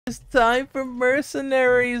It's time for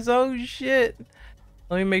Mercenaries. Oh shit.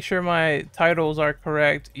 Let me make sure my titles are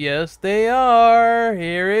correct. Yes, they are.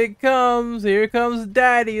 Here it comes. Here comes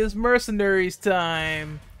Daddy. It's Mercenaries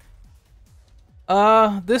time.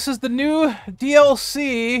 This is the new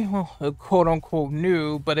DLC. Well, quote unquote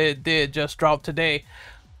new, but it did just drop today.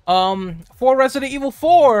 For Resident Evil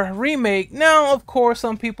 4 Remake. Now, of course,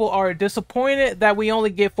 some people are disappointed that we only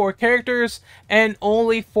get 4 characters and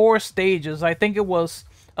only 4 stages. I think it was,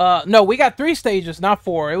 no, we got 3 stages, not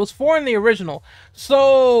 4. It was 4 in the original.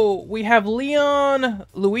 So, we have Leon,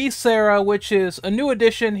 Luis Serra, which is a new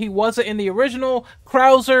addition. He wasn't in the original.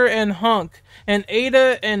 Krauser and Hunk. And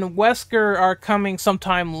Ada and Wesker are coming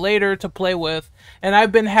sometime later to play with. And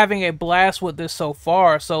I've been having a blast with this so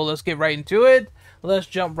far, so let's get right into it. Let's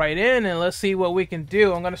jump right in and let's see what we can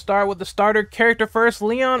do. I'm going to start with the starter character first,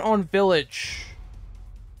 Leon on Village.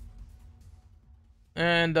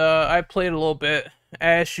 And I played a little bit,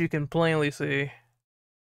 as you can plainly see.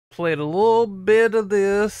 Played a little bit of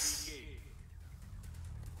this.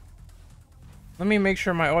 Let me make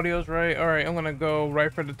sure my audio's right. Alright, I'm going to go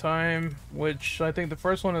right for the time, which I think the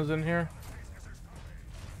first one is in here.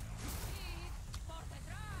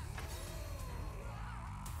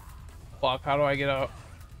 Fuck, how do I get out?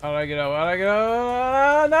 How do I get out? How do I get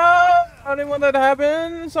out? No! I didn't want that to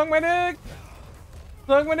happen! Suck my dick!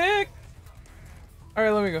 Suck my dick!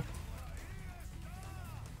 Alright, let me go.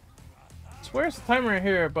 I swear it's the timer right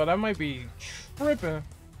here, but I might be tripping.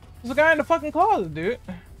 There's a guy in the fucking closet, dude.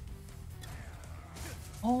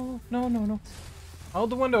 Oh, no, no, no.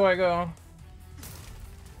 Out the window I go. I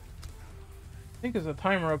think there's a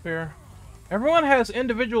timer up here. Everyone has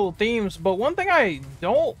individual themes, but one thing I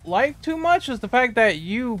don't like too much is the fact that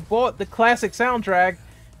you bought the classic soundtrack,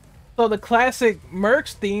 so the classic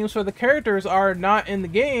Mercs themes for the characters are not in the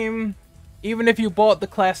game, even if you bought the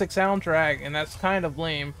classic soundtrack, and that's kind of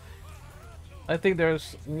lame. I think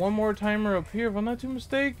there's one more timer up here, if I'm not too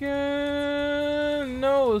mistaken.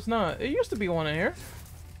 No, it's not. It used to be one in here.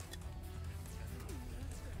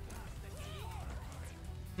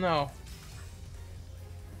 No.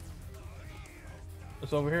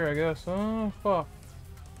 It's over here, I guess. Oh, fuck.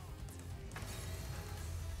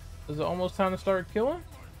 Is it almost time to start killing?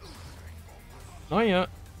 Not yet.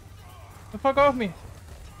 The fuck off me,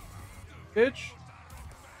 bitch.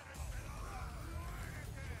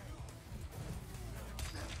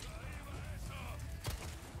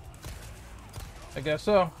 I guess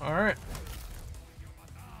so. Alright.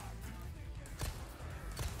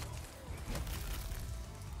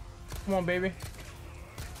 Come on, baby.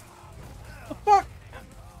 The fuck?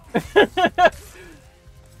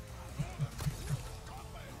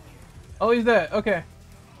 Oh, he's dead. Okay.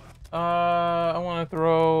 I want to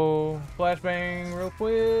throw flashbang real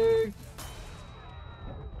quick.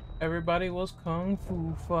 Everybody was kung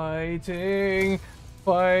fu fighting.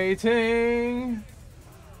 Fighting.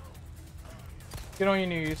 Get on your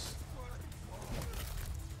knees.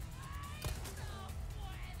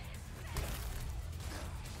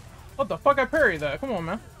 What the fuck? I parried that. Come on,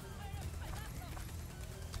 man.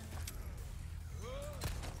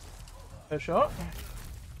 Headshot.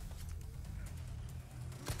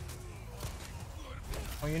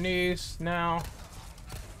 On your knees now.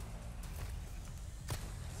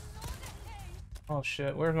 Oh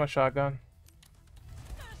shit, where's my shotgun?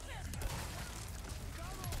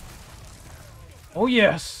 Oh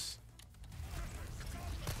yes!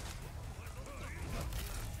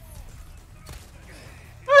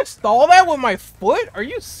 I stall that with my foot? Are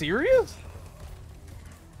you serious?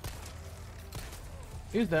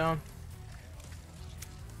 He's down.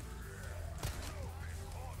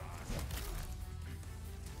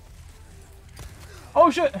 Oh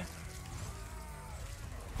shit!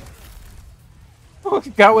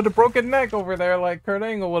 Guy with a broken neck over there, like Kurt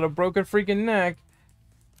Angle with a broken freaking neck.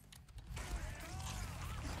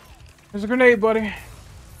 There's a grenade, buddy.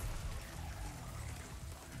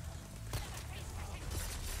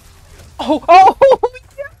 Oh, oh!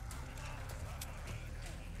 Yeah.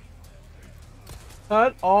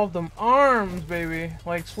 Cut off them arms, baby,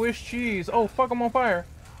 like Swiss cheese. Oh fuck! I'm on fire.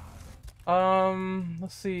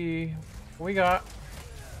 Let's see. What we got?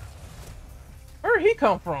 Where did he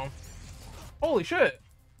come from? Holy shit.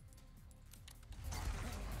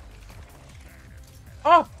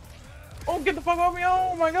 Oh! Oh, get the fuck off me!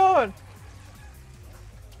 Oh my god!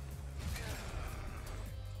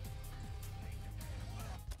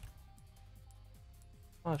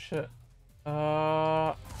 Oh shit.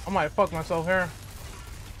 I might fuck myself here.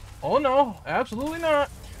 Oh no, absolutely not.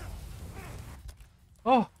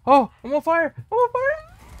 Oh, oh, I'm on fire! I'm on fire!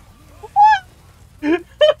 What?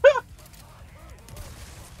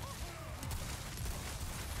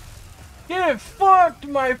 Get fucked,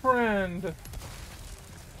 my friend!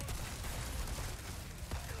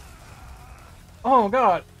 Oh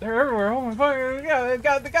god, they're everywhere. Oh my fucking god, they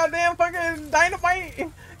got the goddamn fucking dynamite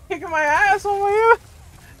kicking my ass over here.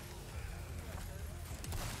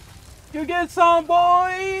 You get some,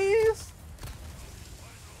 boys!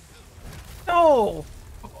 No!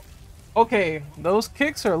 Okay, those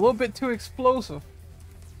kicks are a little bit too explosive.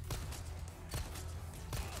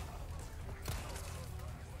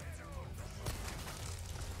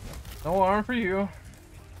 No arm for you.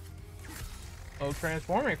 No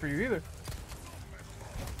transforming for you either.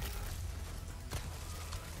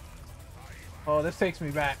 Oh, this takes me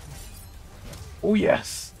back. Oh,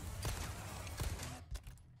 yes!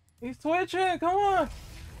 He's twitching, come on!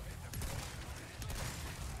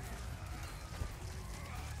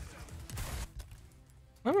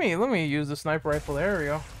 Let me use the sniper rifle. There we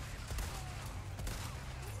go.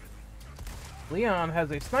 Leon has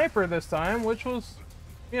a sniper this time, which was,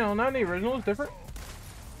 you know, not the original, it's different.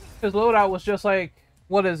 His loadout was just like,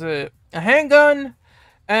 what is it? A handgun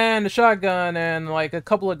and a shotgun and like a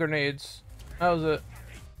couple of grenades. That was it.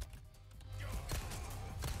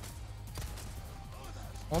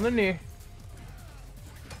 On the knee.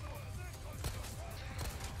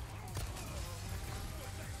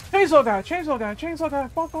 Chainsaw guy, chainsaw guy, chainsaw guy.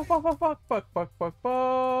 Fuck, fuck, fuck, fuck, fuck, fuck, fuck, fuck,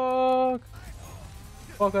 fuck.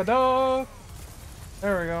 Fuck a dog.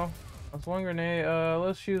 There we go. That's one grenade.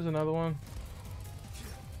 Let's use another one.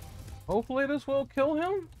 Hopefully this will kill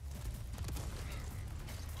him.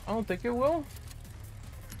 I don't think it will.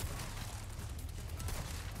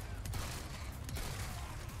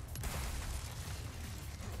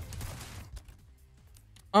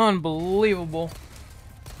 Unbelievable.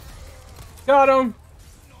 Got him.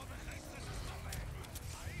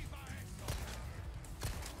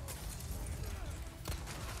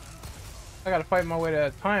 I gotta fight my way to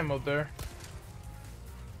that time up there.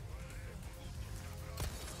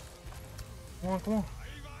 Come on, come on.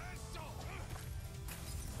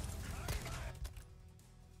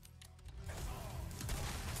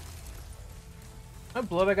 That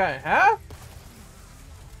blood I got in half?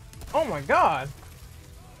 Oh my god.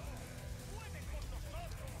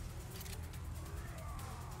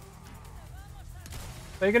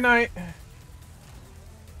 Say goodnight.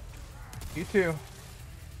 You too.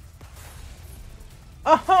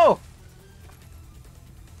 Oh!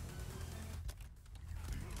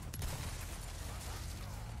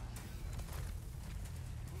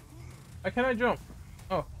 Why can't I jump?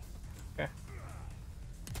 Oh. Okay.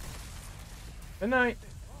 Good night.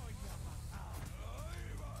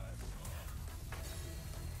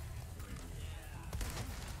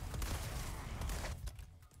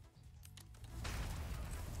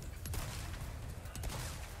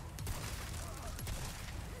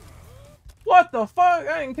 What the fuck?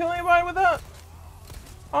 I didn't kill anybody with that.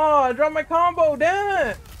 Oh, I dropped my combo. Damn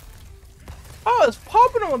it. I was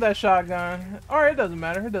popping him with that shotgun. Alright, it doesn't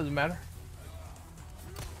matter. It doesn't matter.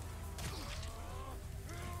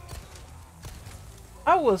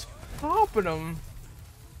 I was popping him.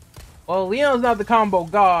 Well, Leon's not the combo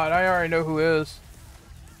god. I already know who is.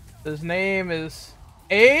 His name is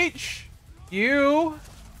H-U-N-K.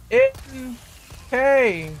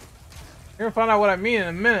 You're gonna find out what I mean in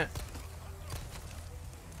a minute.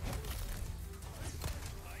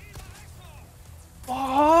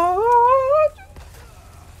 What?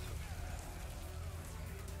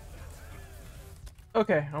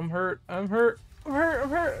 Okay, I'm hurt. I'm hurt. I'm hurt. I'm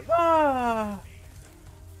hurt. Ah.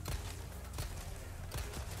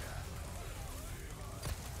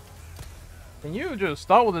 Can you just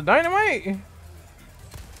stop with the dynamite?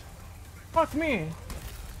 Fuck me.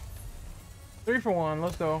 3 for 1.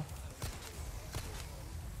 Let's go.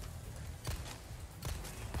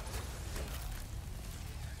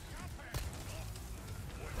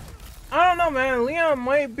 I don't know, man. Leon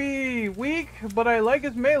might be weak, but I like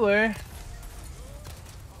his melee.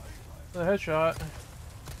 The headshot.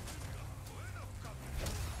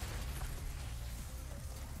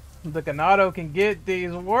 The Ganado can get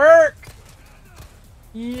these work.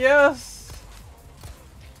 Yes.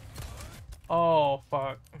 Oh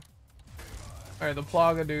fuck. Alright, the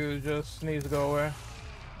Plaga dude just needs to go away.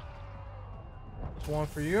 Just one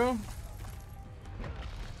for you.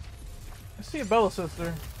 I see a Bella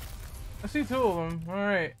sister. I see 2 of them.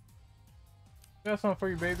 Alright. Got something for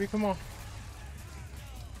you, baby. Come on.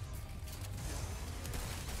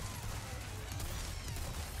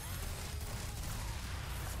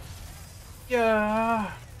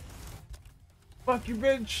 Yeah. Fuck you,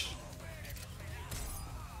 bitch.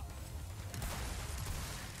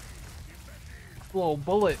 Little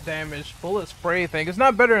bullet damage, bullet spray thing. It's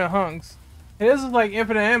not better than Hunks. His is like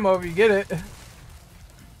infinite ammo if you get it.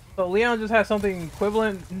 So Leon just has something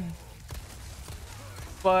equivalent,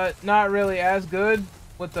 but not really as good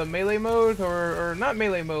with the melee mode, or not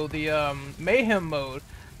melee mode, the mayhem mode.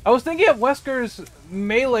 I was thinking of Wesker's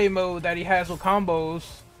melee mode that he has with combos,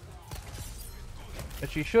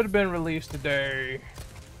 but she should have been released today.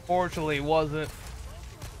 Fortunately, it wasn't.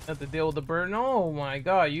 Have to deal with the burden. Oh my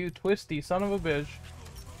god, you twisty son of a bitch.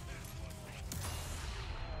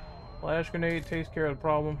 Flash grenade takes care of the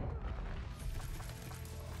problem.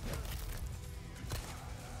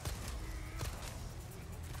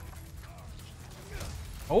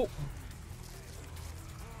 Oh.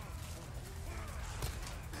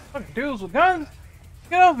 Fucking dudes with guns.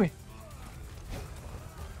 Get off me.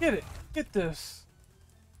 Get it. Get this.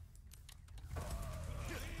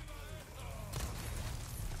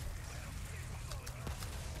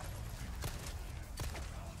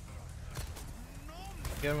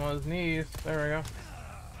 Get him on his knees. There we go.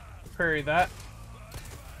 Parry that.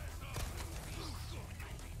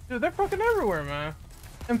 Dude, they're fucking everywhere, man.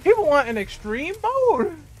 And people want an extreme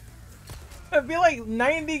mode. It'd be like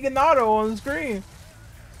 90 Ganado on the screen.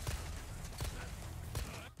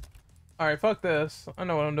 Alright, fuck this. I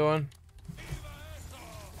know what I'm doing.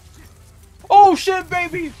 Oh shit,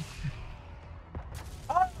 baby!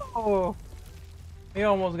 Oh! He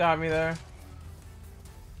almost got me there.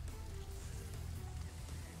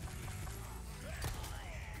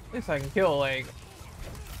 At least I can kill, like,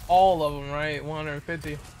 all of them, right?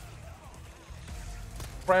 150.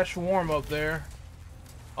 Fresh warm up there.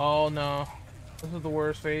 Oh no. This is the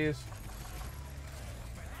worst phase.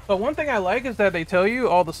 So one thing I like is that they tell you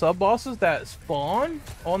all the sub-bosses that spawn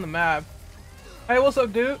on the map. Hey, what's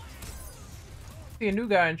up, dude? See a new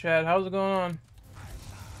guy in chat. How's it going on?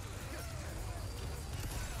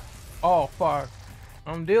 Oh, fuck.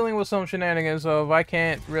 I'm dealing with some shenanigans, so if I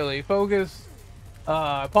can't really focus,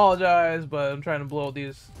 I apologize, but I'm trying to blow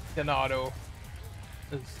these Ganado.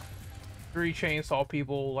 There's 3 chainsaw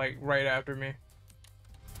people, like, right after me.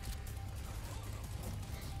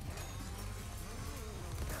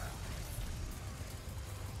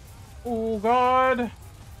 Oh, God.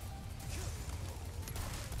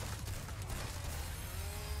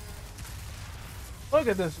 Look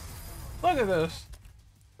at this. Look at this.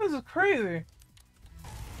 This is crazy.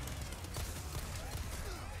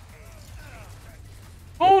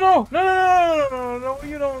 Oh no! No, no, no, no, no, no,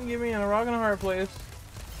 you don't get me in a rock and a hard place.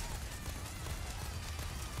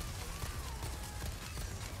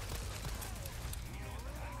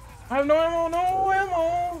 I have no ammo, no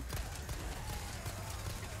ammo!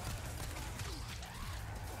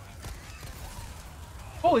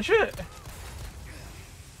 Holy shit!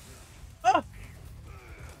 Ah!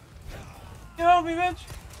 Get off me, bitch!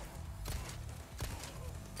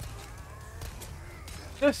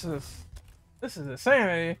 This is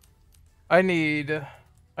insanity. I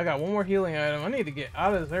got one more healing item. I need to get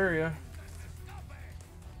out of this area.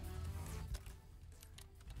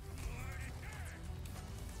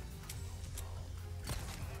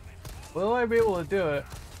 Will I be able to do it?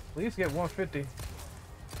 At least get 150.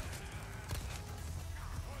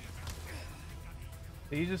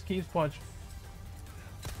 He just keeps punching.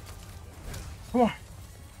 Come on.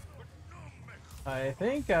 I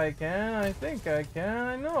think I can. I think I can.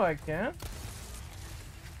 I know I can.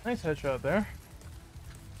 Nice headshot there.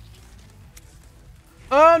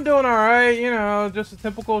 I'm doing alright, you know, just a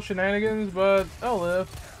typical shenanigans, but I'll live.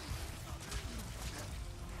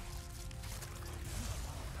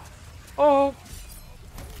 Oh!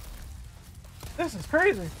 This is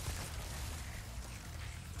crazy.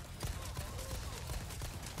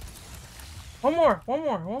 One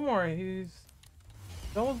more. He's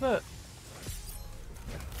almost dead.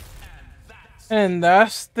 And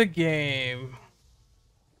that's the game.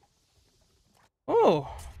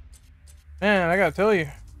 Oh, man, I gotta tell you,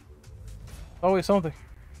 always something.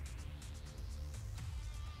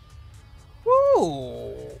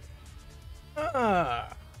 Woo!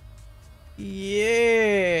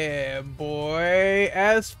 Yeah, boy.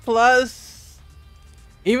 S plus.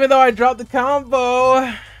 Even though I dropped the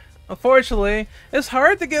combo, unfortunately, it's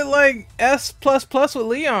hard to get like S plus plus with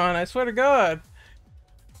Leon. I swear to God.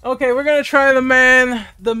 Okay, we're gonna try the man,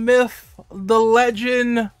 the myth, the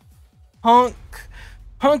legend, Hunk.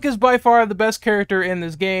 Hunk is by far the best character in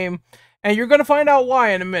this game, and you're gonna find out why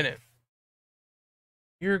in a minute.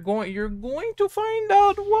 You're going to find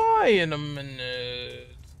out why in a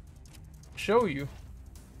minute. Show you.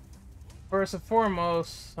 First and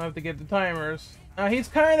foremost, I have to get the timers. Now he's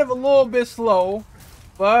kind of a little bit slow,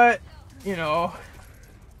 but you know,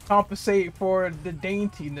 compensate for the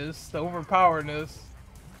daintiness, the overpoweredness.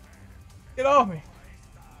 Get off me.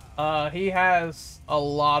 He has a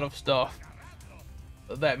lot of stuff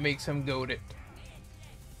that makes him goated.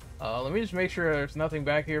 Let me just make sure there's nothing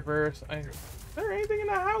back here first. Is there anything in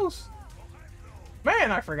the house?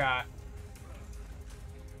 Man, I forgot.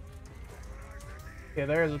 Okay,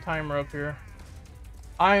 there's a timer up here.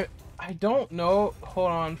 I don't know.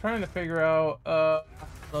 Hold on, I'm trying to figure out.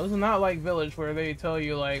 No, this is not like Village where they tell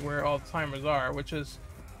you like where all the timers are, which is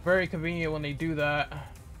very convenient when they do that.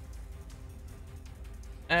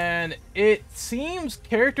 And it seems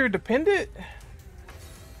character dependent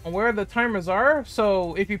on where the timers are.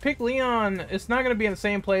 So if you pick Leon, it's not going to be in the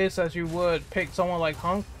same place as you would pick someone like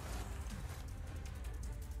Hunk.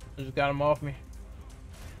 I just got him off me.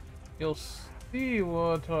 You'll see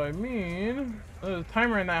what I mean. There's a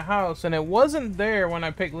timer in that house, and it wasn't there when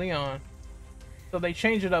I picked Leon. So they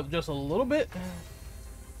changed it up just a little bit.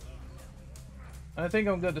 I think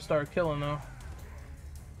I'm good to start killing though.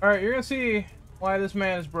 Alright, you're going to see why this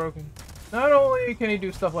man is broken. Not only can he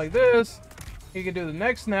do stuff like this, he can do the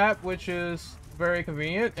next snap, which is very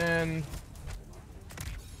convenient, and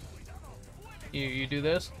you do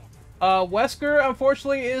this. Wesker,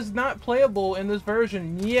 unfortunately, is not playable in this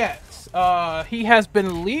version yet. He has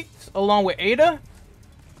been leaked along with Ada,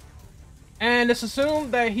 and it's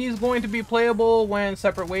assumed that he's going to be playable when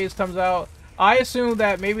Separate Ways comes out. I assume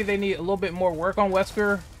that maybe they need a little bit more work on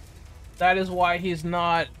Wesker. That is why he's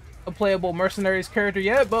not a playable Mercenaries character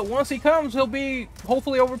yet, but once he comes, he'll be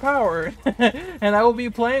hopefully overpowered. And I will be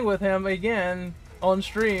playing with him again on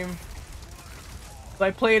stream. I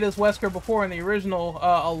played as Wesker before in the original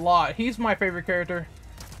a lot. He's my favorite character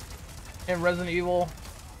in Resident Evil,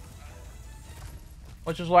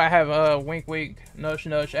 which is why I have wink wink nudge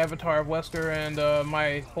nudge avatar of Wesker, and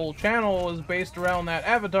my whole channel is based around that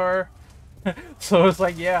avatar. So it's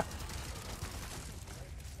like, yeah.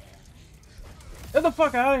 Get the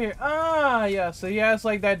fuck out of here. Ah, yeah, so he has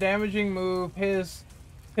like that damaging move. His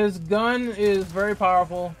gun is very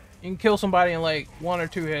powerful. You can kill somebody in like 1 or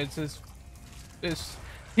 2 hits.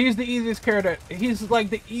 He's the easiest character. He's like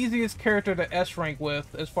the easiest character to S rank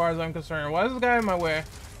with, as far as I'm concerned. Why is this guy in my way?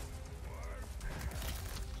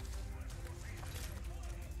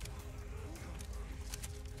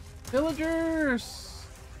 Villagers!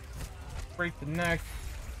 Break the neck.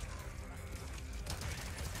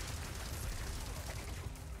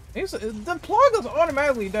 The plug is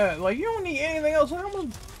automatically dead. Like, you don't need anything else. How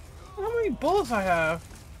many bullets I have?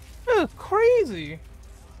 That's crazy.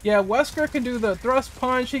 Yeah, Wesker can do the thrust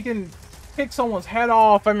punch. He can kick someone's head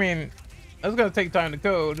off. I mean, that's gonna take time to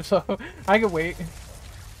code, so I can wait.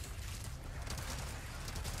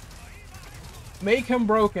 Make him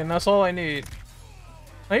broken. That's all I need.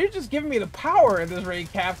 Now you're just giving me the power at this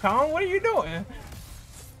rate, Capcom. What are you doing?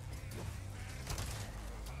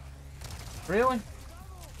 Really?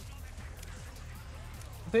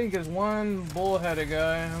 I think it's one bullheaded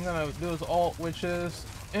guy. I'm gonna do his ult, which is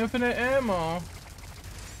infinite ammo.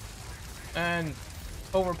 And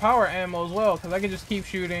overpower ammo as well, because I can just keep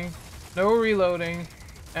shooting, no reloading,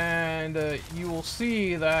 and you will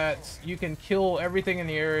see that you can kill everything in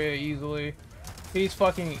the area easily. He's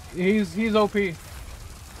OP.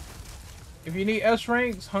 If you need S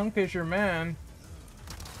ranks, Hunk is your man.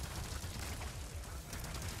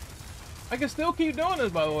 I can still keep doing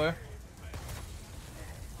this, by the way.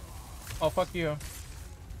 Oh, fuck you.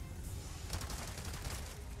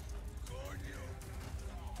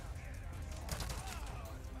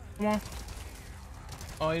 Come on.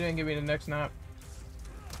 Oh, he didn't give me the next snap.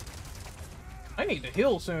 I need to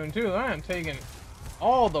heal soon, too. I am taking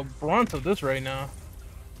all the brunt of this right now.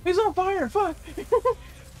 He's on fire! Fuck!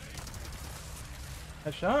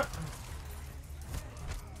 A shot.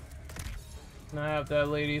 Snap that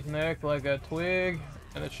lady's neck like a twig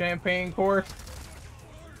and a champagne cork.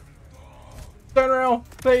 Turn around.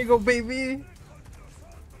 There you go, baby.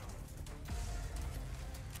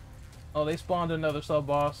 Oh, they spawned another sub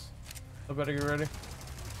boss. I better get ready.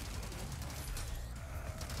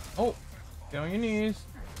 Oh, get on your knees.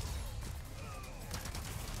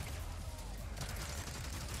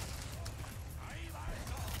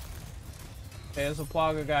 Okay, there's a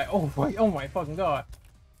Plaga guy. Oh my fucking god.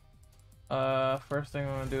 First thing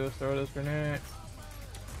I'm gonna do is throw this grenade.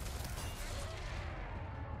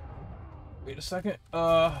 Wait a second.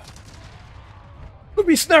 Let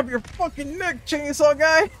me snap your fucking neck, chainsaw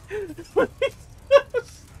guy.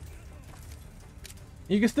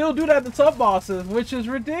 You can still do that to sub bosses, which is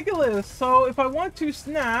ridiculous. So if I want to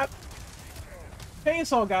snap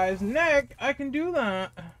chainsaw guy's neck, I can do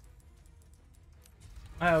that.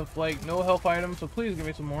 I have like no health items, so please give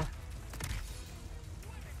me some more.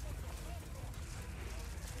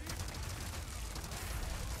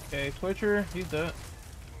 Okay, Twitcher, he's dead.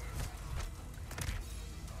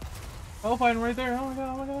 Oh, fighting right there. Oh my god,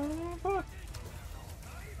 oh my god, oh my god.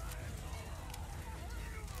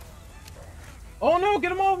 Oh no,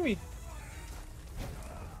 get him off me!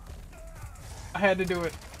 I had to do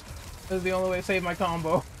it. This is the only way to save my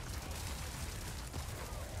combo.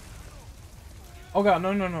 Oh god,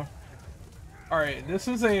 no, no, no. Alright, this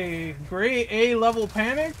is a grade A level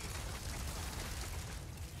panic.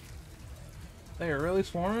 They are really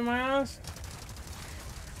swarming my ass.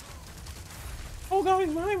 Oh god,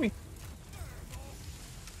 he's behind me.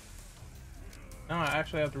 Now I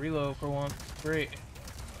actually have to reload for one. Great.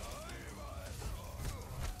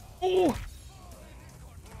 Oh!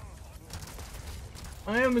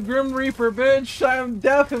 I am the Grim Reaper, bitch. I am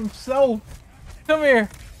death himself. Come here.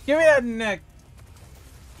 Give me that neck.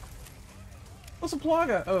 What's a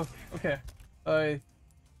plaga? Oh, okay.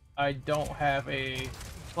 I don't have a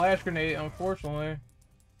flash grenade, unfortunately.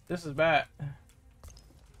 This is bad.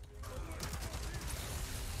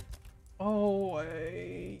 Oh,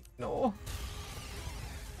 no.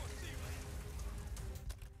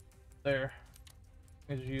 There.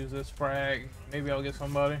 I just use this frag. Maybe I'll get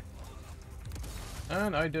somebody.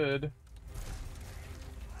 And I did.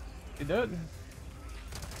 He did.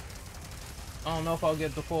 I don't know if I'll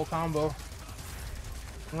get the full combo.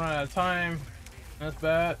 I'm running out of time. That's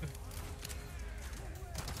bad.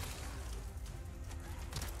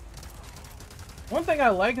 One thing I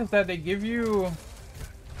like is that they give you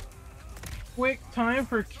quick time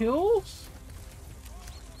for kills.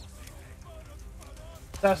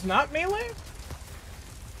 That's not melee?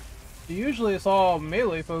 Usually it's all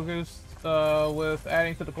melee focused with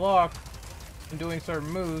adding to the clock and doing certain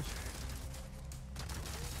moves.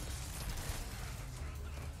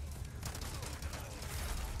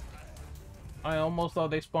 I almost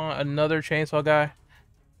thought they spawned another chainsaw guy.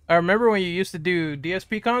 I remember when you used to do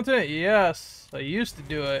DSP content? Yes, I used to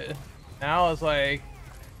do it. Now it's like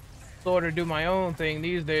sort of do my own thing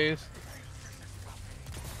these days.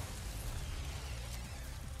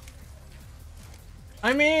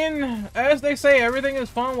 I mean, as they say, everything is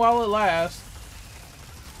fun while it lasts.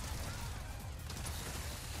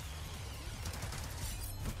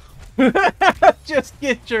 Just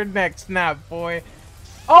get your neck snapped, boy.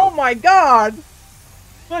 Oh my god!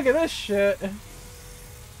 Look at this shit.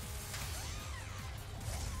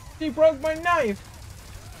 He broke my knife.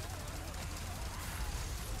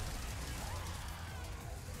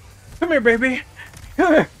 Come here, baby.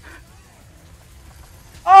 Come here.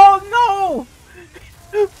 Oh no!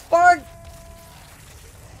 Fuck!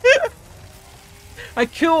 I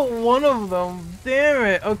killed one of them. Damn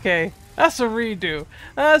it. Okay. That's a redo.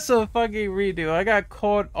 That's a fucking redo. I got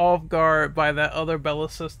caught off guard by that other Bella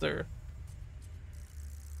sister.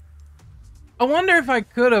 I wonder if I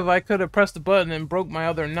could have pressed the button and broke my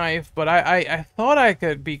other knife, but I thought I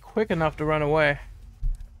could be quick enough to run away.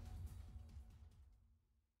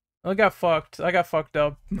 I got fucked. I got fucked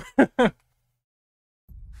up.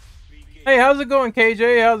 Hey, how's it going,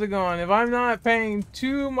 KJ? How's it going? If I'm not paying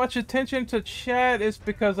too much attention to chat, it's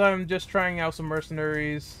because I'm just trying out some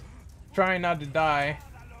Mercenaries. Trying not to die.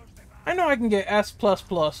 I know I can get S++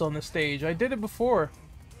 on the stage. I did it before.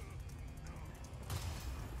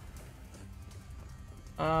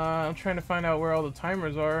 I'm trying to find out where all the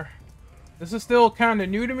timers are. This is still kind of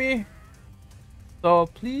new to me. So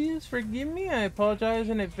please forgive me. I apologize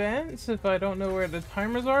in advance if I don't know where the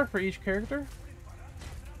timers are for each character.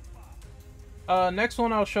 Next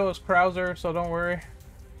one I'll show is Krauser, so don't worry.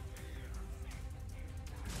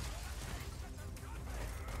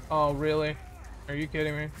 Oh, really? Are you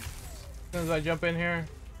kidding me? As soon as I jump in here,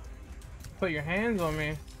 put your hands on me,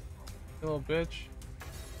 you little bitch.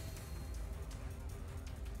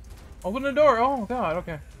 Open the door! Oh god,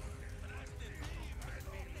 okay.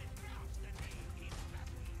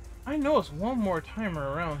 I know it's one more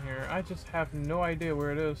timer around here. I just have no idea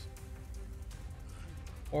where it is.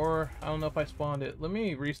 Or, I don't know if I spawned it. Let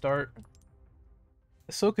me restart.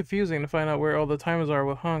 It's so confusing to find out where all the timers are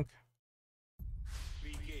with Hunk.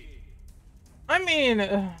 I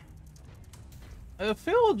mean,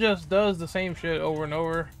 Phil just does the same shit over and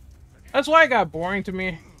over. That's why it got boring to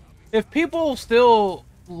me. If people still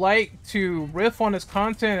like to riff on his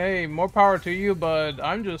content, hey, more power to you, but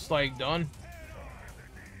I'm just like done.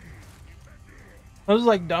 I was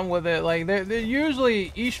like done with it. Like they're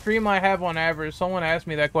usually each stream I have on average, someone asked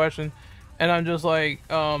me that question, and I'm just like,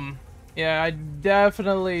 yeah, I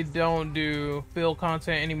definitely don't do Phil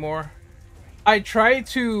content anymore. I try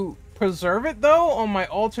to preserve it though on my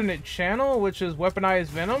alternate channel, which is Weaponized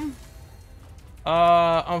Venom.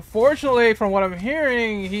 Unfortunately, from what I'm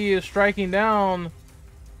hearing, he is striking down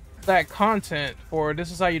that content for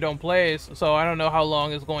This Is How You Don't Play, so I don't know how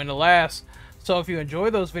long it's going to last. So if you enjoy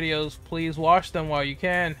those videos, please watch them while you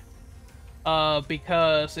can.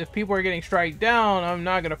 Because if people are getting strike down, I'm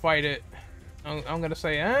not gonna fight it. I'm gonna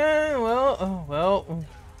say, well, oh, well.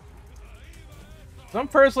 I'm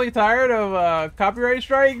personally tired of copyright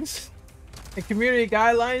strikes and community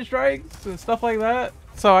guideline strikes and stuff like that.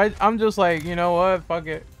 So I'm just like, you know what, fuck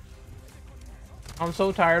it. I'm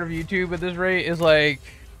so tired of YouTube at this rate. It's like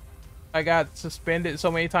I got suspended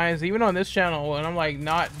so many times, even on this channel, and I'm like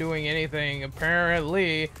not doing anything.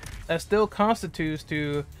 Apparently, that still constitutes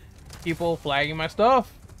to people flagging my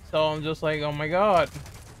stuff. So I'm just like, oh my god.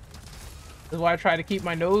 That's why I try to keep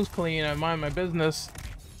my nose clean and mind my business.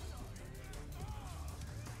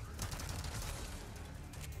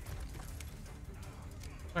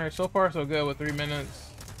 Alright, so far so good with 3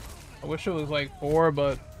 minutes. I wish it was like 4,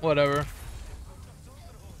 but whatever.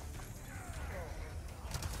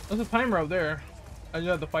 There's a timer up there. I just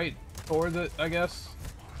have to fight towards it, I guess.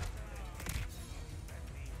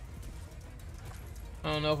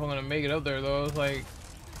 I don't know if I'm gonna make it up there though. It's like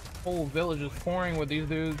whole village is pouring with these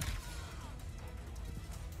dudes.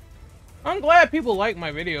 I'm glad people like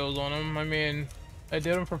my videos on them. I mean, I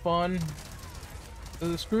did them for fun. It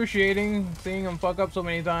was excruciating seeing them fuck up so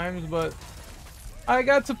many times, but I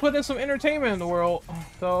got to put in some entertainment in the world.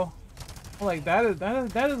 So, like that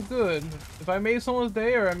is good. If I made someone's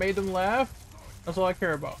day or I made them laugh, that's all I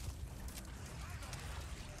care about.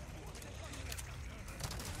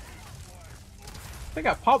 I think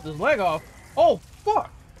I popped his leg off. Oh fuck!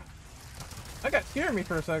 That got scared me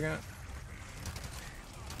for a second. I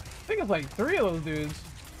think it's like 3 of those dudes.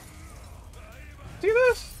 See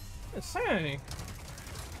this? Insanity.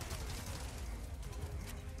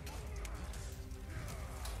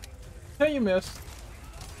 Hey, you missed.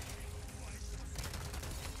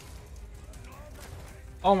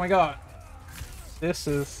 Oh my god. This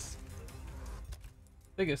is...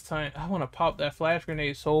 I think it's time. I want to pop that flash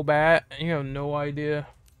grenade so bad. And you have no idea.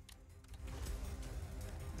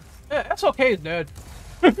 Yeah, SOK is dead.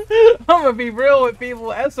 I'm gonna be real with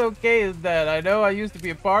people. SOK is dead. I know I used to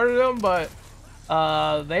be a part of them, but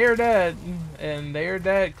they are dead. And they are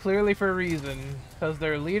dead clearly for a reason. Because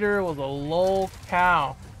their leader was a lol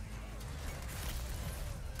cow.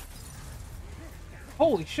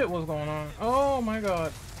 Holy shit, what's going on? Oh my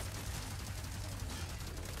god.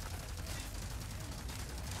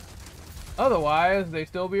 Otherwise, they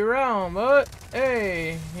still be around, but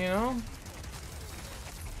hey, you know,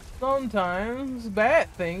 sometimes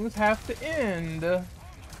bad things have to end.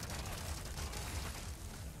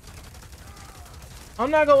 I'm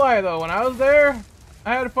not gonna lie though, when I was there,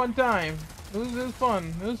 I had a fun time. It was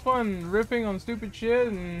fun. It was fun ripping on stupid shit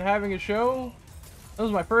and having a show. That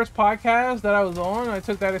was my first podcast that I was on. I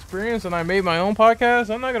took that experience and I made my own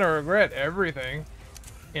podcast. I'm not gonna regret everything,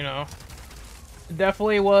 you know. It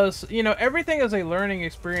definitely was, you know, everything is a learning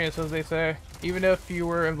experience, as they say. Even if you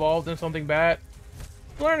were involved in something bad,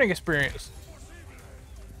 learning experience.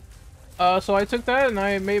 So I took that and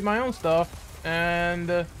I made my own stuff,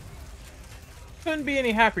 and couldn't be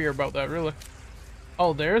any happier about that, really.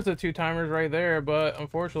 Oh, there's the 2 timers right there, but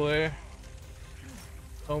unfortunately,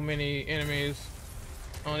 so many enemies.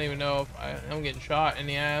 I don't even know if I'm getting shot in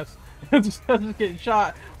the ass. I'm just getting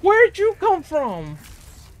shot. Where'd you come from?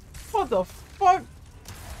 What the fuck?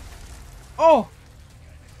 Oh!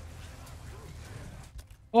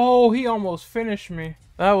 Oh, he almost finished me.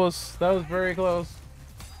 That was very close.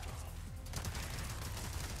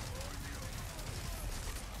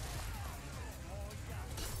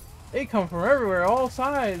 They come from everywhere, all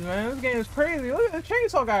sides, man. This game is crazy. Look at the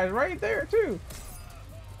chainsaw guys right there, too.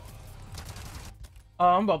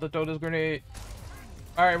 I'm about to throw this grenade.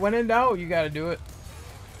 Alright, when in doubt, you gotta do it.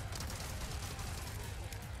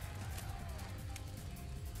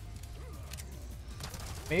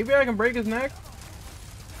 Maybe I can break his neck?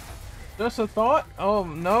 Just a thought? Oh,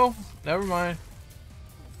 no. Never mind.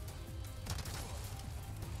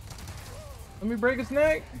 Let me break his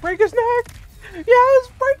neck. Break his neck!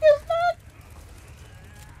 Yes! Break his neck!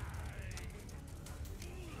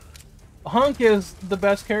 Hunk is the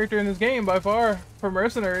best character in this game by far for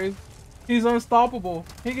Mercenaries. He's unstoppable.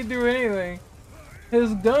 He can do anything.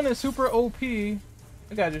 His gun is super OP. I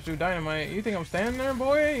gotta just do dynamite. You think I'm standing there,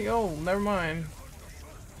 boy? Oh, never mind.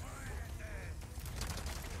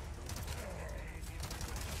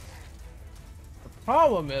 The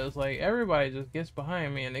problem is, like, everybody just gets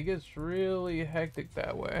behind me and it gets really hectic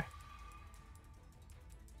that way.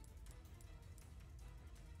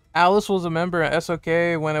 Alice was a member of SOK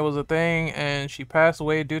when it was a thing, and she passed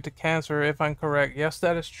away due to cancer, if I'm correct. Yes,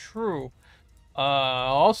 that is true.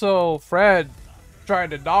 Also, Fred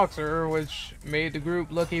tried to dox her, which made the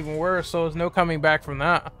group look even worse, so there's no coming back from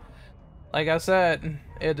that. Like I said,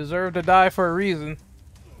 it deserved to die for a reason.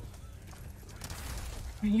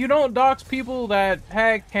 You don't dox people that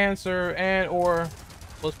had cancer and or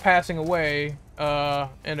was passing away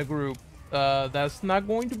in a group. That's not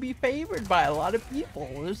going to be favored by a lot of people,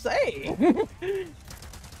 to say.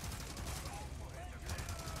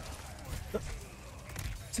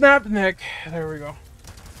 Snap the neck. There we go.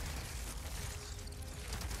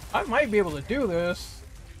 I might be able to do this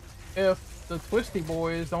if the twisty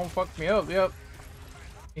boys don't fuck me up. Yep.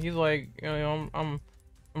 He's like, you know, I'm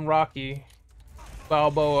Rocky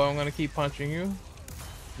Balboa. I'm gonna keep punching you.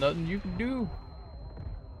 Nothing you can do.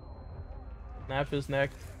 Snap his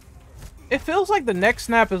neck. It feels like the neck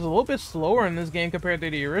snap is a little bit slower in this game compared to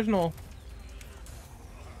the original.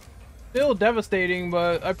 Still devastating,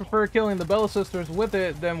 but I prefer killing the Bella sisters with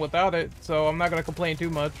it than without it, so I'm not gonna complain too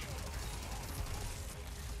much.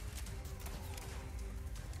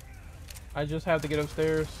 I just have to get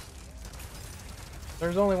upstairs.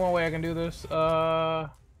 There's only one way I can do this. I'm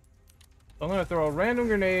gonna throw a random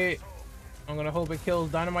grenade. I'm gonna hope it kills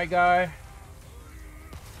Dynamite Guy.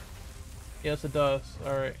 Yes, it does.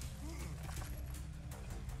 Alright.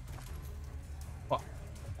 Fuck.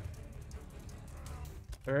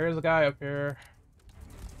 There is a guy up here.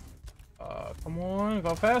 Come on,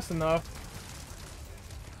 go fast enough.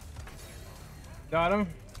 Got him.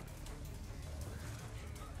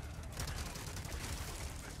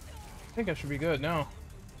 I think I should be good now.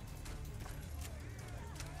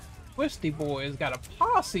 Twisty Boy's got a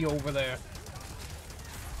posse over there.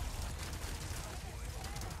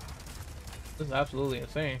 This is absolutely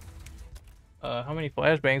insane. How many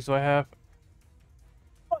flashbangs do I have?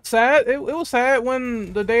 Sad. It was sad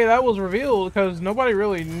when the day that was revealed because nobody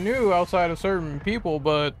really knew outside of certain people,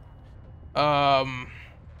 but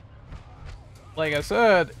like I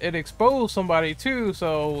said, it exposed somebody too,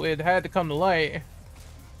 so it had to come to light.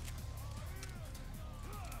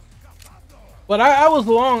 But I was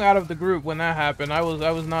long out of the group when that happened. I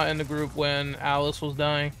was not in the group when Alice was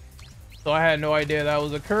dying, so I had no idea that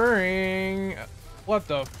was occurring. What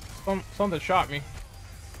the? Something shot me.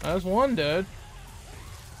 That's one dead.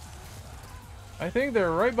 I think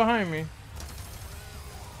they're right behind me.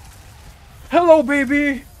 Hello,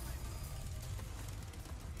 baby.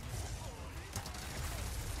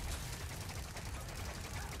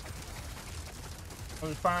 I'm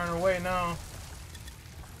just firing away now.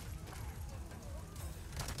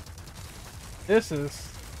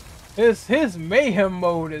 His mayhem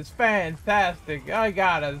mode is fantastic. I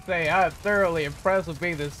gotta say, I'm thoroughly impressed with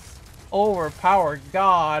being this overpowered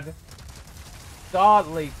godly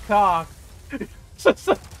cock.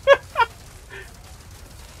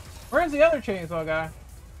 Where's the other chainsaw guy?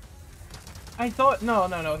 I thought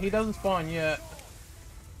no, he doesn't spawn yet.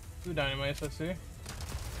 Two dynamites, let's see.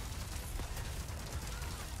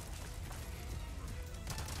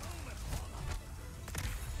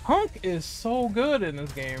 Hunk is so good in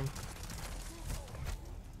this game.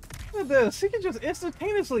 Look at this, he can just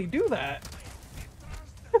instantaneously do that.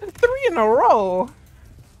 3 in a row.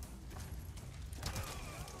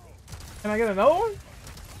 Can I get another one?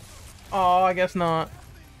 Oh, I guess not.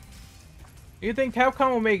 You think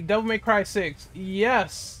Capcom will make Devil May Cry 6?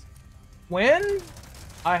 Yes. When?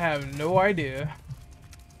 I have no idea.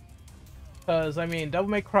 Because, I mean, Devil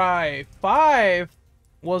May Cry 5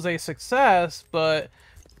 was a success, but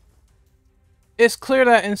it's clear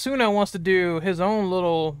that Insuna wants to do his own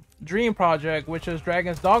little dream project, which is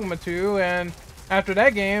Dragon's Dogma 2, and after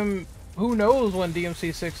that game, who knows when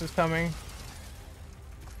DMC 6 is coming.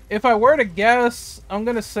 If I were to guess, I'm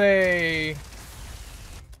gonna say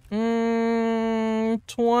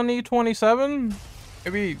 2027,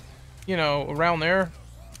 maybe, you know, around there.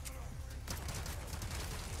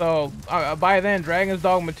 So by then, Dragon's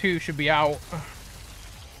Dogma 2 should be out,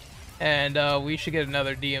 and we should get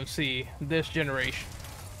another DMC this generation.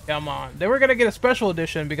 Come on, they were gonna get a special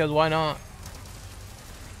edition because why not?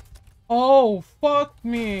 Oh, fuck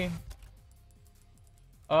me.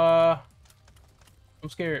 I'm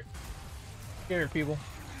scared. Scared, people.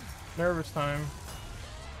 Nervous time.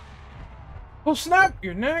 Oh, snap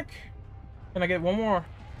your neck. Can I get one more?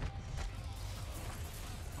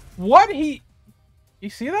 What? You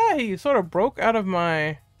see that? He sort of broke out of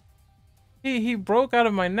my... He broke out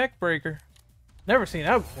of my neck breaker. Never seen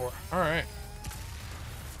that before. Alright.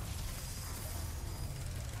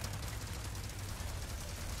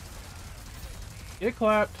 Get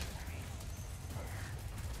clapped.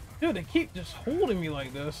 Dude, they keep just holding me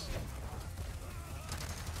like this.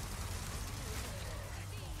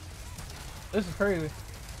 This is crazy.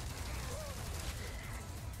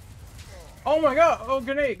 Oh my god! Oh,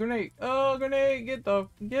 grenade, grenade. Oh, grenade, get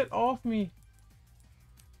off me.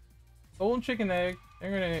 Golden chicken egg.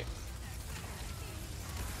 And grenade.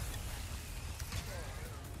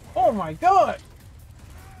 Oh my god!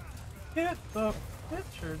 Get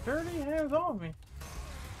your dirty hands off me.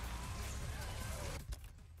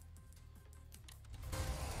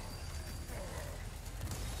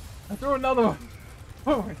 I threw another one.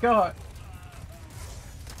 Oh my god.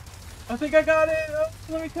 I think I got it.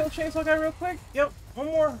 Let me kill Chainsaw Guy real quick. Yep. One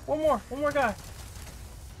more guy.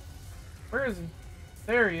 Where is he?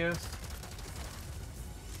 There he is.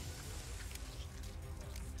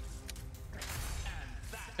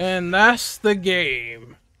 And that's the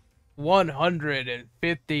game.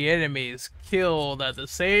 150 enemies killed at the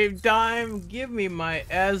same time. Give me my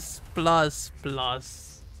S++.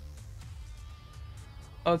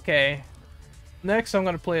 Okay. Next I'm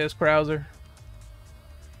gonna play as Krauser.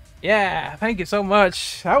 Yeah, thank you so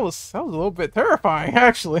much. That was a little bit terrifying,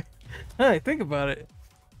 actually. Hey, think about it.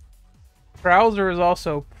 Krauser is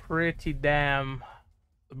also pretty damn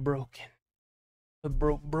broken.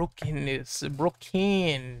 Broken.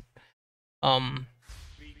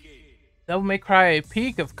 Devil May Cry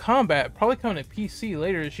Peak of Combat probably coming to PC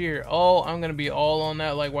later this year. Oh, I'm gonna be all on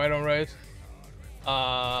that like white on rice.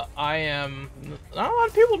 I am. Not a lot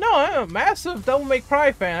of people know I'm a massive Devil May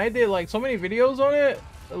Cry fan. I did like so many videos on it,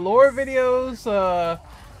 lore videos.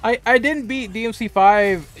 I didn't beat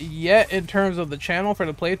DMC5 yet in terms of the channel for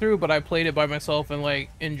the playthrough, but I played it by myself and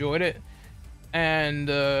like enjoyed it.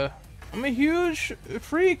 And I'm a huge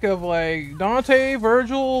freak of like Dante,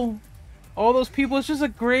 Virgil, all those people. It's just a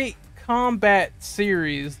great combat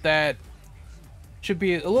series that should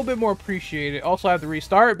be a little bit more appreciated. Also, I have to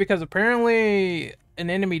restart because apparently an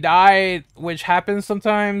enemy died, which happens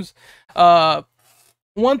sometimes.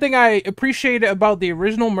 One thing I appreciated about the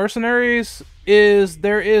original Mercenaries is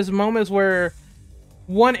there is moments where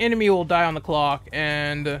one enemy will die on the clock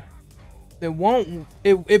and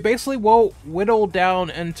it basically won't whittle down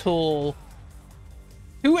until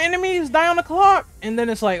 2 enemies die on the clock, and then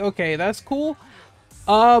it's like, okay, that's cool.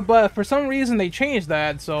 But for some reason they changed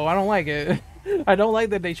that, so I don't like it. I don't like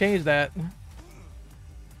that they changed that.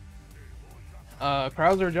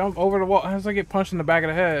 Krauser jump over the wall. How does I get punched in the back of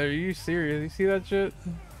the head? Are you serious? You see that shit?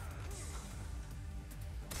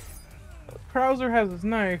 Krauser has his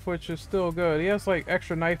knife, which is still good. He has like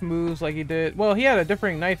extra knife moves like he did. Well, he had a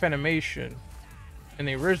different knife animation in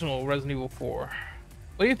the original Resident Evil 4.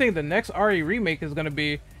 What do you think the next RE remake is gonna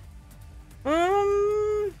be?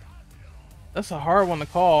 That's a hard one to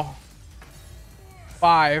call.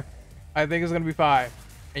 5. I think it's gonna be 5.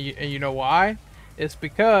 And you know why? It's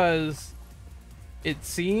because it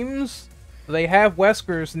seems they have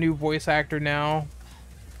Wesker's new voice actor now.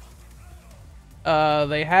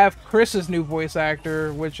 They have Chris's new voice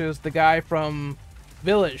actor, which is the guy from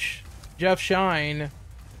Village, Jeff Shine.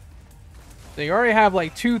 They already have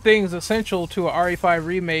like 2 things essential to a RE5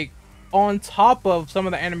 remake on top of some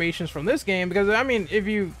of the animations from this game, because I mean, if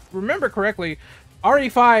you remember correctly,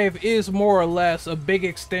 RE5 is more or less a big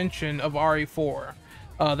extension of RE4.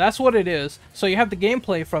 That's what it is. So you have the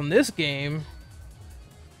gameplay from this game.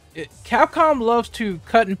 Capcom loves to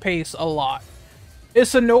cut and paste a lot.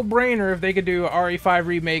 It's a no-brainer if they could do a RE5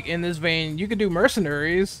 remake in this vein. You could do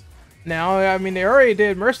Mercenaries. Now, I mean, they already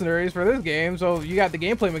did Mercenaries for this game, so you got the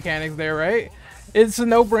gameplay mechanics there, right? It's a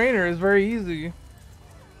no-brainer. It's very easy.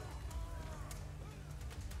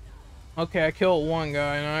 Okay, I killed one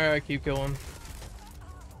guy, and I gotta keep killing.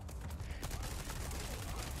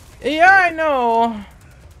 Yeah,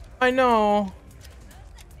 I know.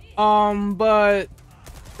 But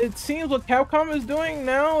it seems what Capcom is doing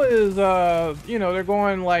now is, you know, they're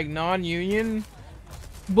going like non-union.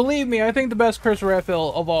 Believe me, I think the best Chris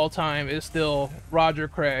Redfield of all time is still Roger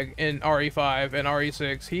Craig in RE5 and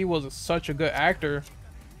RE6. He was such a good actor,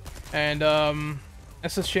 and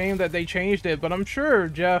it's a shame that they changed it. But I'm sure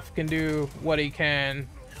Jeff can do what he can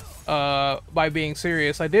by being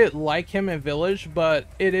serious. I did like him in Village, but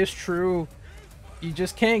it is true. You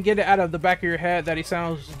just can't get it out of the back of your head that he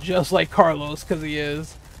sounds just like Carlos, because he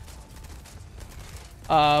is.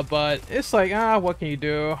 But it's like, what can you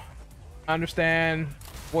do? I understand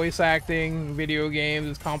voice acting, video games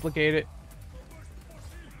is complicated.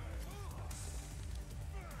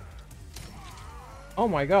 Oh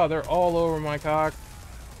my god, they're all over my cock.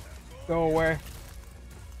 Go away.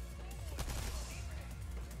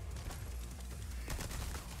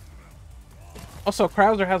 Also,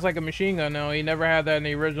 Krauser has like a machine gun now. He never had that in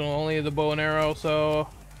the original, only the bow and arrow, so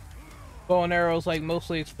bow and arrow is like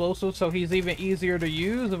mostly explosive, so he's even easier to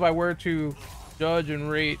use if I were to judge and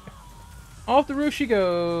rate. Off the roof she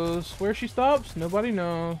goes. Where she stops, nobody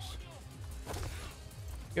knows.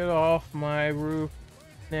 Get off my roof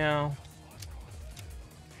now.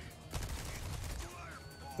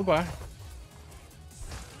 Goodbye.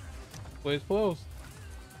 Place closed.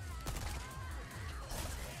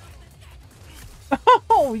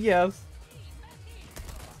 Oh, yes.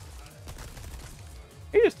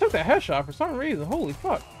 He just took that headshot for some reason. Holy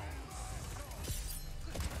fuck.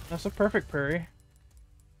 That's a perfect parry.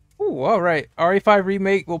 Ooh, alright. RE5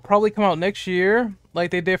 Remake will probably come out next year, like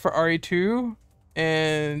they did for RE2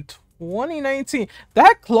 in 2019.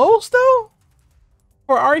 That close, though?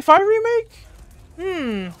 For RE5 Remake?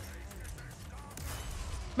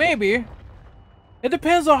 Maybe. It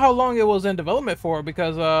depends on how long it was in development for,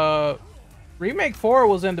 because, Remake 4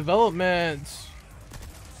 was in development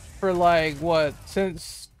for, like, what,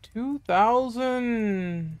 since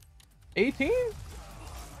 2018?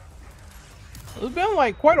 It's been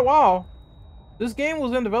like quite a while. This game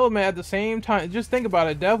was in development at the same time. Just think about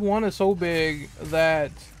it. Dev 1 is so big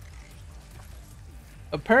that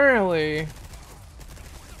apparently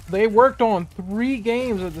they worked on 3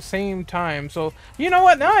 games at the same time. So, you know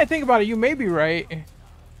what? Now I think about it, you may be right.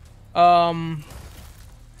 Because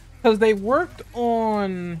they worked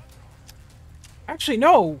on... Actually,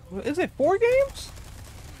 no. Is it 4 games?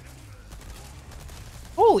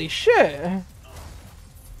 Holy shit.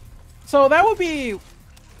 So that would be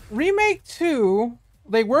Remake 2.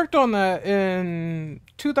 They worked on that in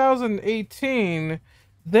 2018.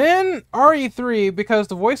 Then RE3, because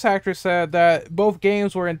the voice actor said that both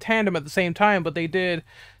games were in tandem at the same time, but they did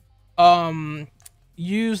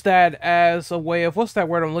use that as a way of, what's that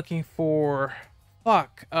word I'm looking for?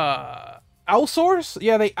 Fuck. Outsource?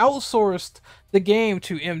 Yeah, they outsourced the game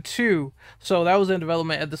to M2. So that was in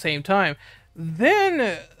development at the same time.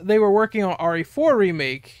 Then they were working on RE4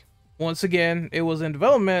 Remake. Once again, it was in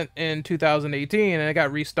development in 2018, and it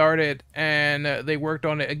got restarted, and they worked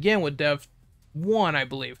on it again with Dev 1, I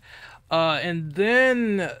believe. And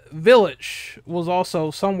then Village was also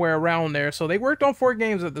somewhere around there, so they worked on 4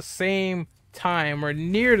 games at the same time, or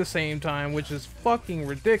near the same time, which is fucking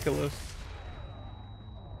ridiculous.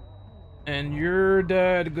 And you're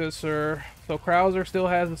dead, good sir. So Krauser still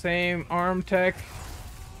has the same arm tech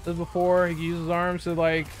as before. He uses arms to,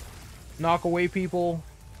 like, knock away people,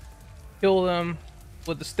 kill them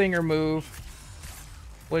with the stinger move,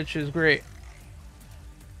 which is great.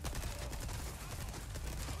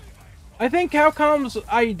 I think Capcom's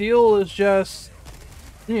ideal is just,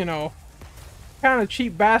 you know, kind of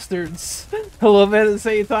cheap bastards a little bit at the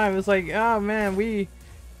same time. It's like, oh man, we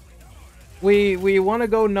want to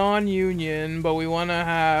go non-union, but we want to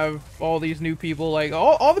have all these new people. Like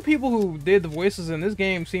all the people who did the voices in this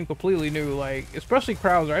game seem completely new, like especially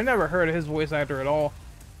Krauser. I never heard of his voice actor at all.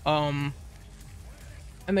 And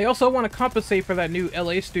they also want to compensate for that new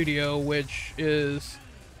LA studio, which is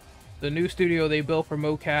the new studio they built for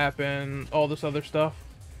mocap and all this other stuff.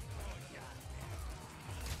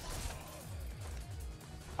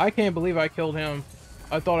 I can't believe I killed him.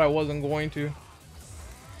 I thought I wasn't going to.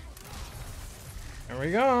 There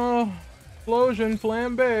we go. Explosion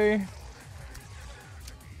flambe.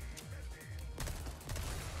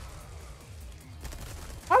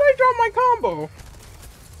 How did I drop my combo?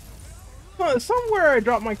 Somewhere I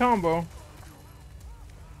dropped my combo.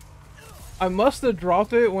 I must have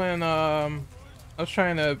dropped it when I was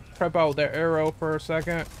trying to prep out that arrow for a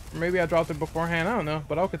second. Maybe I dropped it beforehand, I don't know,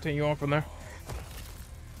 but I'll continue on from there.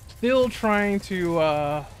 Still trying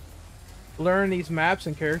to learn these maps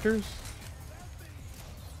and characters.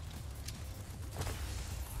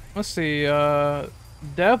 Let's see,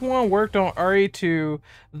 Dev 1 worked on RE2,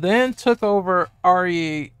 then took over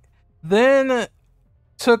RE, then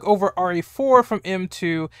took over RE4 from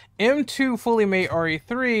M2. M2 fully made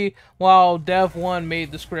RE3, while Dev 1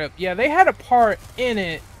 made the script. Yeah, they had a part in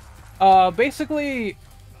it. Basically,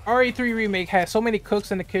 RE3 Remake has so many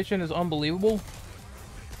cooks in the kitchen, is unbelievable.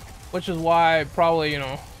 Which is why probably, you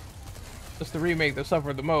know, it's the remake that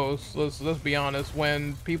suffered the most. Let's be honest.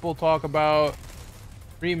 When people talk about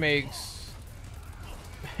remakes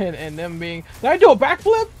and them being... Did I do a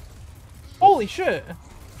backflip? Holy shit.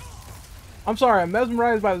 I'm sorry, I'm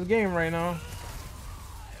mesmerized by this game right now.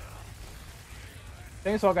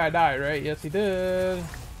 Chainsaw guy died, right? Yes, he did.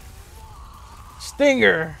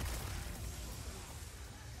 Stinger.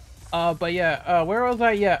 But yeah, where was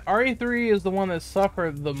I? Yeah, RE3 is the one that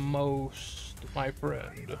suffered the most, my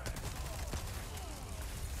friend.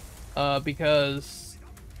 Because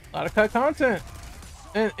a lot of cut content.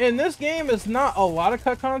 And in this game, it's not a lot of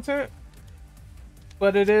cut content,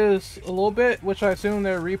 but it is a little bit, which I assume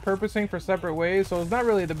they're repurposing for separate ways, so it's not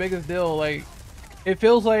really the biggest deal. Like, it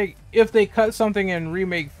feels like if they cut something in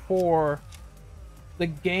Remake 4, the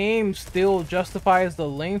game still justifies the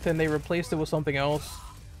length and they replaced it with something else.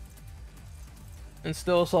 and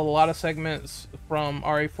still saw a lot of segments from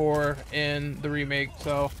RE4 in the remake.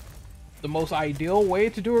 So the most ideal way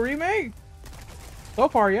to do a remake so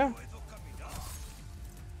far, yeah.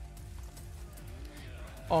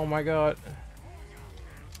 Oh my god.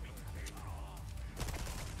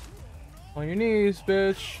 On your knees,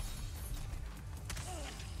 bitch.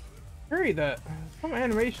 Parry that. Some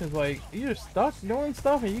animations like you're stuck doing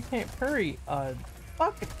stuff and you can't parry a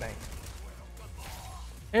fucking thing.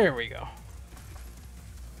 There we go.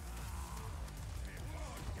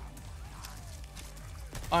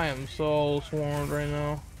 I am so swarmed right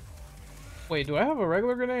now. Wait, do I have a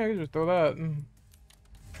regular grenade? I can just throw that.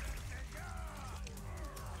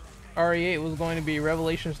 RE8 was going to be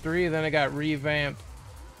Revelations 3, then it got revamped.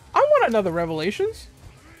 I want another Revelations.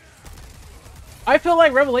 I feel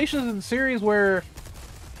like Revelations is a series where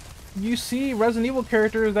you see Resident Evil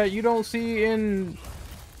characters that you don't see in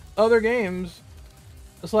other games.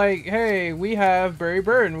 It's like, hey, we have Barry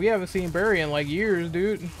Burton. We haven't seen Barry in like years,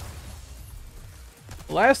 dude.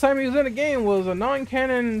 The last time he was in a game was a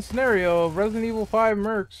non-canon scenario of Resident Evil 5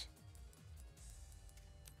 Mercs.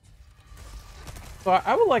 So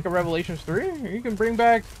I would like a Revelations 3. You can bring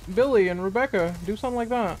back Billy and Rebecca. Do something like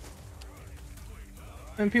that.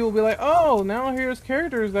 And people will be like, oh, now here's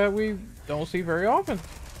characters that we don't see very often.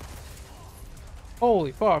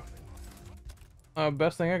 Holy fuck.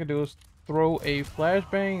 Best thing I could do is throw a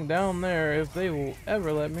flashbang down there if they will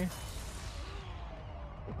ever let me.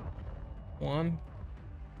 One.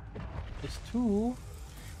 That's two.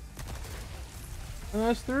 And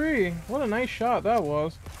that's three. What a nice shot that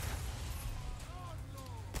was.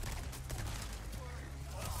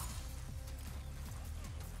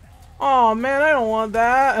 Oh man, I don't want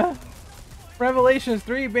that. Revelations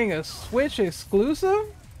 3 being a Switch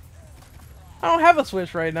exclusive? I don't have a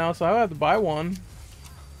Switch right now, so I have to buy one.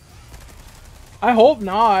 I hope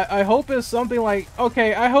not. I hope it's something like,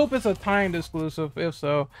 okay, I hope it's a timed exclusive, if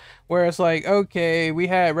so. Where it's like, okay, we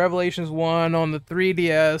had Revelations 1 on the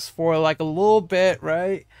 3DS for like a little bit,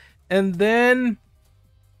 right? And then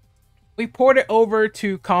we poured it over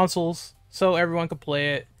to consoles so everyone could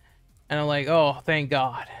play it. And I'm like, oh, thank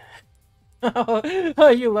God. Oh,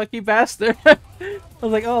 you lucky bastard. I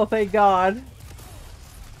was like, oh, thank God.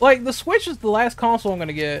 Like, the Switch is the last console I'm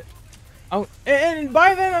gonna get. And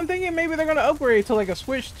by then, I'm thinking maybe they're gonna upgrade to like a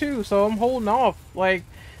Switch 2, so I'm holding off. Like,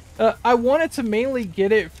 I wanted to mainly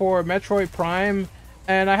get it for Metroid Prime,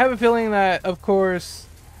 and I have a feeling that, of course,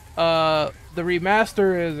 the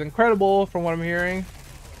remaster is incredible from what I'm hearing.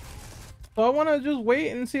 So I want to just wait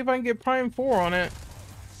and see if I can get Prime 4 on it.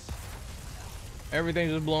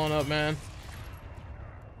 Everything's just blowing up, man.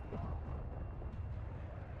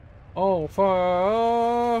 Oh,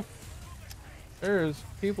 fuck. There's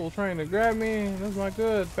people trying to grab me. That's not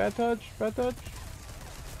good. Bad touch. Bad touch.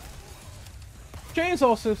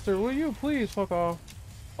 Chainsaw Sister, will you please fuck off?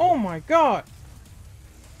 Oh my god.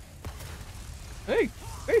 Hey,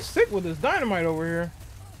 they sick with this dynamite over here.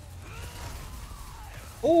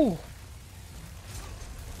 Oh.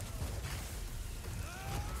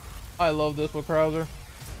 I love this with Krauser.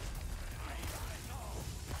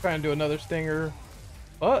 Trying to do another stinger.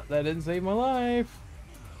 But that didn't save my life.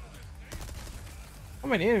 How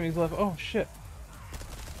many enemies left? Oh shit.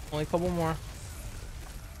 Only a couple more.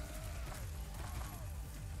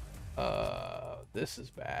 This is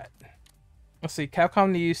bad. Let's see.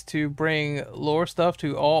 Capcom needs to bring lore stuff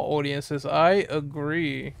to all audiences. I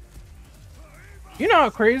agree. You know how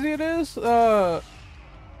crazy it is? I'm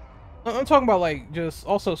talking about like just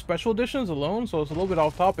also special editions alone, so it's a little bit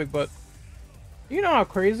off topic, but you know how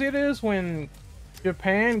crazy it is when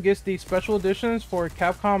Japan gets these special editions for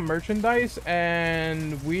Capcom merchandise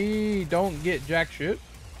and we don't get jack shit?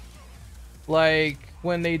 Like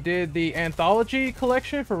when they did the anthology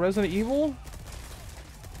collection for Resident Evil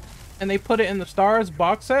and they put it in the Stars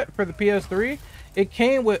box set for the PS3, it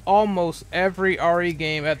came with almost every RE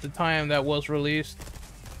game at the time that was released.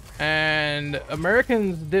 And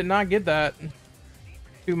Americans did not get that,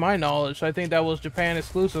 to my knowledge. I think that was Japan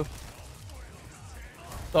exclusive.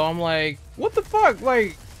 So I'm like, what the fuck?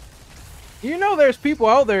 Like, you know there's people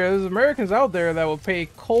out there, there's Americans out there that will pay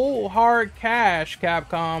cold hard cash,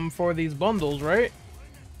 Capcom, for these bundles, right?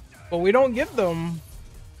 But we don't get them.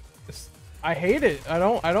 I hate it. I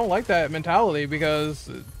don't like that mentality because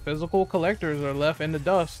physical collectors are left in the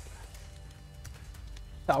dust.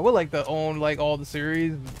 I would like to own like all the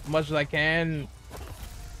series as much as I can,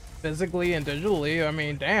 physically and digitally. I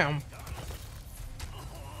mean, damn.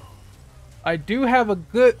 I do have a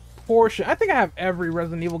good portion. I think I have every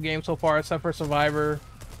Resident Evil game so far except for Survivor.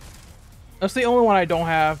 That's the only one I don't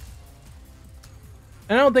have.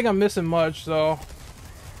 And I don't think I'm missing much, so.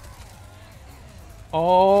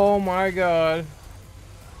 Oh my god.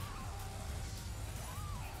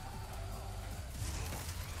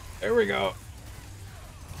 There we go.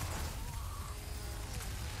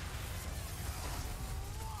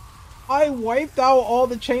 I wiped out all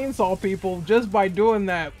the chainsaw people just by doing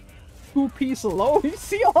that two-piece alone. You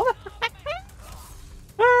see all that?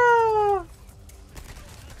 Ah!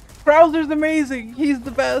 Krauser's amazing. He's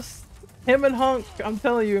the best. Him and Hunk, I'm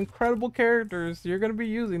telling you, incredible characters. You're gonna be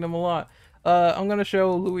using them a lot. I'm gonna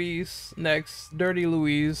show Luis next, Dirty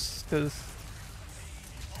Luis, because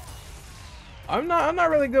I'm not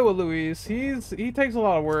really good with Luis. He takes a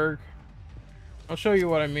lot of work. I'll show you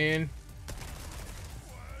what I mean.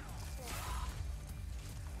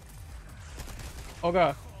 Oh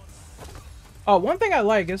god. Oh, one thing I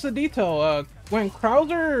like is the detail. When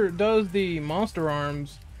Krauser does the monster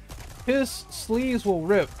arms, his sleeves will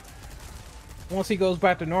rip once he goes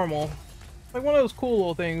back to normal. Like one of those cool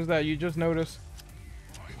little things that you just notice.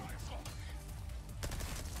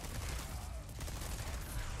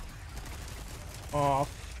 Oh,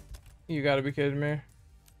 you gotta be kidding me.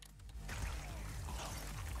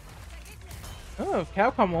 Oh, if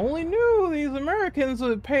Capcom only knew these Americans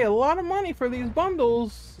would pay a lot of money for these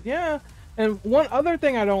bundles. Yeah. And one other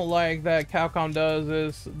thing I don't like that Capcom does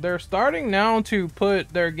is they're starting now to put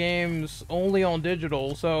their games only on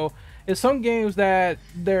digital. So it's some games that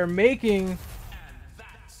they're making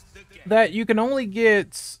that you can only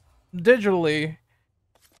get digitally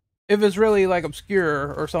if it's really like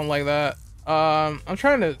obscure or something like that. I'm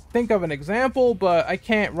trying to think of an example, but I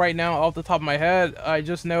can't right now off the top of my head. I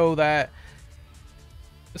just know that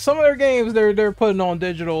some of their games they're putting on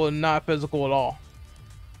digital and not physical at all.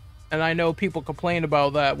 And I know people complained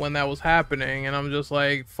about that when that was happening, and I'm just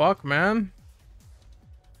like, fuck, man.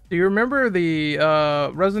 Do you remember the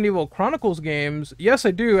Resident Evil Chronicles games? Yes,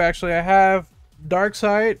 I do, actually. I have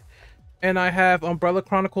Darkside, and I have Umbrella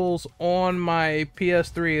Chronicles on my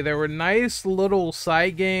PS3. There were nice little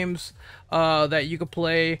side games that you could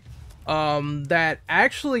play that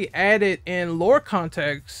actually added in lore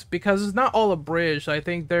context, because it's not all abridged. I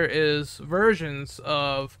think there is versions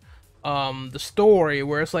of the story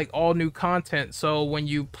where it's like all new content. So when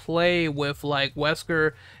you play with like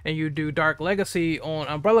Wesker and you do Dark Legacy on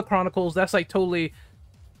Umbrella Chronicles, that's like totally,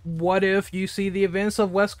 what if you see the events of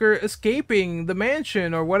Wesker escaping the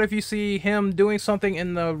mansion, or what if you see him doing something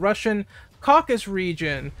in the Russian Caucasus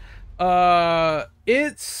region?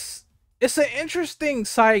 It's an interesting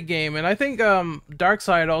side game, and I think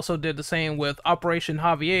Darkside also did the same with Operation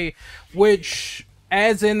Javier, which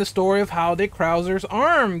adds in the story of how did Krauser's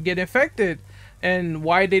arm get infected, and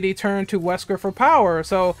why did he turn to Wesker for power.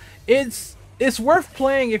 So it's worth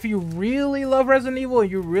playing if you really love Resident Evil and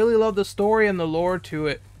you really love the story and the lore to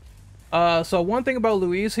it. So one thing about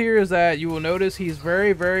Luis here is that you will notice he's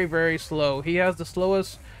very, very, very slow. He has the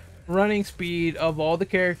slowest running speed of all the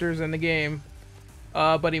characters in the game.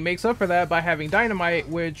 But he makes up for that by having Dynamite,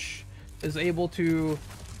 which is able to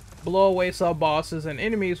blow away sub-bosses and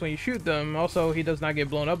enemies when you shoot them. Also, he does not get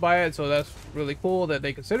blown up by it, so that's really cool that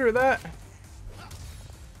they consider that.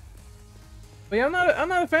 But yeah, I'm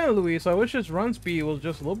not a fan of Luis, so I wish his run speed was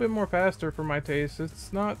just a little bit more faster for my taste.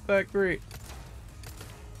 It's not that great.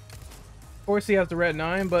 Of course, he has the red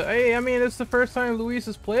 9, but hey, I mean, it's the first time Luis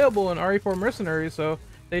is playable in RE4 Mercenaries, so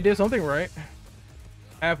they did something right.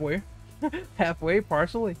 Halfway. Halfway,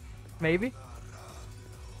 partially. Maybe.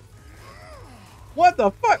 What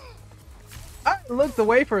the fuck? I looked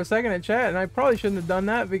away for a second in chat, and I probably shouldn't have done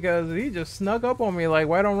that because he just snuck up on me like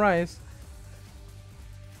white on rice.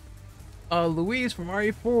 Luis from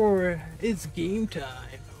RE4, it's game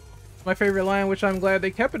time. My favorite line, which I'm glad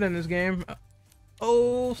they kept it in this game.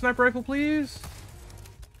 Oh, sniper rifle, please.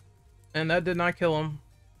 And that did not kill him.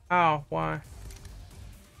 Ow, why?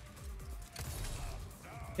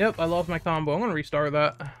 Yep, I lost my combo. I'm gonna restart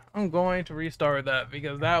that. I'm going to restart that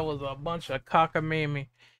because that was a bunch of cockamamie.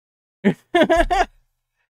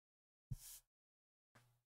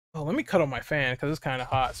 Oh, let me cut on my fan because it's kind of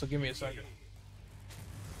hot, so give me a second.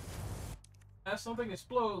 That something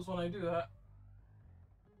explodes when I do that.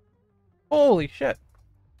 Holy shit.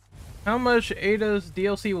 How much Ada's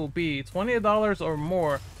DLC will be? $20 or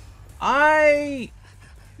more?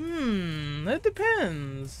 It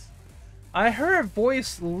depends. I heard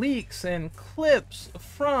voice leaks and clips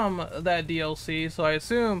from that DLC, so I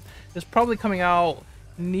assume it's probably coming out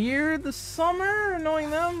near the summer, knowing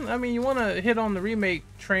them. I mean, you want to hit on the remake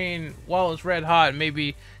train while it's red hot and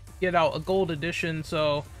maybe get out a gold edition.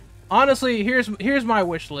 So honestly, here's my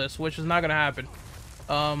wish list, which is not gonna happen.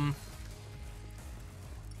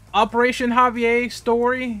 Operation Javier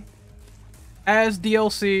story as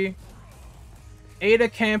DLC, Ada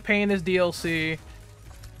campaign as DLC,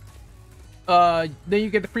 then you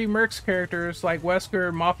get the free Mercs characters like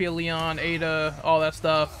Wesker, Mafia Leon, Ada, all that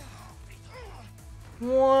stuff.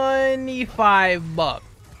 25 bucks.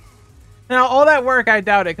 Now, all that work, I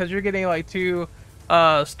doubt it, because you're getting like 2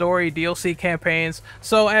 story DLC campaigns.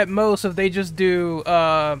 So at most, if they just do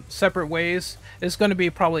separate ways, it's going to be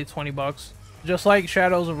probably 20 bucks. Just like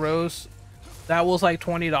Shadows of Rose, that was like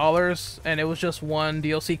 $20, and it was just 1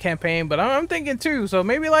 DLC campaign. But I'm thinking 2, so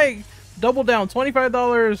maybe like double down,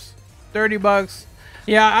 $25, 30 bucks.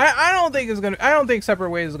 Yeah, I don't think I don't think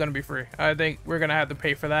separate ways is gonna be free. I think we're gonna have to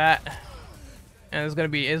pay for that. And it's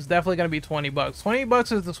definitely gonna be 20 bucks. 20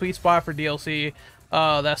 bucks is the sweet spot for DLC,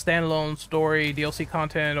 that standalone story DLC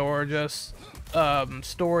content, or just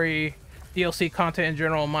story DLC content in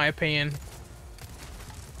general, in my opinion.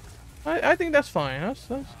 I think that's fine. That's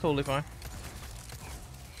totally fine.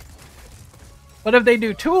 But if they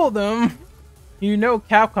do 2 of them, you know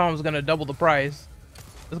Capcom's gonna double the price.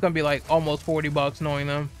 It's gonna be like almost 40 bucks knowing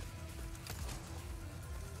them.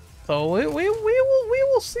 So we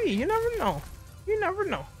will see. You never know. You never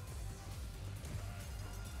know.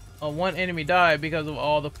 One enemy died because of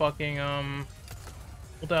all the fucking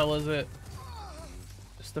what the hell is it?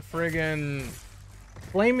 It's the friggin'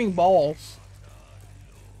 flaming balls.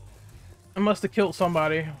 I must have killed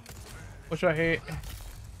somebody, which I hate.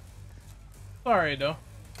 Sorry though.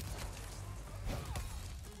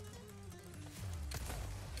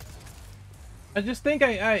 I just think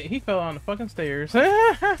he fell on the fucking stairs.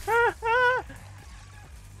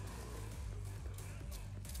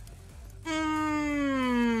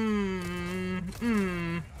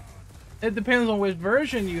 It depends on which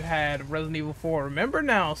version you had of Resident Evil 4. Remember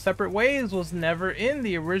now, Separate Ways was never in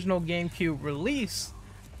the original GameCube release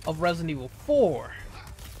of Resident Evil 4.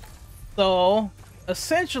 So,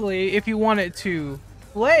 essentially, if you wanted to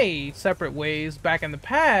play Separate Ways back in the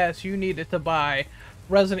past, you needed to buy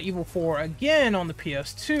Resident Evil 4 again on the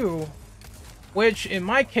PS2, which in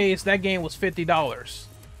my case, that game was $50.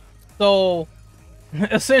 So,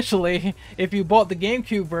 essentially, if you bought the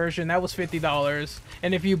GameCube version, that was $50,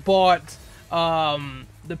 and if you bought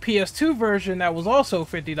the PS2 version, that was also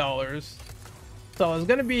 $50. So it's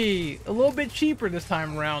gonna be a little bit cheaper this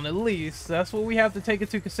time around, at least. That's what we have to take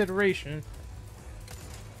into consideration.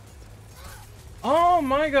 Oh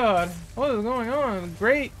my god, what is going on?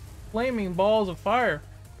 Great flaming balls of fire.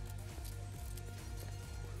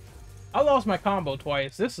 I lost my combo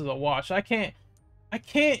twice. This is a wash. I can't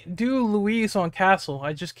do Luis on Castle.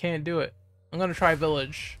 I just can't do it. I'm gonna try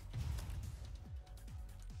Village.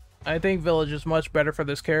 I think Village is much better for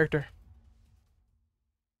this character.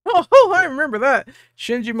 Oh, I remember that.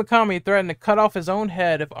 Shinji Mikami threatened to cut off his own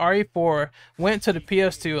head if RE4 went to the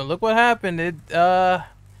PS2, and look what happened. It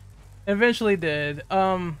eventually did.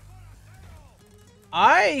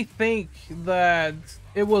 I think that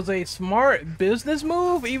it was a smart business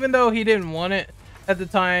move, even though he didn't want it at the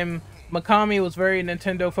time. Mikami was very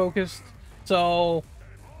Nintendo focused, so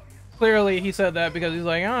clearly he said that because he's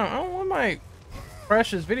like, I don't want my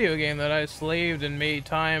precious video game that I slaved and made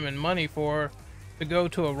time and money for to go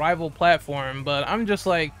to a rival platform. But I'm just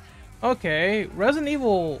like, okay, Resident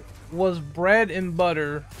Evil was bread and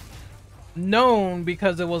butter, known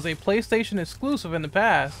because it was a PlayStation exclusive in the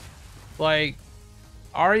past. Like,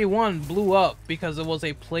 RE1 blew up because it was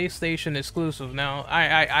a PlayStation exclusive. Now,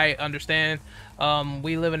 I understand.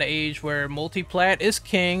 We live in an age where multi-plat is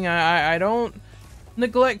king. I don't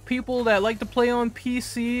neglect people that like to play on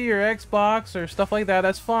PC or Xbox or stuff like that.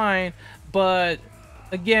 That's fine. But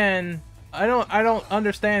again, I don't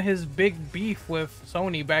understand his big beef with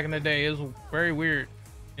Sony back in the day. It was very weird,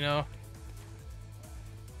 you know.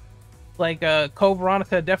 Like, Code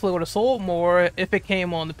Veronica definitely would have sold more if it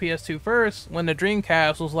came on the PS2 first, when the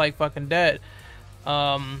Dreamcast was like fucking dead.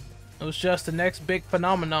 It was just the next big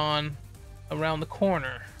phenomenon around the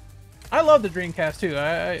corner. I love the Dreamcast too.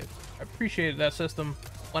 I appreciated that system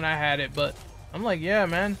when I had it, but I'm like, yeah,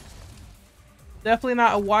 man. Definitely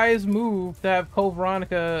not a wise move to have Code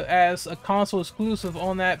Veronica as a console exclusive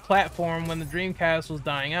on that platform when the Dreamcast was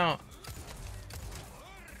dying out.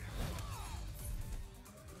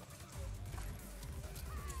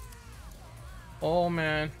 Oh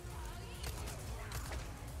man.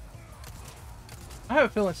 I have a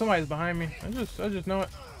feeling somebody's behind me. I just know it.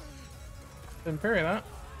 Didn't parry that.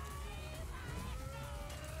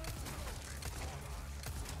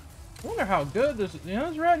 I wonder how good this is. You know,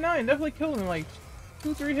 this Rat 9 definitely killed him in like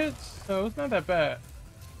 2-3 hits, so it's not that bad.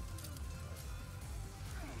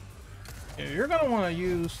 Yeah, you're gonna want to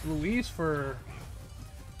use Luis for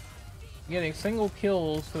getting single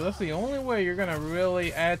kills, so that's the only way you're gonna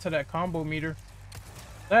really add to that combo meter.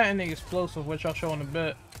 That and the explosive, which I'll show in a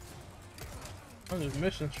bit. I'm just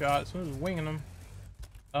missing shots. I'm just winging them.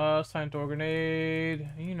 It's time to throw a grenade.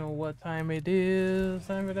 You know what time it is.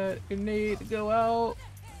 Time for that grenade to go out.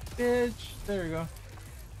 Bitch. There we go.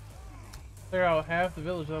 Clear out half the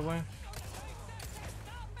village that way.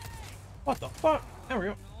 What the fuck? There we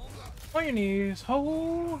go. On your knees.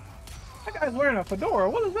 Oh. That guy's wearing a fedora.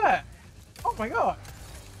 What is that? Oh my god.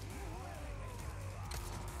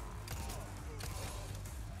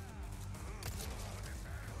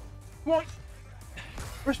 Come on.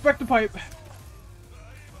 Respect the pipe.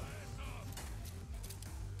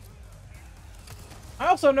 I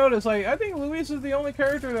also noticed, like, I think Luis is the only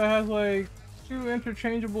character that has, like, 2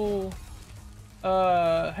 interchangeable,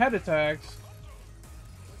 head attacks.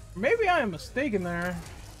 Maybe I am mistaken there.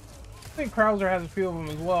 I think Krauser has a few of them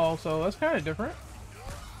as well, so that's kind of different.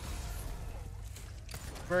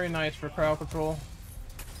 Very nice for crowd control.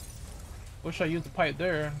 Wish I used the pipe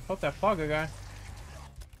there. Fuck that Faga guy.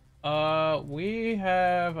 We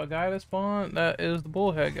have a guy that spawned. That is the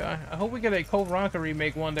bullhead guy. I hope we get a Code Veronica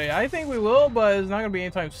remake one day. I think we will, but it's not gonna be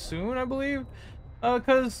anytime soon, I believe.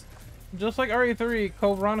 Cause just like RE3,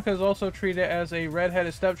 Code Veronica is also treated as a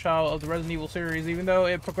red-headed stepchild of the Resident Evil series, even though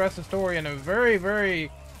it progressed the story in a very,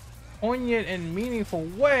 very poignant and meaningful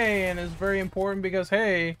way, and is very important because,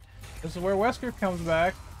 hey, this is where Wesker comes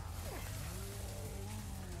back.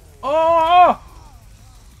 Oh!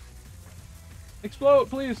 Explode,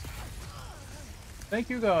 please. Thank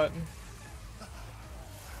you, God.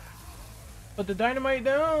 Put the dynamite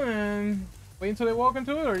down and wait until they walk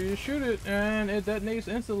into it, or you shoot it and it detonates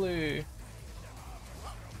instantly.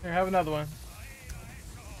 Here, have another one.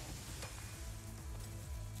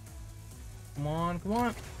 Come on, come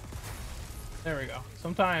on. There we go.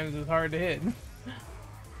 Sometimes it's hard to hit.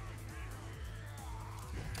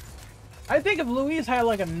 I think if Luis had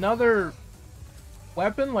like another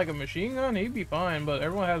weapon, like a machine gun, he'd be fine, but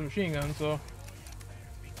everyone has machine guns, so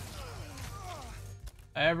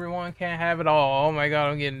everyone can't have it all. Oh my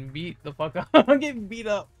god, I'm getting beat the fuck up. I'm getting beat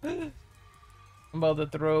up. I'm about to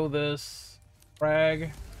throw this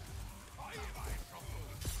frag.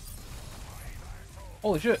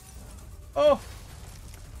 Holy shit. Oh,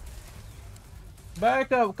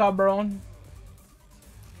 back up, cabron.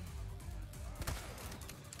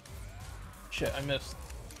 Shit, I missed.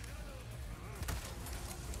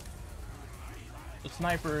 The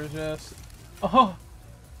sniper is just... Oh!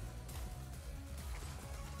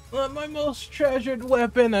 Not my most treasured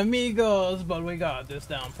weapon, amigos, but we got this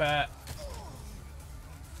down pat.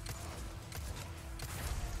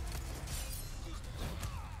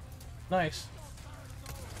 Nice.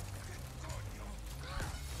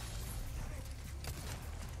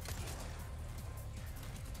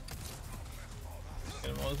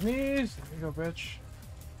 Get him on his knees. There you go, bitch.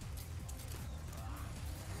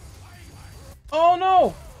 Oh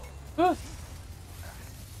no! Ugh.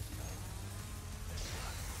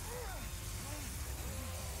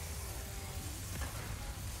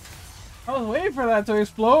 I was waiting for that to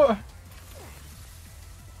explode.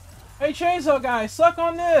 Hey, chainsaw guy, suck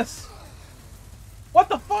on this! What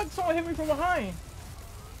the fuck? Someone hit me from behind.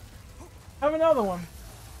 Have another one.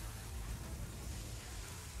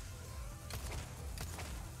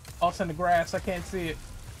 Oh, it's in the grass. I can't see it.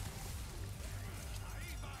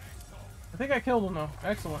 I think I killed him though.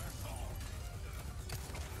 Excellent.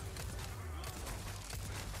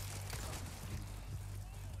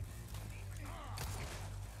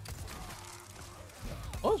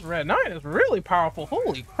 Those Red 9 is really powerful.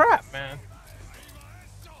 Holy crap, man.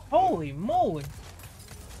 Holy moly.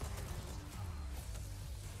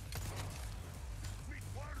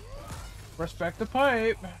 Respect the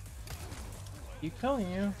pipe. Keep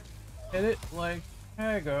telling you. Hit it like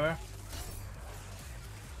Hagar.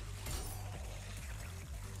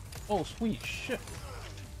 Oh, sweet shit.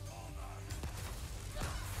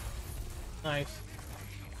 Nice.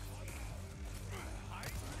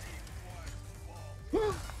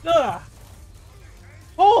 Ugh.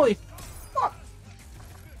 Holy fuck!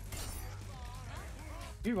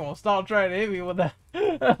 You gonna stop trying to hit me with that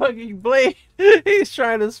fucking blade? He's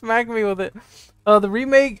trying to smack me with it. The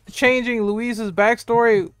remake changing Luis's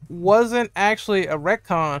backstory wasn't actually a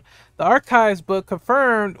retcon. The archives book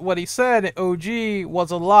confirmed what he said in OG was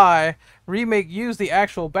a lie. Remake used the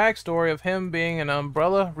actual backstory of him being an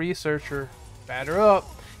Umbrella researcher. Batter up.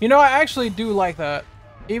 You know, I actually do like that.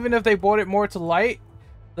 Even if they brought it more to light,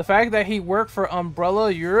 the fact that he worked for Umbrella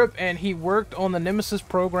Europe and he worked on the Nemesis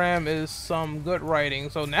program is some good writing.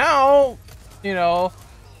 So now, you know,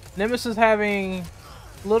 Nemesis having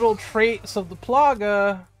little traits of the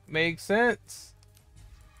Plaga makes sense.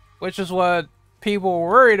 Which is what people were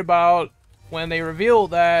worried about when they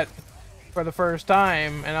revealed that for the first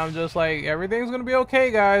time, and I'm just like, everything's gonna be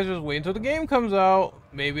okay, guys. Just wait until the game comes out.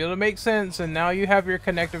 Maybe it'll make sense, and now you have your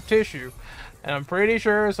connective tissue. And I'm pretty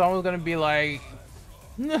sure someone's gonna be like,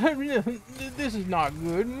 this is not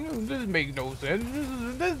good. This makes no sense.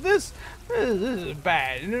 This is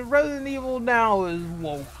bad. And Resident Evil now is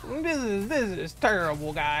woke. This is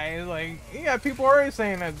terrible, guys. Like, you got people already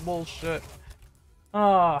saying that's bullshit.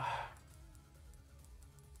 I'm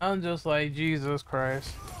just like, Jesus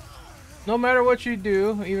Christ. No matter what you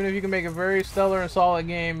do, even if you can make a very stellar and solid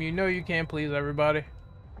game, you know you can't please everybody.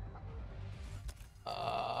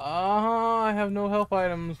 I have no health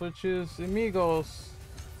items, which is amigos.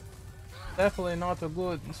 Definitely not a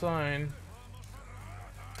good sign.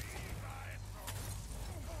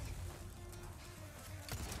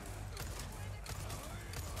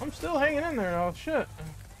 I'm still hanging in there though, shit.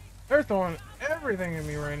 They're throwing everything at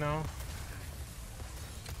me right now.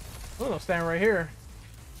 I'm gonna stand right here.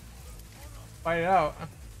 Fight it out.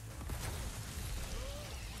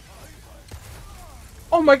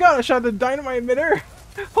 Oh my god, I shot the dynamite in midair!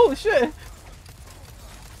 Holy shit!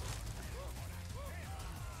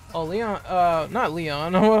 Oh, Leon, not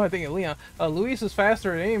Leon, I think it's Leon. Luis is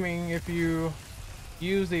faster at aiming if you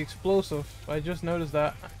use the explosive. I just noticed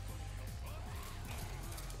that.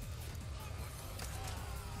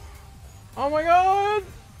 Oh my god!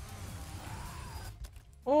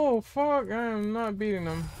 Oh fuck, I am not beating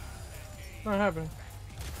them. Not happening.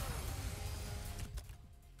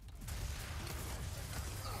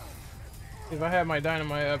 If I had my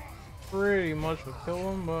dynamite, I pretty much would kill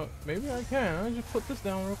him, but maybe I can. I'll just put this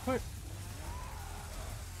down real quick.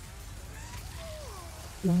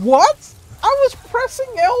 What? I was pressing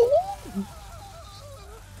L1!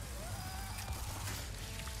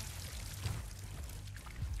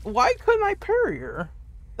 Why couldn't I parry her?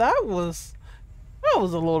 That was a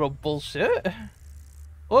load of bullshit.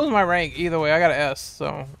 What was my rank? Either way, I got an S,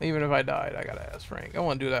 so even if I died, I got an S rank. I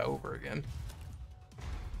want to do that over again.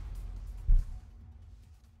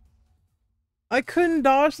 I couldn't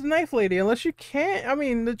dodge the knife lady unless you can't. I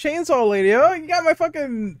mean, the chainsaw lady. Oh, you got my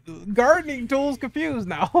fucking gardening tools confused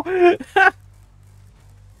now.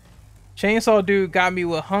 Chainsaw dude got me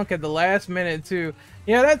with Hunk at the last minute too.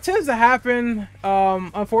 Yeah, that tends to happen.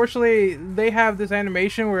 Unfortunately, they have this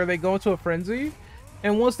animation where they go into a frenzy.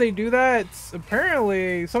 And once they do that,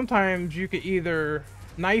 apparently, sometimes you could either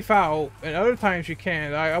knife out, and other times you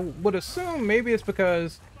can't. I would assume maybe it's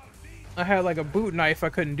because I had like a boot knife, I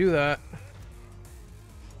couldn't do that.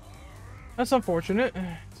 That's unfortunate.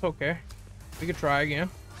 It's okay. We could try again.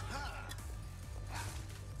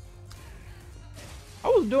 I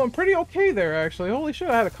was doing pretty okay there, actually. Holy shit,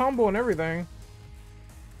 I had a combo and everything.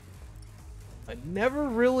 I never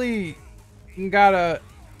really got a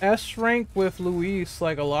S rank with Luis,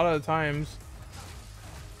 like a lot of the times.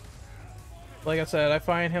 Like I said, I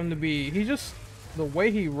find him to be, he just, the way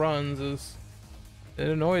he runs is, it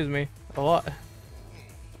annoys me a lot.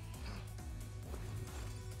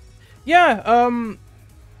 Yeah,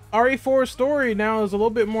 RE4's story now is a little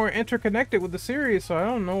bit more interconnected with the series, so I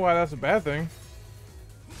don't know why that's a bad thing.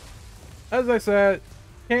 As I said,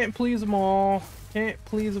 can't please them all. Can't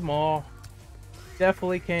please them all.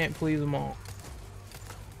 Definitely can't please them all.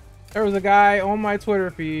 There was a guy on my Twitter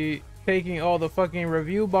feed taking all the fucking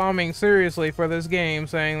review bombing seriously for this game,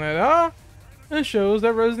 saying that, this shows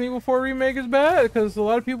that Resident Evil 4 Remake is bad, because a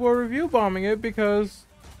lot of people are review bombing it because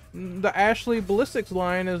the Ashley Ballistics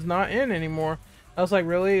line is not in anymore. I was like,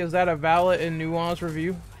 really? Is that a valid and nuanced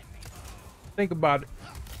review? Think about it.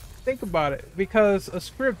 Think about it, because a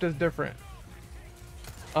script is different.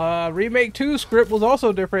 Remake 2 script was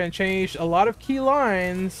also different and changed a lot of key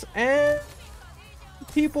lines, and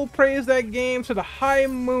people praised that game to the high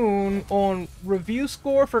moon on review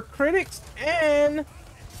score for critics and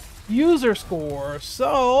user score.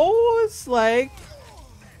 So it's like,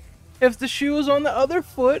 if the shoe is on the other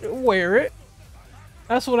foot, wear it.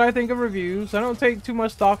 That's what I think of reviews. I don't take too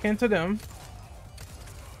much stock into them.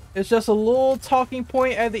 It's just a little talking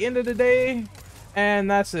point at the end of the day,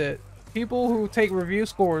 and that's it. People who take review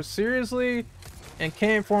scores seriously and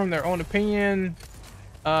can't form their own opinion,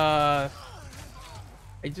 I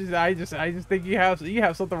just think you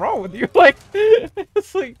have something wrong with you. Like,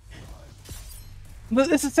 it's like,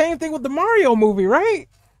 it's the same thing with the Mario movie, right?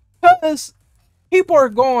 Because people are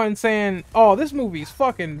going saying, "Oh, this movie's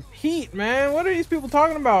fucking heat, man. What are these people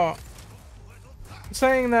talking about?"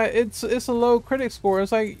 Saying that it's a low critic score.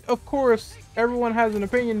 It's like, of course, everyone has an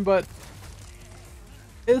opinion, but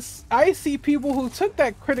I see people who took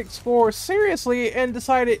that critic score seriously and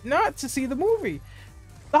decided not to see the movie.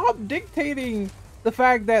 Stop dictating the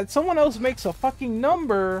fact that someone else makes a fucking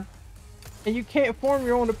number and you can't form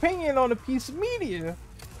your own opinion on a piece of media.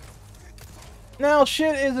 Now,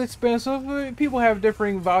 shit is expensive. People have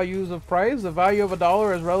differing values of price. The value of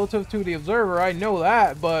 $1 is relative to the observer. I know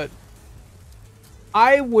that, but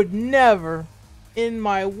I would never, in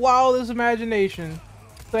my wildest imagination,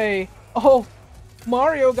 say, oh,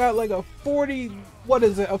 Mario got like a 40, what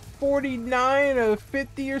is it, a 49, a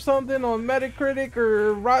 50 or something on Metacritic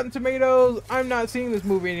or Rotten Tomatoes. I'm not seeing this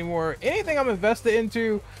movie anymore. Anything I'm invested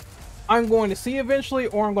into, I'm going to see eventually,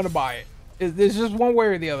 or I'm going to buy it. It's just one way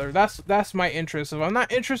or the other. That's my interest. If I'm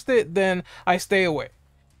not interested, then I stay away.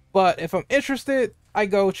 But if I'm interested, I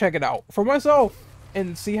go check it out for myself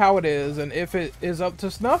and see how it is. And if it is up to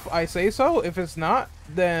snuff, I say so. If it's not,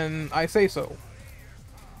 then I say so.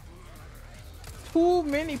 Too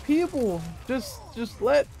many people just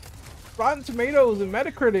let Rotten Tomatoes and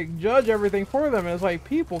Metacritic judge everything for them. And it's like,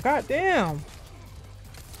 people, goddamn.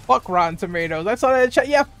 Fuck Rotten Tomatoes. I saw that in chat.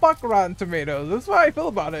 Yeah, fuck Rotten Tomatoes. That's how I feel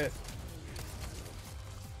about it.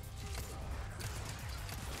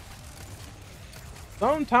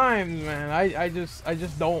 Sometimes, man, I just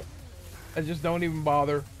don't even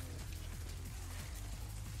bother.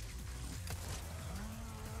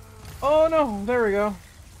 Oh no, there we go.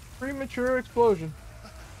 Premature explosion.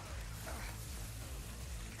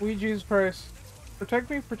 We Jesus Christ. Protect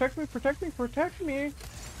me, protect me, protect me, protect me.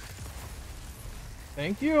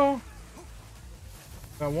 Thank you.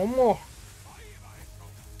 Got one more.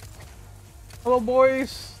 Hello,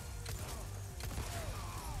 boys.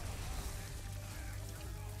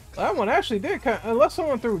 That one actually did kind of, unless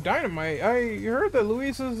someone threw dynamite. I heard that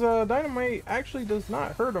Luis's dynamite actually does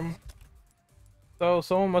not hurt him. So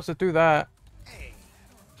someone must have threw that.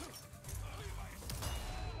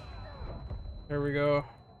 There we go.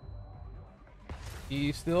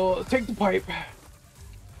 He still take the pipe.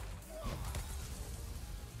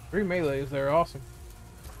 3 melees there, awesome.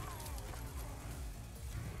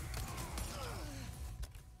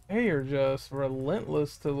 They are just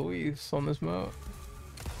relentless to Luis on this mode.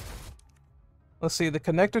 Let's see, the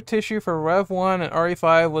connective tissue for Rev 1 and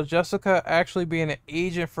RE5 was Jessica actually being an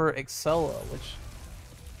agent for Excella, which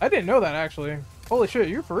I didn't know that actually. Holy shit,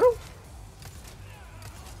 you for real?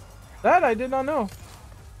 That I did not know.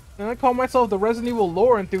 And I call myself the Resident Evil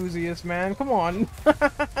lore enthusiast, man. Come on.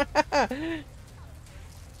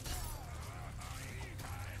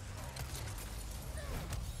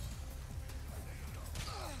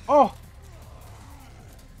 Oh!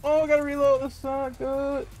 Oh, I gotta reload. That's not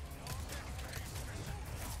good.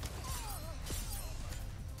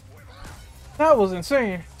 That was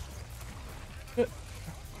insane.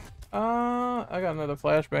 I got another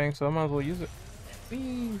flashbang, so I might as well use it.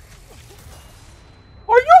 Please.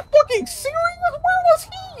 Are you fucking serious? Where was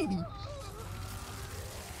he?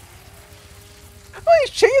 Oh,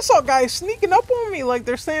 these chainsaw guys sneaking up on me like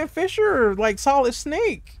they're Sam Fisher or like Solid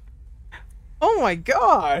Snake. Oh my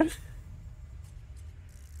god.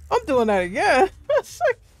 I'm doing that again. It's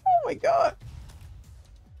like, oh my god.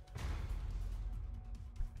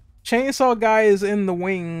 Chainsaw guy is in the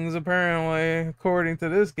wings, apparently, according to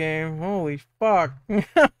this game. Holy fuck.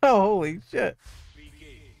 Holy shit.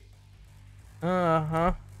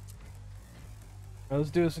 Uh-huh.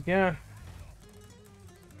 Let's do this again.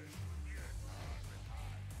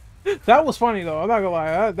 That was funny, though. I'm not gonna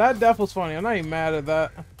lie. That death was funny. I'm not even mad at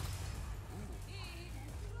that.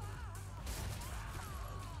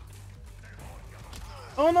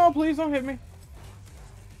 Oh, no, please don't hit me.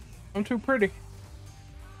 I'm too pretty.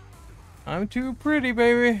 I'm too pretty,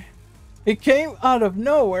 baby. It came out of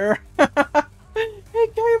nowhere. It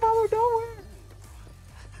came out of nowhere.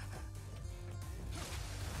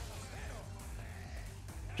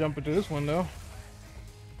 Jump into this window.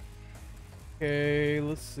 Okay,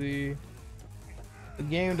 let's see. The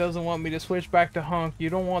game doesn't want me to switch back to Hunk.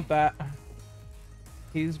 You don't want that.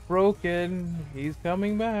 He's broken. He's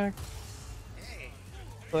coming back.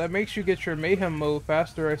 So that makes you get your mayhem mode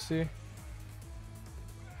faster, I see.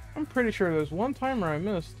 I'm pretty sure there's one timer I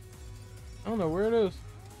missed. I don't know where it is.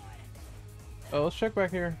 Oh, let's check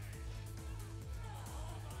back here.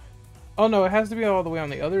 Oh no, it has to be all the way on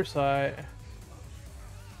the other side.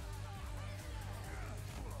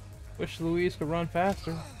 Wish Luis could run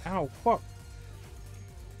faster. Ow, fuck.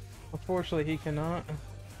 Unfortunately, he cannot.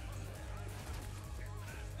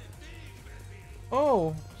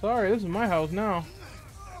 Oh, sorry, this is my house now.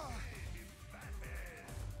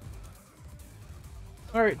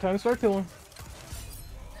 Alright, time to start killing.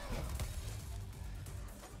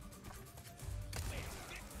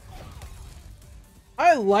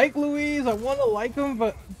 I like Luis, I want to like him,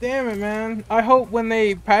 but damn it, man. I hope when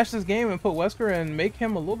they patch this game and put Wesker in, make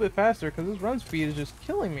him a little bit faster, because his run speed is just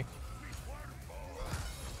killing me.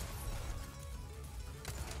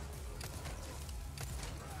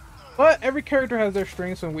 But every character has their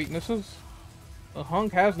strengths and weaknesses. The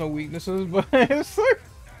Hunk has no weaknesses, but it's like...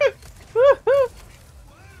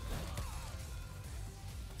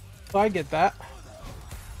 So I get that.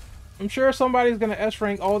 I'm sure somebody's gonna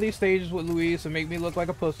S-rank all these stages with Luis and make me look like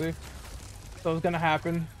a pussy. So it's gonna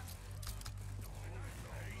happen.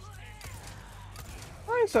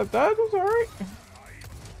 I accept that, it's alright.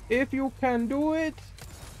 If you can do it,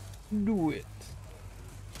 do it.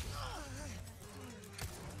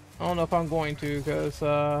 I don't know if I'm going to, because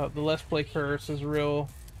the Let's Play curse is real.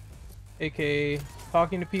 AKA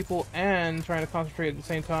talking to people and trying to concentrate at the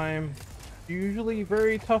same time. Usually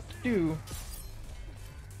very tough to do.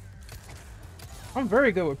 I'm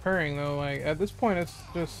very good with parrying though, like at this point it's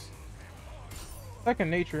just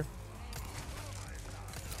second nature.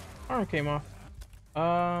 Arm came off.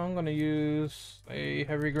 I'm gonna use a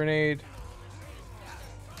heavy grenade.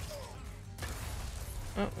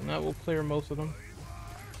 Oh, and that will clear most of them.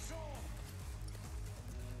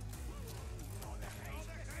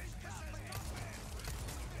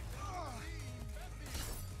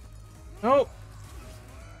 Nope.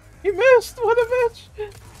 He missed! What a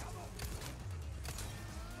bitch!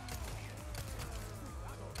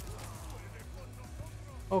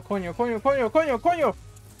 Oh, coño, coño, coño, coño, coño!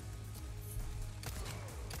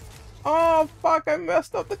 Oh, fuck, I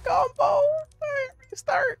messed up the combo! Alright,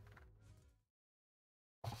 restart!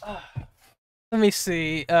 Let me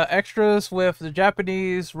see. Extras with the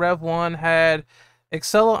Japanese Rev 1 had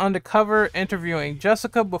Excella undercover interviewing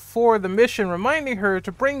Jessica before the mission, reminding her to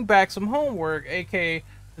bring back some homework, aka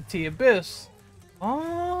the T-Abyss.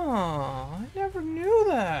 Oh, I never knew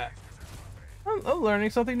that. I'm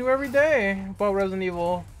learning something new every day about Resident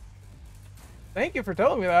Evil. Thank you for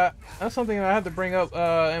telling me that. That's something that I had to bring up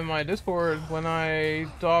in my Discord when I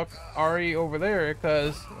talk Ari over there,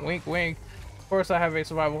 because wink wink. Of course I have a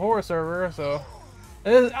survival horror server, so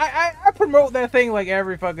I promote that thing like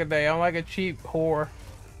every fucking day. I'm like a cheap whore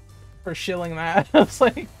for shilling that. It's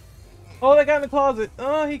like, oh, that guy in the closet.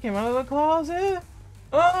 Oh, he came out of the closet.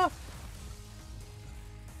 Oh.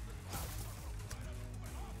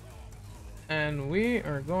 And we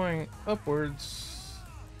are going upwards.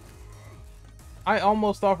 I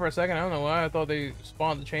almost thought for a second, I don't know why, I thought they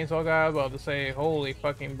spawned the chainsaw guy. I was about to say, holy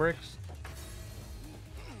fucking bricks.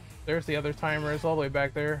 There's the other timer, it's all the way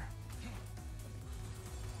back there.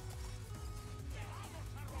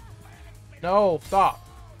 No, stop.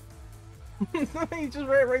 He just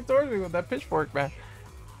ran right towards me with that pitchfork, man.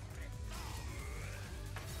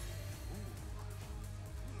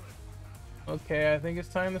 Okay, I think it's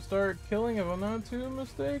time to start killing if I'm not too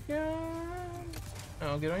mistaken.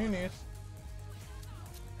 Oh, get on your knees.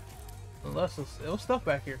 Unless there's stuff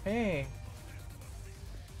back here. Hey.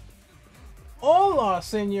 Hola,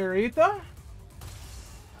 señorita.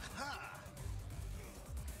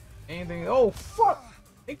 Anything? Oh, fuck.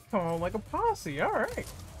 They come on like a posse. Alright.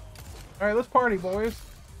 Alright, let's party, boys.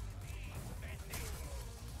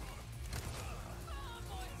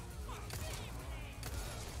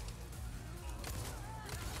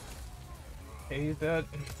 Okay, he's dead.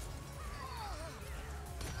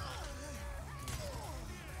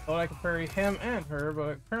 Thought I could parry him and her,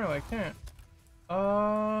 but apparently I can't.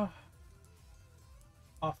 Oh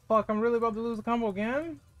fuck, I'm really about to lose the combo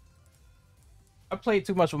again? I played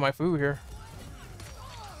too much with my food here.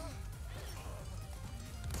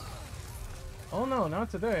 Oh no, not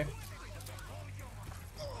today.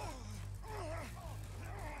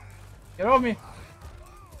 Get off me!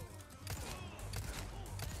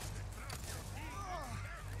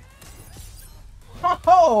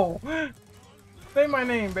 Oh! Say my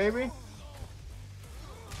name, baby.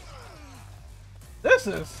 This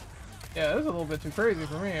is... Yeah, this is a little bit too crazy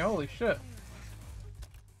for me. Holy shit.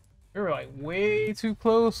 We were like way too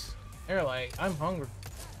close. They're like, I'm hungry.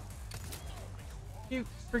 Keep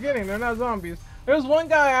forgetting they're not zombies. There was one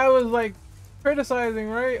guy I was like criticizing,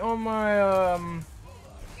 right, on my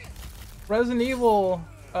Resident Evil,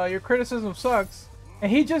 your criticism sucks.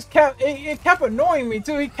 And he just kept, it kept annoying me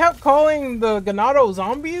too. He kept calling the Ganado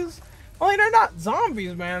zombies. Only they're not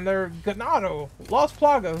zombies, man. They're Ganado, Los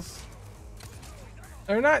Plagas.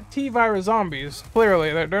 They're not T-virus zombies,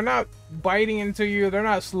 clearly. They're not biting into you. They're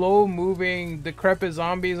not slow-moving, decrepit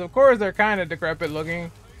zombies. Of course, they're kind of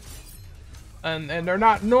decrepit-looking. And they're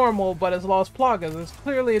not normal, but it's Los Plagas. There's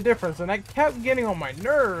clearly a difference. And that kept getting on my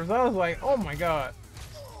nerves. I was like, oh my god.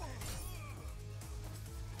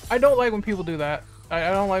 I don't like when people do that.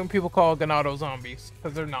 I don't like when people call Ganado zombies,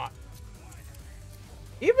 because they're not.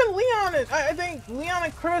 Even Leon, I think Leon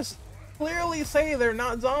and Chris clearly say they're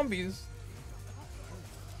not zombies.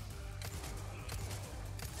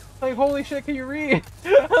 Like, holy shit, can you read?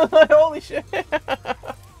 Like, holy shit.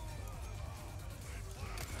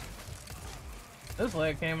 This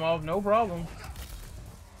leg came off, no problem.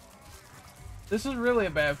 This is really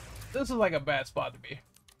this is like a bad spot to be.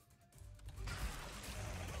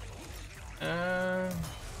 I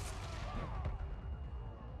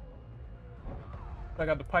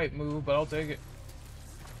got the pipe move, but I'll take it.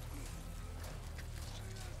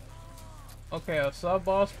 Okay, a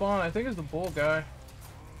sub-boss spawn. I think it's the bull guy.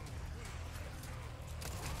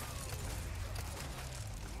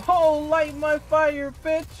 Oh, light my fire,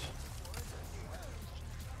 bitch!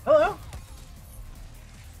 Hello?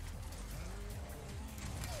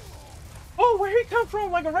 Oh, where'd he come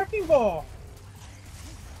from? Like a wrecking ball!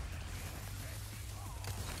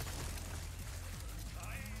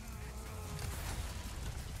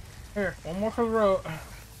 Here, one more for the road.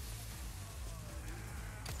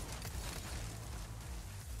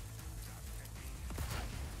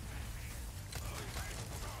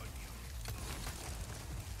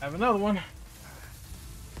 Have another one.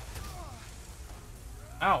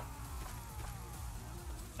 Ow.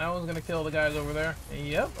 That one's gonna kill the guys over there.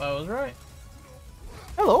 Yep, I was right.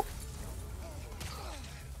 Hello.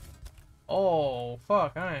 Oh,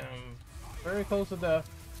 fuck. I am very close to death.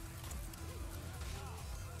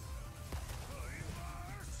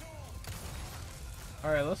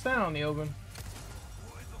 Alright, let's stand on the open.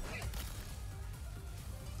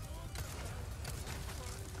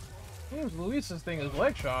 Seems Luis's thing is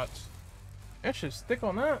leg shots. I should stick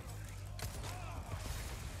on that.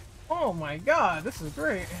 Oh my god, this is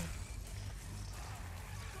great.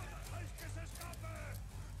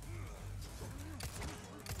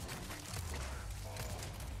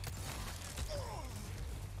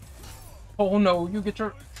 Oh no, you get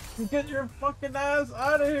your fucking ass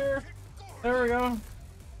out of here. There we go.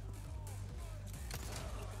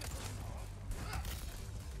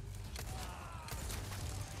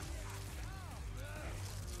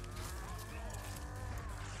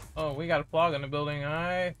 Oh, we got a flag in the building.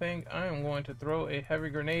 I think I am going to throw a heavy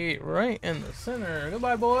grenade right in the center.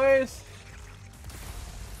 Goodbye, boys.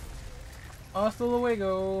 Hasta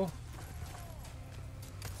luego.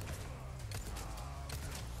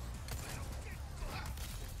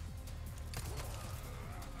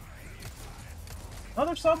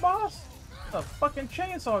 Another sub-boss? A fucking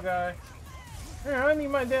chainsaw guy. Here, I need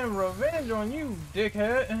my damn revenge on you,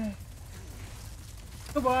 dickhead.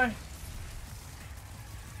 Goodbye.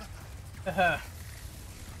 Haha.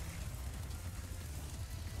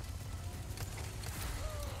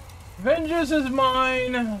 Vengeance is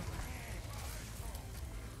mine.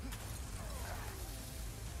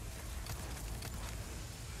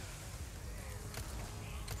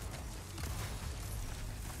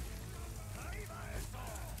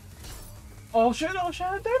 Oh shit,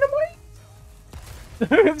 dynamite!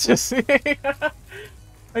 Just see.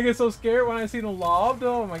 I get so scared when I see them lobbed.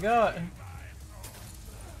 Oh my god.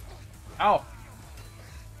 Ow.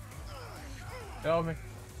 Get off me.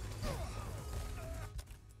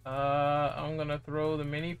 I'm gonna throw the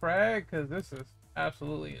mini frag because this is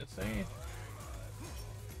absolutely insane.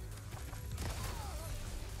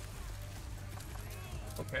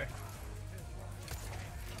 Okay.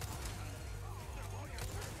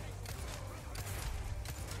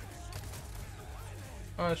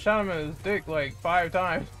 I shot him in his dick like 5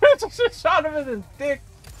 times. Just shot him in his dick.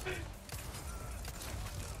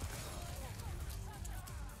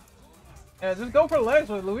 Yeah, just go for legs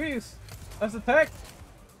with Luis. That's the tech.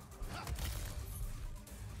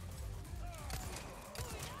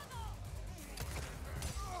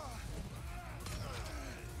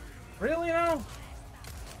 Really now?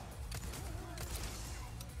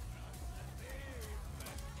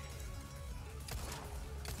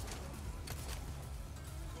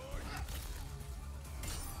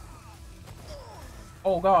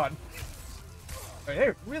 Oh god.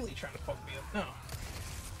 They're really trying to fuck me up now.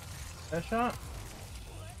 That shot.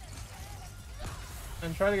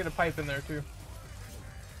 And try to get a pipe in there too.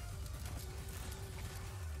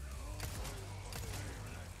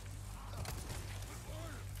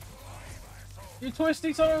 You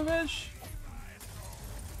twisty son of a bitch!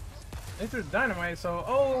 They threw dynamite, so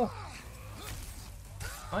oh,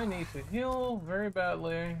 I need to heal very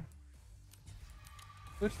badly.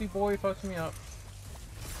 Twisty boy fucks me up.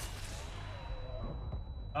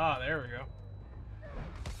 Ah, there we go.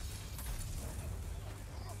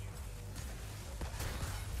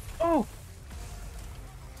 Oh!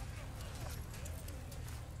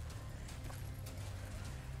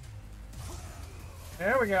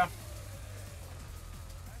 There we go.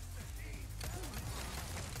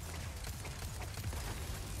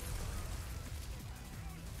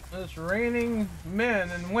 It's raining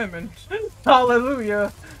men and women.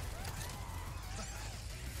 Hallelujah.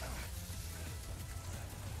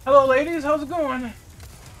 Hello, ladies. ladies, how's it going?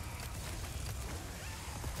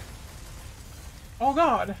 Oh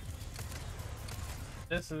god.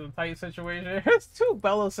 This is a tight situation. It's two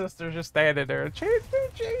Bella sisters just standing there.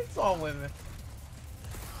 Chainsaw with it.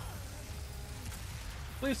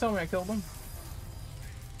 Please tell me I killed them.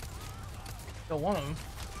 Kill one of them.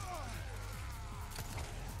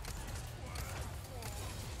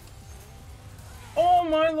 Oh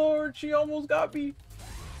my lord, she almost got me.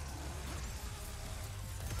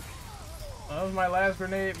 That was my last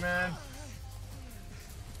grenade, man.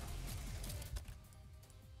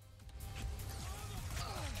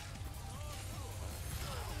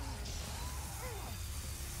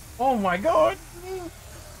 Oh my god!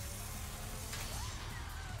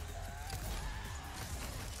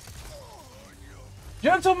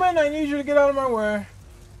 Gentlemen, I need you to get out of my way.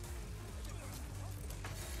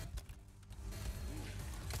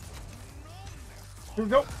 Here we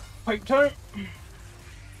go. Pipe time.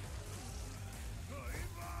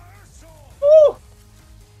 Woo!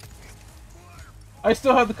 I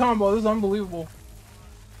still have the combo. This is unbelievable.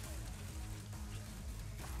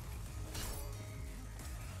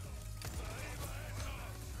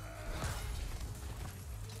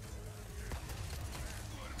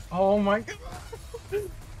 Oh my god.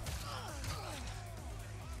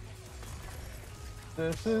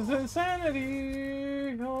 This is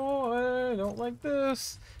insanity. Oh, I don't like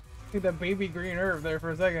this. See that baby green herb there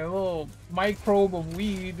for a second. A little microbe of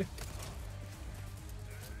weed.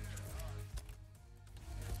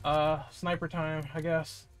 Sniper time, I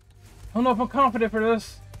guess. I don't know if I'm confident for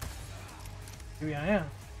this. Maybe I am.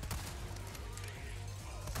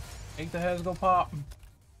 Make the heads go pop.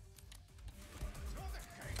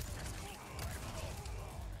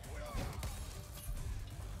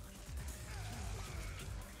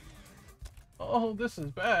 Oh, this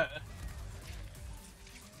is bad.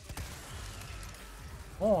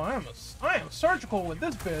 Oh, I am surgical with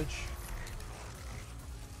this bitch.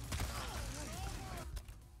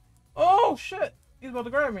 Oh shit! He's about to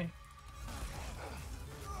grab me.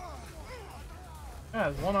 Yeah,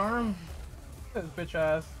 has one arm. Look at this bitch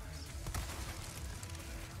ass.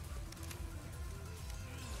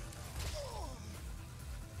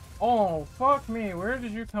 Oh, fuck me. Where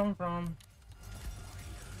did you come from?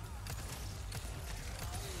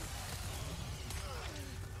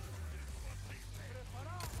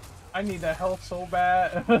 I need that health so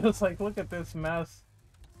bad. It's like, look at this mess.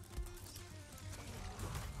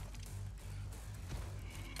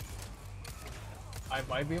 I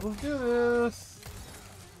might be able to do this.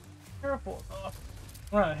 Careful.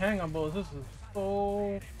 I'm not hang on bullets. This is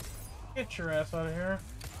so... Get your ass out of here.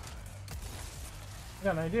 I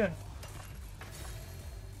got an idea.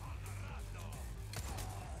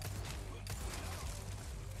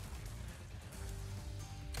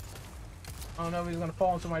 I don't know if he's gonna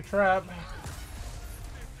fall into my trap.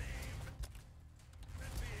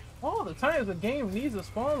 Oh, the times the game needs to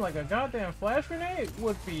spawn like a goddamn flash grenade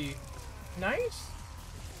would be nice.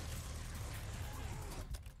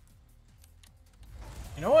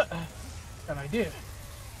 You know what? Got an idea.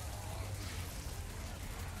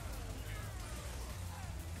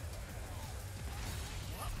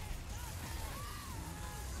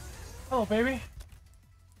 Hello, baby.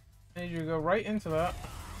 I need you to go right into that.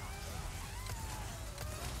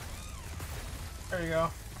 There you go.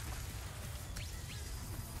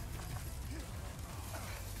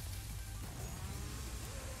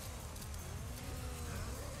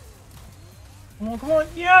 Come on, come on.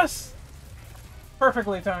 Yes!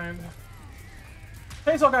 Perfectly timed.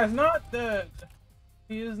 Chainsaw guy's not dead.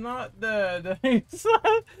 He is not dead. He's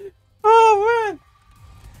not... Oh, man!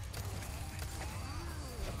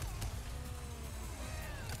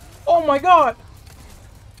 Oh my god!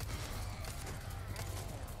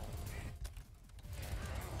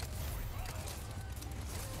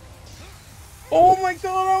 Oh my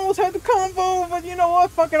god, I almost had the combo, but you know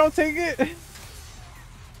what? Fuck it, I'll take it.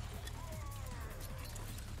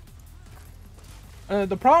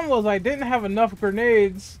 The problem was I didn't have enough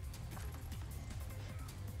grenades.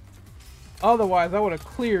 Otherwise, I would have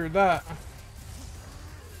cleared that.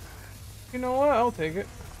 You know what? I'll take it.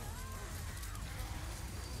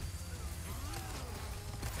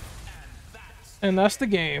 And that's the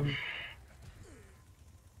game.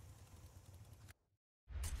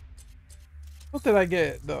 What did I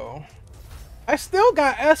get, though? I still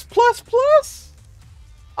got S++?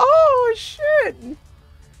 Oh, shit!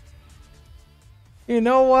 You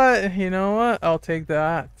know what? You know what? I'll take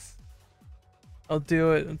that. I'll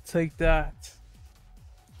do it. I'll take that.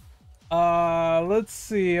 Let's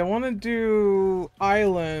see. I want to do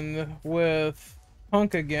Island with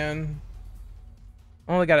Punk again.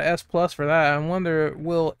 I only got an S plus for that. I wonder,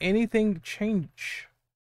 will anything change?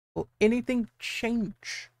 Will anything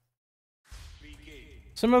change?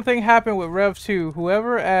 Similar thing happened with Rev 2.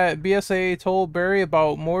 Whoever at BSA told Barry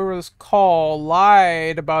about Moira's call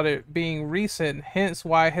lied about it being recent, hence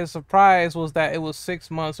why his surprise was that it was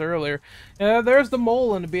 6 months earlier. Yeah, there's the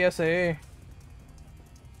mole in the BSAA.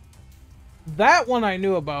 That one I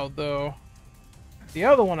knew about, though. The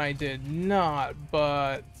other one I did not,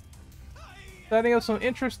 but setting up some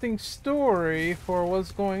interesting story for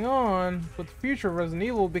what's going on with the future of Resident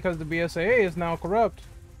Evil because the BSAA is now corrupt.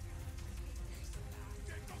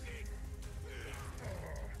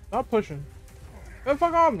 Stop pushing. Get the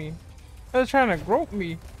fuck on me. They're trying to grope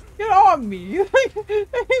me. Get on me. What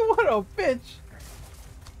a bitch.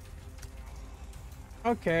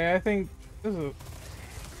 Okay, I think this is...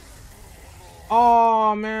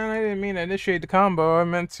 Oh man, I didn't mean to initiate the combo. I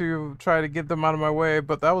meant to try to get them out of my way,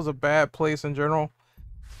 but that was a bad place in general.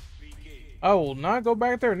 I will not go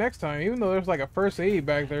back there next time, even though there's like a first aid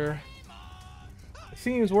back there. It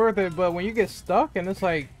seems worth it, but when you get stuck and it's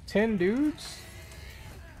like 10 dudes...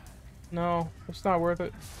 No, it's not worth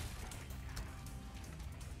it.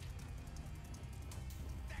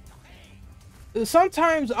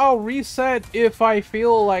 Sometimes I'll reset if I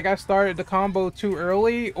feel like I started the combo too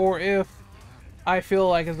early or if I feel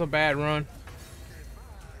like it's a bad run.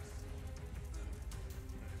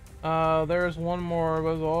 There's one more,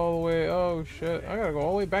 but it's all the way... Oh shit, I gotta go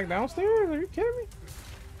all the way back downstairs? Are you kidding me?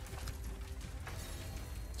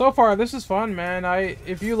 So far, this is fun, man.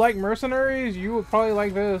 If you like Mercenaries, you would probably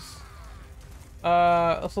like this.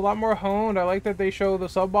 It's a lot more honed. I like that they show the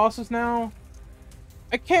sub-bosses now.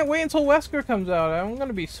 I can't wait until Wesker comes out. I'm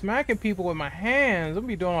gonna be smacking people with my hands. I'm gonna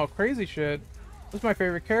be doing all crazy shit. That's my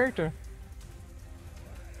favorite character.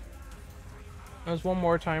 There's one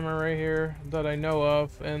more timer right here that I know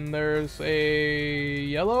of, and there's a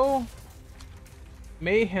yellow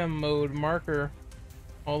mayhem mode marker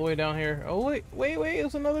all the way down here. Oh wait,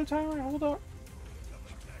 there's another timer. Hold on.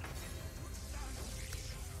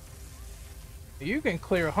 You can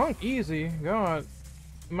clear a hunk easy. God.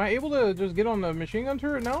 Am I able to just get on the machine gun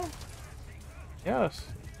turret now? Yes.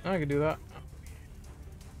 I can do that.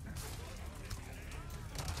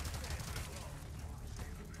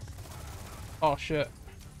 Oh shit.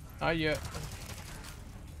 Not yet.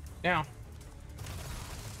 Now.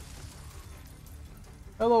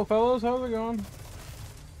 Hello fellas, how's it going?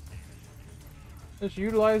 Just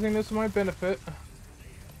utilizing this to my benefit.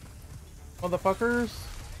 Motherfuckers.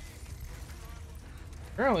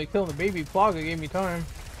 Apparently killing the baby Plaga gave me time.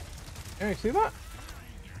 Can you see that?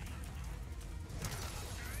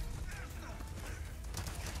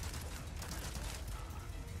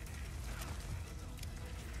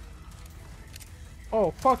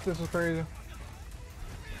 Oh fuck, this is crazy.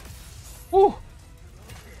 Woo!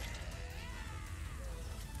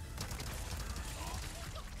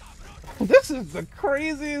 This is the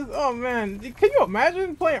craziest. Oh man, can you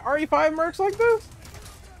imagine playing RE5 mercs like this?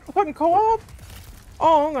 Fucking co-op?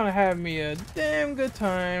 Oh, I'm gonna have me a damn good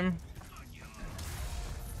time.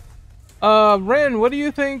 Ren, what do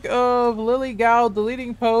you think of Lily Gao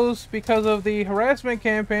deleting posts because of the harassment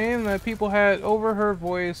campaign that people had over her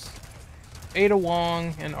voice, Ada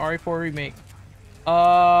Wong, and RE4 Remake?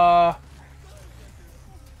 I'm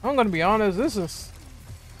gonna be honest, this is...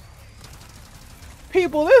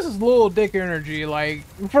 People, this is little dick energy, like,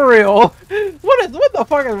 for real. What the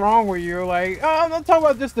fuck is wrong with you? Like, I'm not talking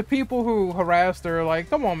about just the people who harassed her, like,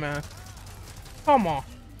 come on, man. Come on.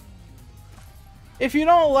 If you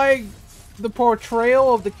don't like the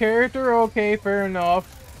portrayal of the character, okay, fair enough.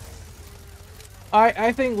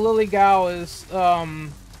 I think Lily Gao is,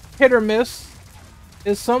 hit or miss.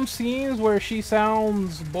 There's some scenes where she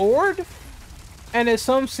sounds bored, and there's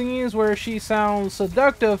some scenes where she sounds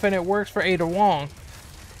seductive, and it works for Ada Wong.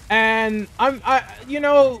 And you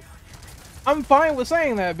know, I'm fine with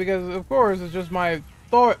saying that because, of course, it's just my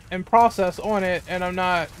thought and process on it, and I'm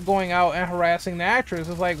not going out and harassing the actress.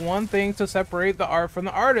 It's like one thing to separate the art from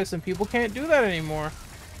the artist, and people can't do that anymore.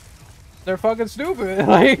 They're fucking stupid.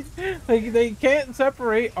 Like they can't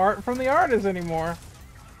separate art from the artist anymore.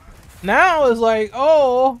 Now it's like,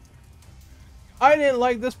 oh, I didn't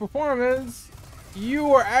like this performance.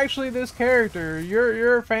 You are actually this character.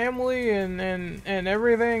 Your family and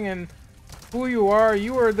everything and who you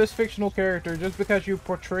are this fictional character just because you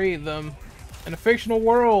portrayed them in a fictional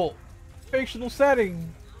world, fictional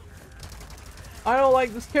setting. I don't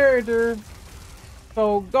like this character,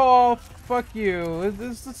 so go off. Fuck you.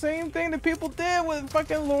 It's the same thing that people did with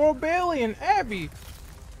fucking Laurel Bailey and Abby.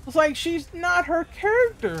 It's like she's not her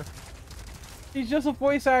character. She's just a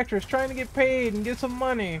voice actress trying to get paid and get some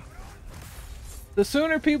money. The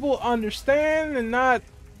sooner people understand and not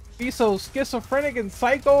be so schizophrenic and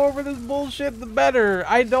psycho over this bullshit, the better.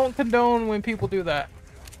 I don't condone when people do that.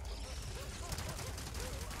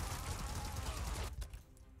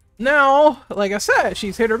 Now, like I said,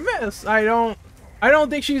 she's hit or miss. I don't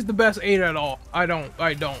think she's the best 8 at all. I don't.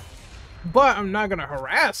 But I'm not gonna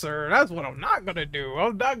harass her. That's what I'm not gonna do.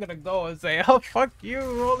 I'm not gonna go and say, oh, fuck you,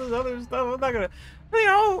 and all this other stuff. I'm not gonna, you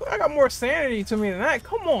know, I got more sanity to me than that.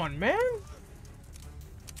 Come on, man.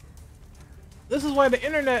 This is why the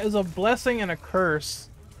internet is a blessing and a curse.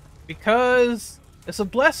 Because it's a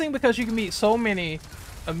blessing because you can meet so many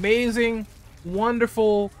amazing,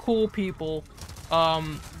 wonderful, cool people.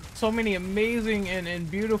 So many amazing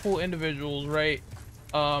and beautiful individuals, right?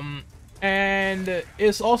 And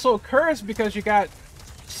it's also a curse because you got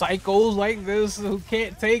psychos like this who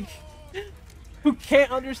can't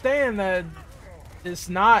understand that it's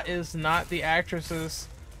not the actress's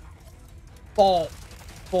fault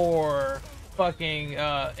for fucking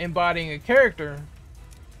embodying a character.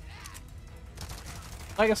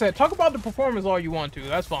 Like I said, talk about the performance all you want to.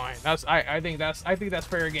 That's fine. I think that's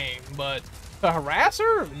fair game. But to harass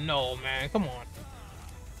her? No, man. Come on.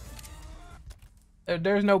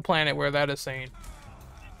 There's no planet where that is sane.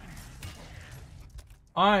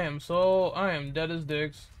 I am dead as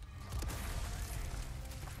dicks.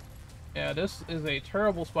 Yeah, this is a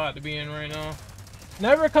terrible spot to be in right now.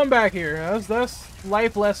 Never come back here. That's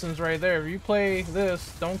life lessons right there. If you play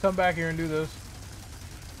this, don't come back here and do this.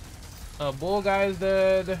 Bull guy's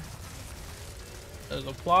dead. There's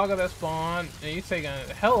a Plaga that spawned, and he's taking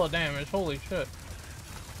a hell of damage. Holy shit.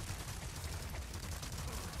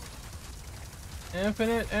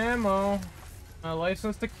 Infinite ammo. A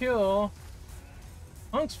license to kill.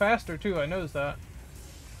 Punk's faster too, I noticed that.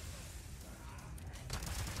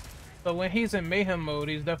 So when he's in mayhem mode,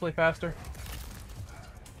 he's definitely faster.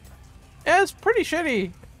 Yeah, it's pretty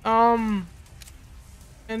shitty. And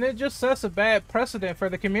it just sets a bad precedent for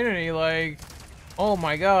the community, like, oh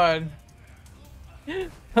my god.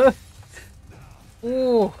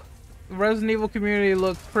 Ooh, the Resident Evil community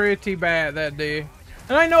looked pretty bad that day.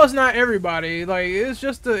 And I know it's not everybody, like, it's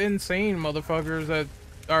just the insane motherfuckers that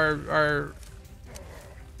are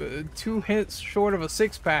 2 hits short of a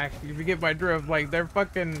 6-pack, if you get my drift. Like, their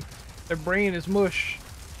brain is mush.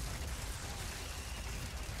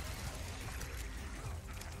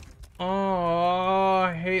 Oh,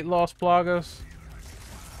 I hate Lost Plagas.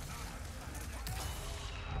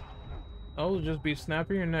 I'll just be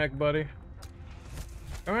snapping your neck, buddy.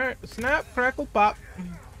 Alright, snap, crackle, pop.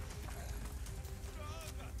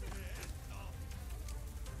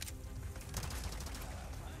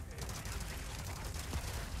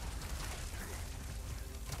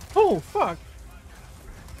 Oh, fuck.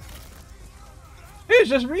 He's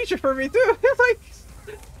just reaching for me, too. He's like,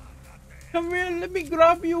 come here, let me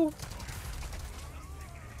grab you.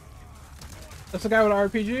 That's the guy with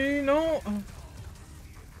the RPG? No.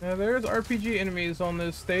 Yeah, there's RPG enemies on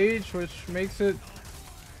this stage, which makes it...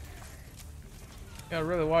 Gotta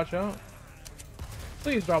really watch out.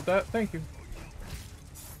 Please drop that. Thank you.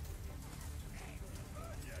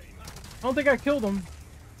 I don't think I killed him.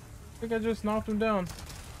 I think I just knocked him down.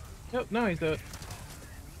 Yep, now he's dead.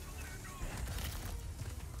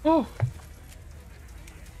 Oh!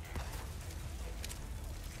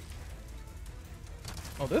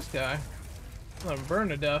 Oh, this guy. I'm gonna burn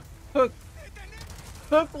to death. Cook!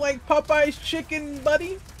 Cook like Popeye's chicken,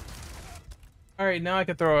 buddy! Alright, now I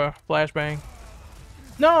can throw a flashbang.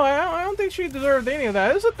 No, I don't think she deserved any of that.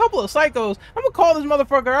 There's a couple of psychos. I'm gonna call this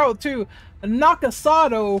motherfucker out, too.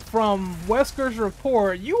 Nakasato from Wesker's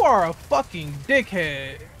Report. You are a fucking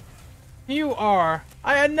dickhead. You are.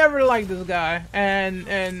 I had never liked this guy.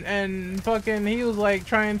 And fucking, he was like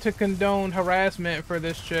trying to condone harassment for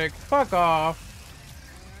this chick. Fuck off.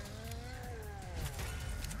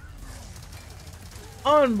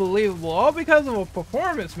 Unbelievable. All because of a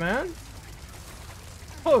performance, man.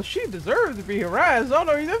 Oh, she deserves to be harassed. Oh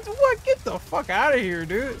no, what? Get the fuck out of here,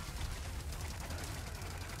 dude.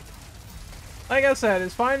 Like I said,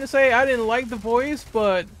 it's fine to say I didn't like the voice,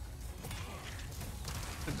 but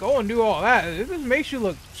to go and do all that, it just makes you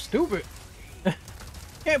look stupid.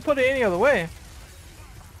 Can't put it any other way.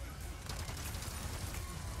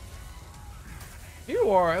 You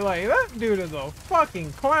are, like, that dude is a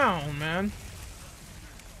fucking clown, man.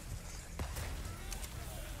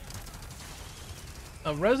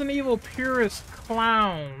 A Resident Evil purist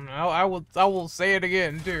clown. I will say it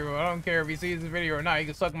again too. I don't care if he sees the video or not. He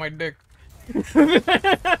can suck my dick.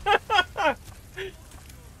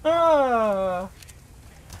 Ah.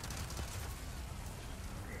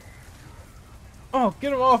 Oh,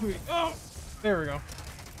 get him off me. Oh, there we go.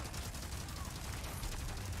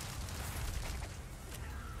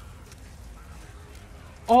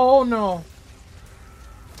 Oh no.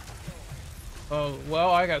 Oh,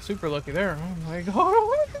 well, I got super lucky there. Oh my god,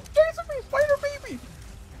 it's chasing me, spider baby!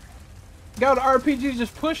 God, RPG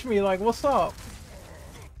just pushed me, like, what's up?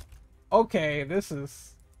 Okay, this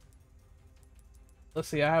is... Let's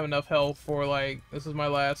see, I have enough health for, like, this is my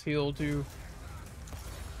last heal, too.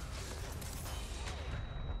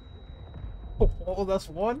 Oh, that's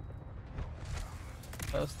one.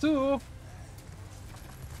 That's two.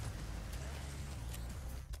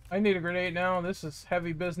 I need a grenade now. This is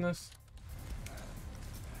heavy business.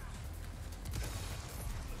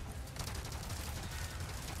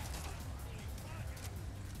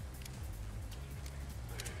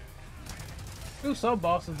 Two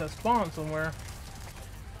sub-bosses that spawn somewhere.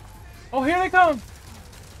 Oh, here they come!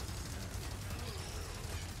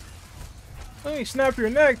 Let me snap your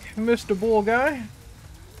neck, Mr. Bull Guy.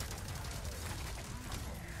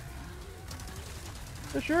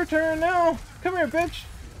 It's your turn now. Come here, bitch.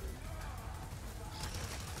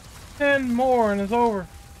 10 more and it's over.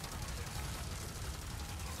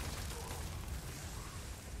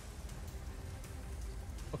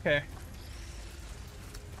 Okay.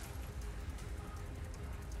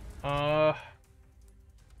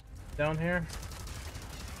 Down here.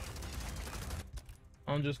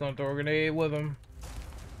 I'm just gonna throw a grenade with him.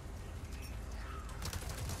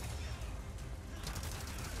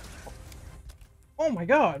 Oh my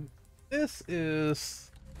god. This is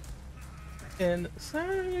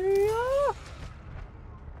insanity.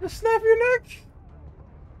 Just snap your neck.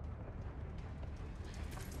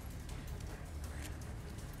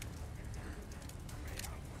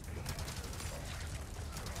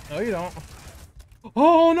 No, you don't.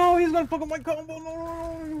 Oh no, he's gonna fuck up my combo.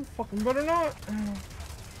 No, you fucking better not.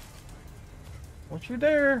 Once you're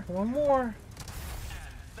there, one more.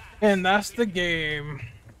 And that's the game.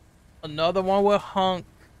 Another one with Hunk.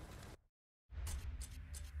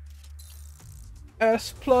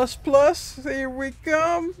 S++, here we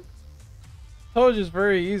come. Told you it's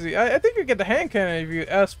very easy. I think you get the hand cannon if you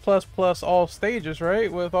S++ all stages,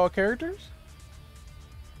 right? With all characters?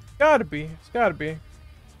 Gotta be. It's gotta be.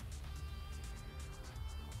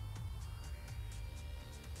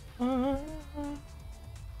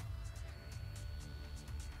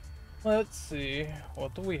 Let's see.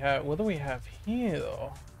 What do we have? What do we have here?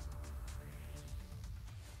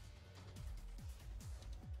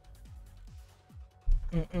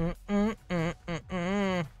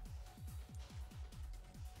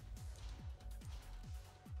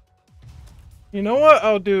 You know what?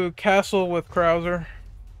 I'll do Castle with Krauser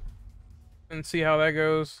and see how that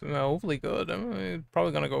goes. No, hopefully good. I mean, it's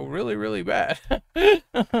probably gonna go really, really bad.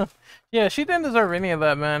 Yeah, she didn't deserve any of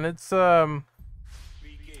that, man. It's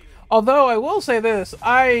Although I will say this,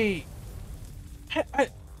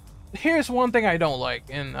 here's one thing I don't like,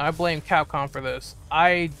 and I blame Capcom for this.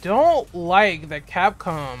 I don't like that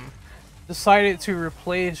Capcom decided to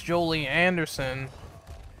replace Jolie Anderson,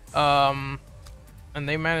 and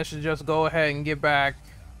they managed to just go ahead and get back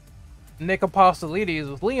Nick Apostolides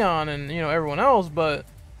with Leon and, you know, everyone else, but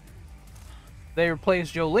they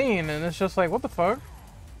replaced Jolene, and it's just like, what the fuck?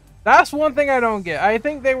 That's one thing I don't get. I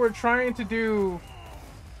think they were trying to do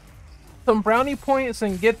some brownie points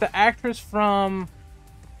and get the actress from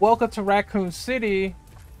Welcome to Raccoon City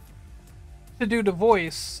to do the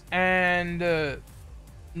voice, and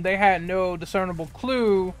they had no discernible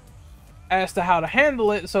clue as to how to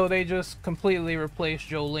handle it, so they just completely replaced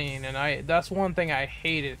Jolene, and that's one thing I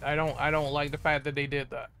hated. I don't like the fact that they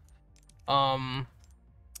did that.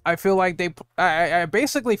 I feel like I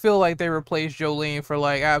basically feel like they replaced Jolene for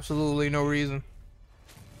like absolutely no reason.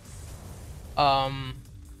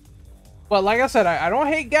 But like I said, I don't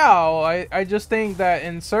hate Gal. I just think that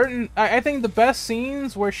in certain... I think the best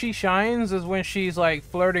scenes where she shines is when she's like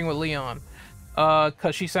flirting with Leon.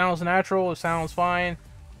 Because she sounds natural, it sounds fine.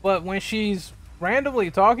 But when she's randomly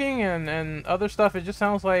talking and other stuff, it just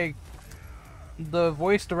sounds like the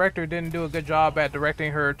voice director didn't do a good job at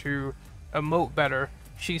directing her to emote better.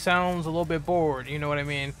 She sounds a little bit bored, you know what I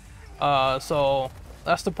mean? So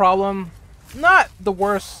that's the problem. Not the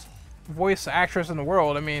worst voice actress in the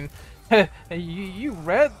world. I mean... you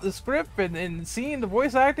read the script and seeing the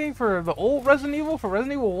voice acting for the old Resident Evil, for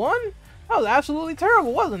Resident Evil 1? That was absolutely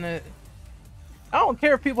terrible, wasn't it? I don't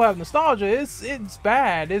care if people have nostalgia. It's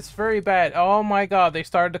bad. It's very bad. Oh my god, they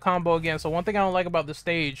started the combo again. So one thing I don't like about the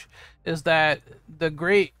stage is that the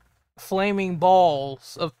great flaming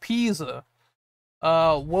balls of Pisa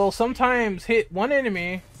will sometimes hit one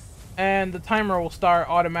enemy and the timer will start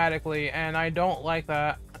automatically, and I don't like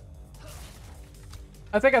that.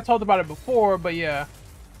 I think I talked about it before, but yeah.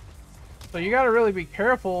 So you gotta really be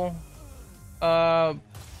careful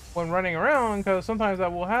when running around, because sometimes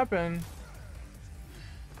that will happen.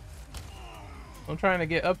 I'm trying to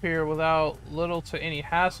get up here without little to any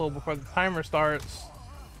hassle before the timer starts.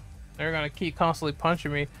 They're gonna keep constantly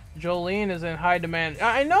punching me. Jolene is in high demand.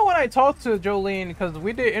 I know when I talked to Jolene, because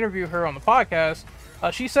we did interview her on the podcast,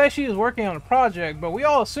 she said she was working on a project, but we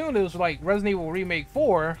all assumed it was like Resident Evil Remake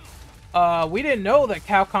 4. We didn't know that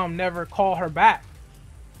Capcom never called her back.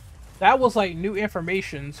 That was like new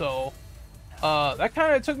information, so that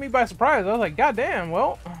kind of took me by surprise. I was like, God damn,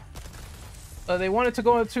 well, they wanted to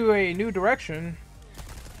go into a new direction.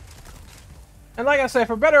 And like I said,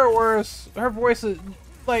 for better or worse, her voice is,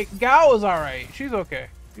 like, Gao is alright. She's okay.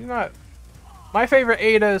 She's not... My favorite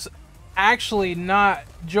Ada's actually not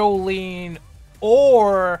Jolene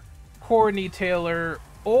or Courtney Taylor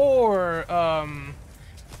or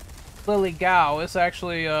Lily Gao. It's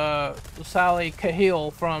actually Sally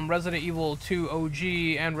Cahill from Resident Evil 2 OG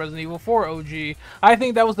and Resident Evil 4 OG. I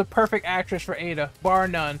think that was the perfect actress for Ada, bar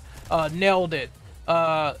none. Nailed it.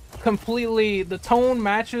 Completely, the tone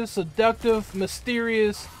matches, seductive,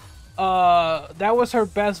 mysterious. That was her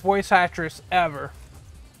best voice actress ever.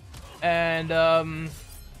 And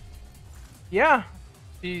yeah,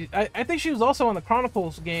 I think she was also on the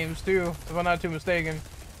Chronicles games too, if I'm not too mistaken.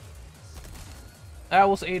 That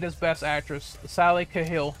was Ada's best actress, Sally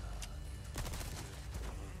Cahill.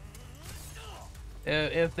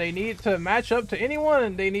 If they need to match up to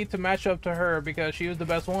anyone, they need to match up to her because she was the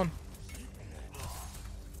best one.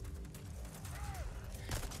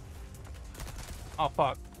 Oh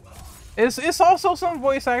fuck. It's also some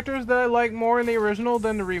voice actors that I like more in the original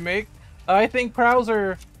than the remake. I think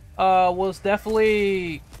Krauser was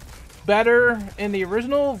definitely better in the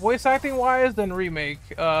original voice acting wise than remake.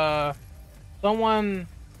 Someone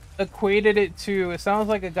equated it to, it sounds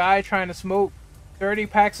like a guy trying to smoke 30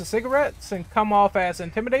 packs of cigarettes and come off as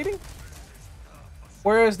intimidating.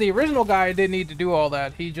 Whereas the original guy didn't need to do all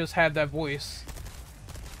that. He just had that voice.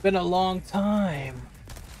 Been a long time,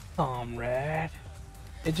 comrade.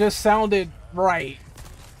 It just sounded right,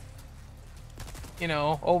 you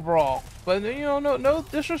know, overall. But you know, no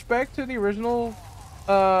disrespect to the original.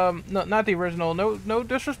 No, not the original. No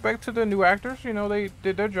disrespect to the new actors. You know, they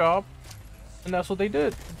did their job, and that's what they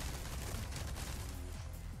did.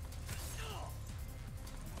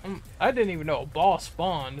 I didn't even know a boss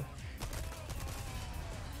spawned.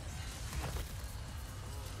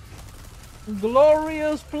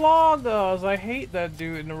 Glorious Plagas. I hate that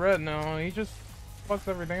dude in the red now. He just fucks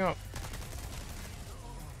everything up.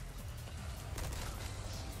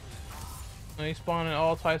 And he's spawning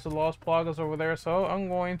all types of lost Plagas over there, so I'm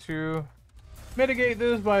going to mitigate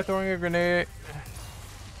this by throwing a grenade.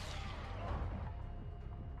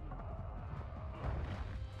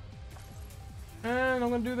 And I'm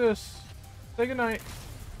gonna do this. Say goodnight.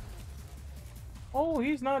 Oh,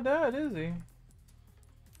 he's not dead, is he?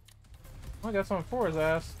 I got something for his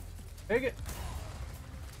ass. Take it.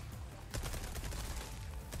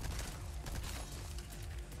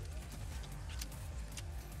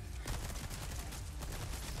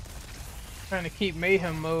 Trying to keep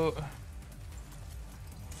mayhem mode.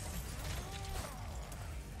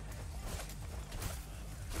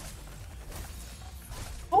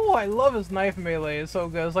 Oh, I love his knife melee. It's so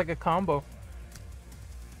good. It's like a combo.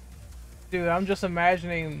 Dude, I'm just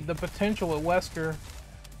imagining the potential with Wesker.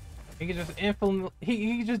 He could just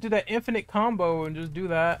he could just do that infinite combo and just do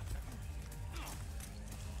that.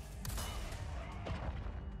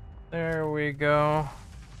 There we go.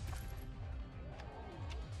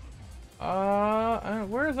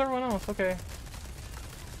 Where is everyone else? Okay.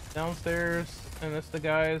 Downstairs, and it's the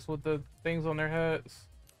guys with the things on their heads.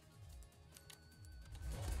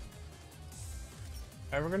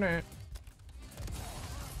 Have a grenade.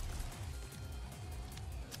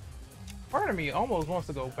 Part of me almost wants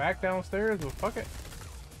to go back downstairs, but fuck it.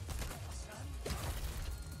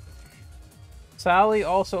 Sally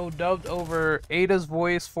also dubbed over Ada's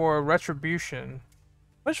voice for Retribution.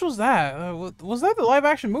 Which was that? Was that the live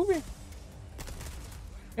action movie?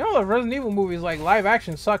 You know, the Resident Evil movies, like, live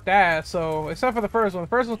action sucked ass, so, except for the first one. The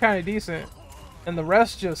first one was kind of decent, and the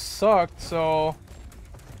rest just sucked, so,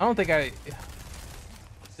 I don't think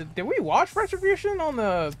did we watch Retribution on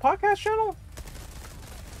the podcast channel?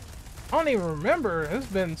 I don't even remember. It's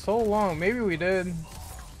been so long. Maybe we did.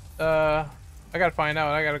 I gotta find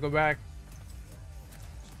out. I gotta go back.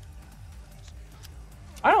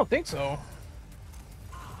 I don't think so.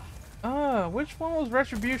 Which one was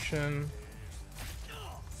Retribution?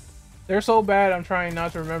 They're so bad, I'm trying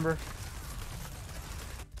not to remember.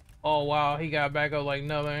 Oh wow, he got back up like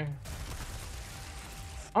nothing.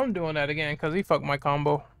 I'm doing that again because he fucked my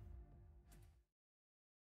combo.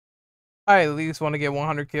 I at least want to get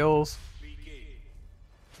 100 kills.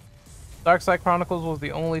 Darkside Chronicles was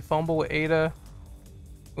the only fumble with Ada.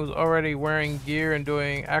 Who was already wearing gear and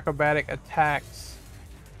doing acrobatic attacks,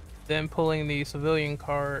 then pulling the civilian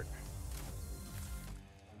card.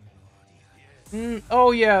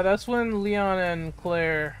 Oh yeah, that's when Leon and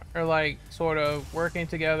Claire are like sort of working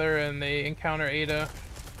together and they encounter Ada.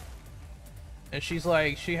 And she's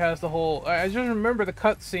like, she has the whole, I just remember the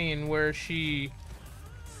cutscene where she's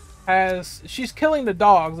killing the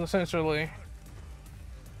dogs essentially.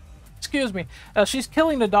 Excuse me. She's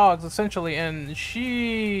killing the dogs essentially, and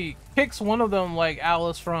she kicks one of them like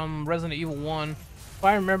Alice from Resident Evil 1. If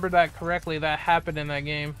I remember that correctly, that happened in that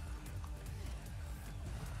game.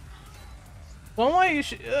 So I'm like,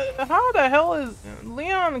 how the hell is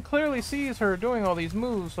Leon clearly sees her doing all these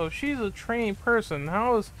moves? So she's a trained person.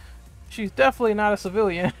 How is she's definitely not a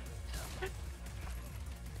civilian?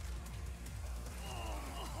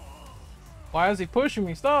 Why is he pushing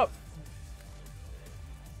me? Stop!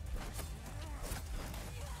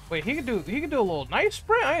 Wait, he could do a little knife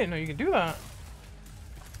sprint? I didn't know you could do that.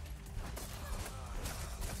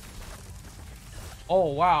 Oh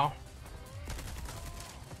wow.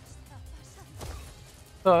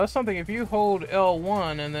 So that's something, if you hold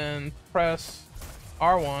L1 and then press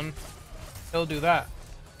R1, he'll do that.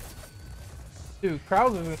 Dude,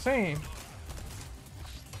 Krause is insane.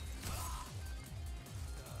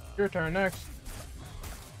 Your turn next.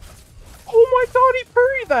 Oh my god, he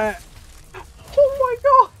parried that! Oh my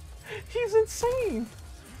god! He's insane!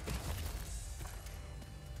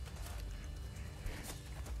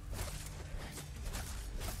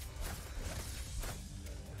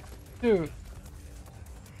 Dude.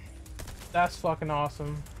 That's fucking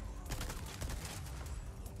awesome.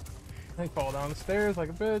 They fall down the stairs like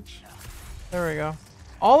a bitch. There we go.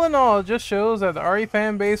 All in all, it just shows that the RE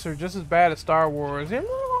fan base are just as bad as Star Wars. You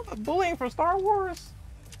remember all the bullying for Star Wars?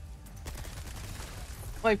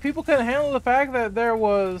 Like, people couldn't handle the fact that there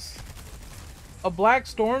was a black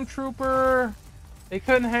stormtrooper. They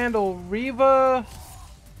couldn't handle Reva.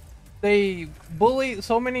 They bullied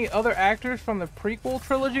so many other actors from the prequel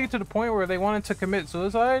trilogy to the point where they wanted to commit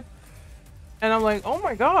suicide. And I'm like, oh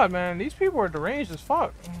my god, man, these people are deranged as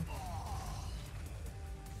fuck.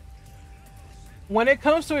 When it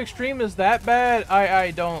comes to extremists that bad,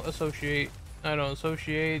 I don't associate. I don't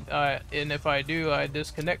associate, and if I do, I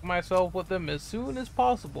disconnect myself with them as soon as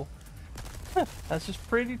possible. That's just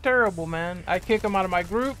pretty terrible, man. I kick them out of my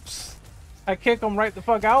groups. I kick them right the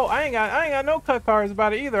fuck out. I ain't got no cut cards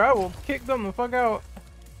about it either. I will kick them the fuck out.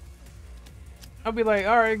 I'll be like,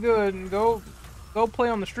 all right, good, and go play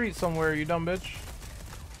on the street somewhere, you dumb bitch.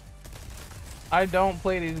 I don't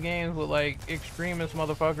play these games with like extremist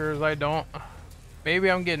motherfuckers. I don't.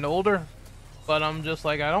 Maybe I'm getting older, but I'm just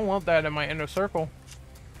like, I don't want that in my inner circle.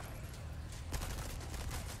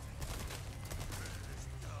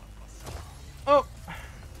 Oh.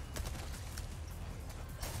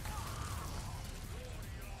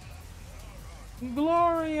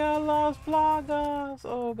 Gloria Las Plagas.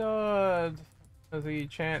 Oh god. There's a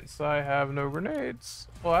chance I have no grenades.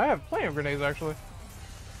 Well, I have plenty of grenades actually.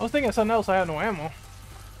 I was thinking of something else. I had no ammo.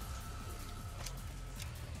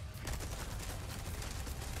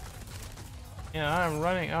 Yeah, I'm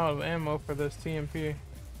running out of ammo for this TMP.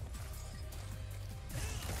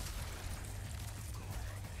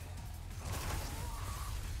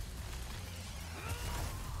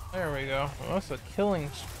 There we go. Well, that's a killing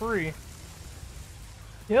spree.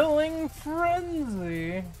 Killing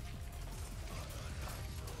frenzy.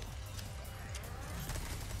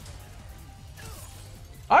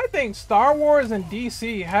 I think Star Wars and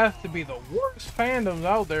DC have to be the worst fandoms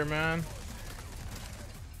out there, man.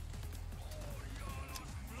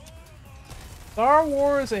 Star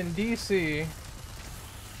Wars and DC.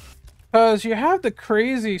 Because you have the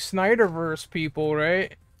crazy Snyderverse people,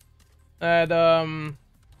 right? That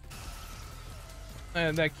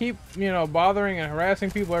keep, you know, bothering and harassing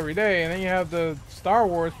people every day. And then you have the Star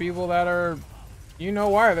Wars people that are, you know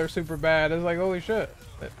why they're super bad. It's like, holy shit.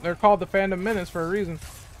 They're called the Fandom Menace for a reason.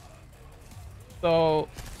 So,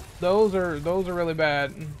 those are really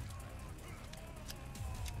bad.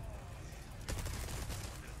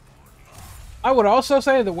 I would also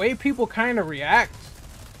say the way people kind of react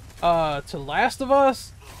to Last of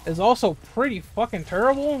Us is also pretty fucking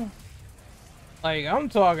terrible. Like, I'm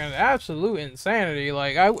talking absolute insanity.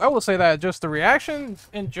 Like, I would say that just the reaction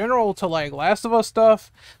in general to, like, Last of Us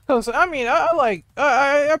stuff. Because, I mean,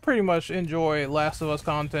 I pretty much enjoy Last of Us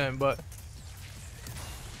content, but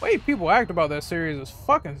the way people act about that series is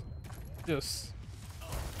fucking just...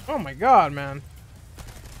 Oh my god, man.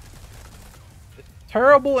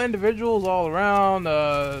 Terrible individuals all around.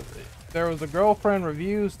 there was a girlfriend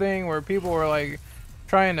reviews thing where people were like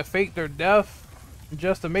trying to fake their death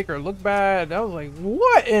just to make her look bad. I was like,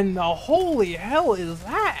 what in the holy hell is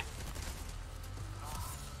that?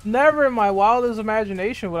 Never in my wildest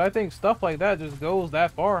imagination would I think stuff like that just goes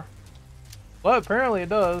that far. But apparently it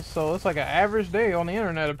does, so it's like an average day on the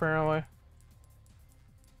internet apparently.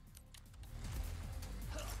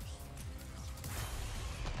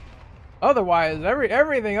 Otherwise,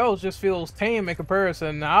 everything else just feels tame in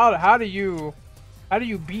comparison. How do you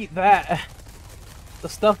beat that? The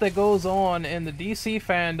stuff that goes on in the DC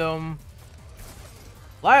fandom,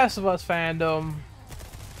 Last of Us fandom,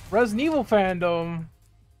 Resident Evil fandom.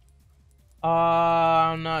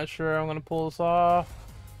 I'm not sure I'm gonna pull this off.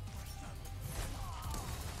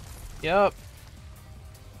 Yep.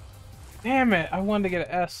 Damn it! I wanted to get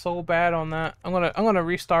an S so bad on that. I'm gonna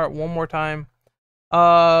restart one more time.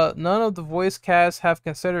 None of the voice casts have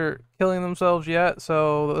considered killing themselves yet,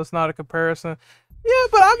 so that's not a comparison. Yeah,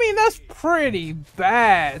 but I mean that's pretty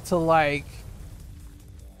bad to like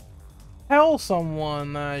tell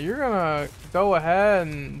someone that you're gonna go ahead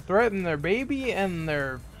and threaten their baby and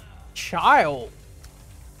their child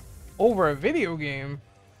over a video game.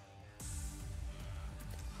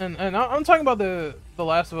 And I'm talking about the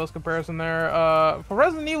Last of Us comparison there. For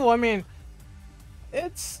Resident Evil, I mean,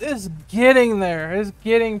 it's getting there. It's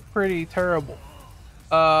getting pretty terrible.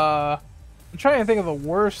 I'm trying to think of the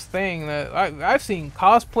worst thing that I've seen: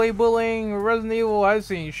 cosplay bullying, Resident Evil. I've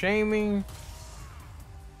seen shaming.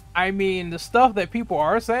 I mean, the stuff that people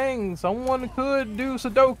are saying, someone could do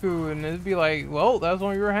Sudoku, and it'd be like, well, that's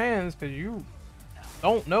on your hands because you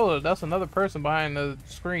don't know that that's another person behind the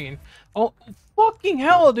screen. Oh, fucking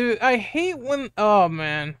hell, dude! I hate when, oh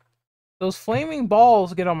man, those flaming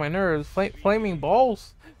balls get on my nerves. Flaming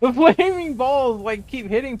balls? The flaming balls like keep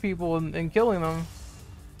hitting people and killing them.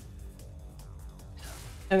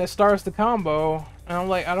 And it starts the combo, and I'm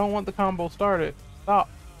like, I don't want the combo started. Stop.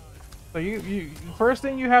 So you first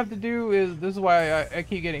thing you have to do is, this is why I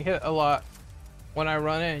keep getting hit a lot when I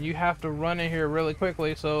run in. You have to run in here really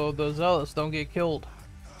quickly so the zealots don't get killed.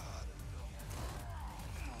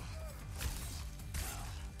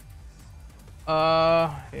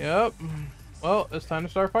 Yep. Well, it's time to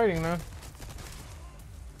start fighting then.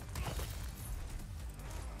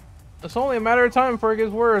 It's only a matter of time before it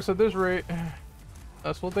gets worse at this rate.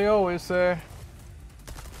 That's what they always say.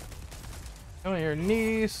 Get on your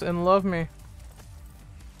knees and love me.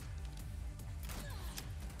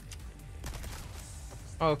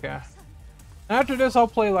 Okay. After this, I'll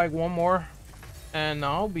play like one more, and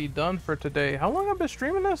I'll be done for today. How long have I been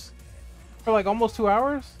streaming this? For like almost 2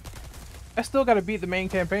 hours? I still gotta beat the main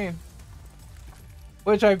campaign,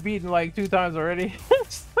 which I've beaten like 2 times already.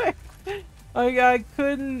 I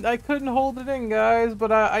couldn't hold it in, guys,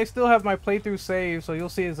 but I still have my playthrough saved, so you'll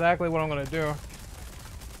see exactly what I'm gonna do.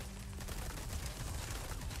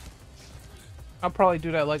 I'll probably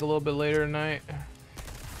do that like a little bit later tonight.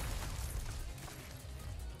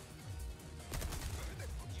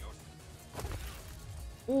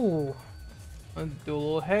 Ooh, let's do a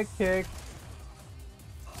little head kick.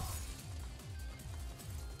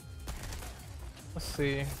 Let's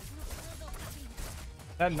see.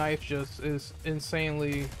 That knife just is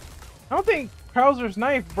insanely... I don't think Krauser's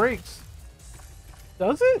knife breaks.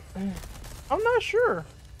 Does it? I'm not sure.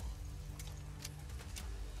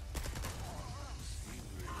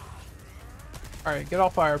 Alright, get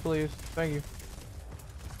off fire, please. Thank you.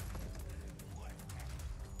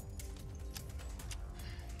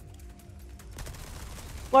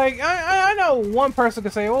 Like, I know one person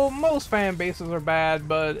could say, well, most fan bases are bad,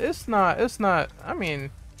 but it's not, I mean,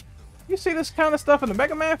 you see this kind of stuff in the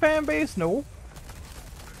Mega Man fan base? No.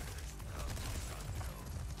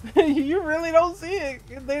 You really don't see it.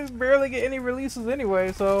 They barely get any releases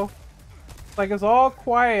anyway, so, like, it's all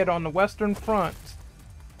quiet on the Western Front.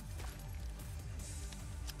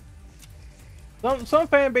 Some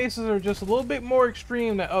fan bases are just a little bit more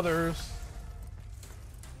extreme than others.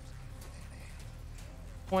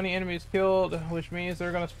 20 enemies killed, which means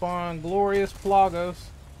they're gonna spawn glorious Plagos.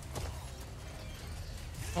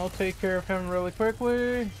 I'll take care of him really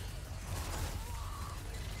quickly.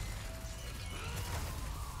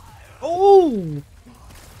 Oh!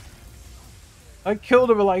 I killed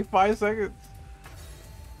him in like 5 seconds.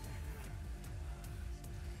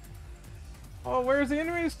 Oh, where's the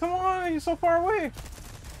enemies? Come on, he's so far away.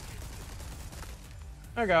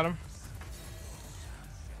 I got him.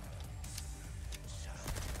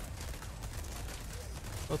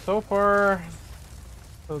 So far,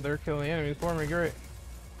 so they're killing the enemies for me. Great.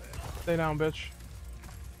 Stay down, bitch.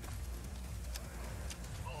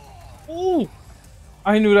 Ooh!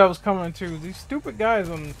 I knew that was coming too. These stupid guys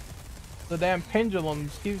on The damn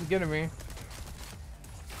pendulums keeps getting me.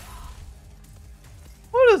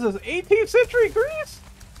 What is this? 18th century Greece?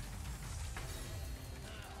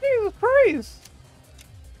 Jesus Christ!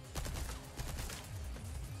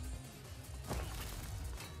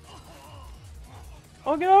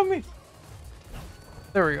 Oh, get off me!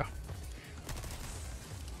 There we go.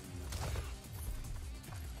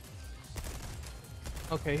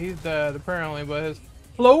 Okay, he's dead apparently, but his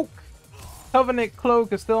cloak, Covenant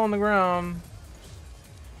cloak, is still on the ground.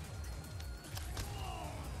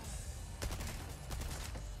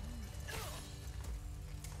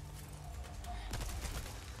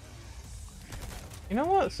 You know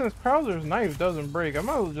what? Since Krauser's knife doesn't break, I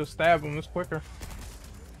might as well just stab him. It's quicker.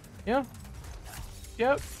 Yeah.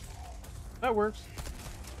 Yep. That works.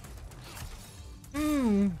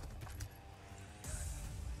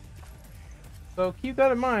 So keep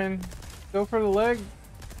that in mind. Go for the leg.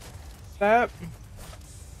 Stab.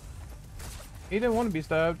 He didn't want to be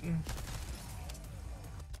stabbed.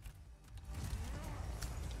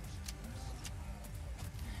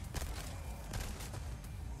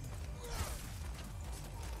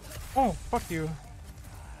 Oh, fuck you.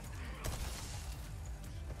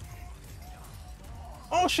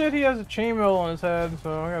 Oh shit, he has a chainmail on his head,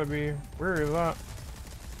 so I gotta be wary of that.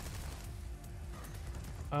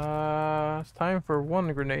 It's time for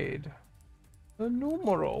one grenade. The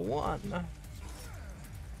numero one.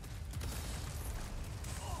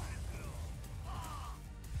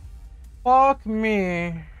 Fuck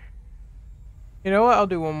me. You know what? I'll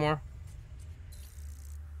do one more.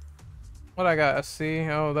 What I got? A C?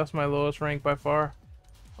 Oh, that's my lowest rank by far.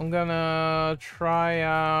 I'm gonna try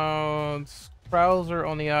out Krauser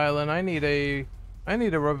on the island. I need a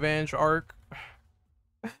revenge arc.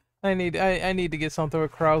 I need to get something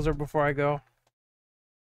with Krauser before I go.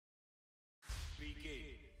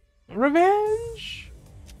 Revenge!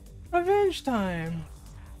 Revenge time!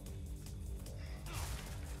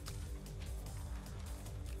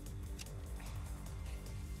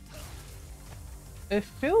 It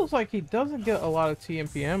feels like he doesn't get a lot of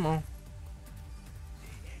TMP ammo.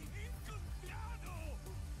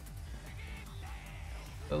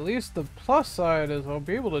 At least the plus side is I'll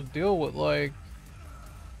be able to deal with like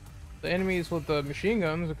the enemies with the machine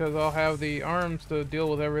guns because I'll have the arms to deal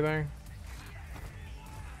with everything.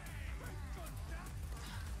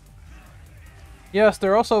 Yes,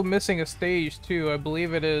 they're also missing a stage too. I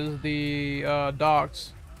believe it is the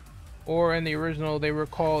docks, or in the original they were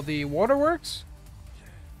called the waterworks.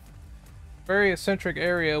 Very eccentric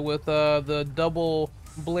area with the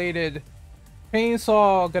double-bladed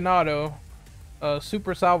chainsaw ganado,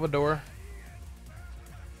 Super Salvador.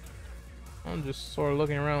 I'm just sort of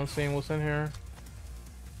looking around, seeing what's in here.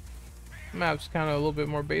 Map's kind of a little bit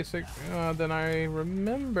more basic than I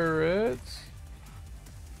remember it.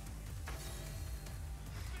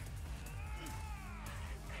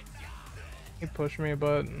 He pushed me,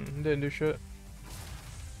 but didn't do shit.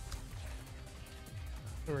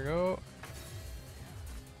 There we go.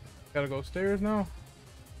 Gotta go upstairs now.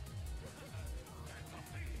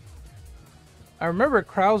 I remember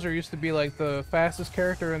Krauser used to be like the fastest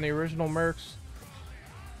character in the original Mercs.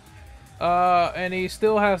 And he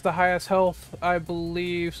still has the highest health, I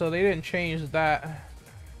believe, so they didn't change that.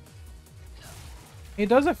 He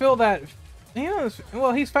doesn't feel that...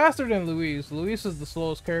 well, he's faster than Luis. Luis is the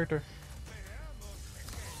slowest character.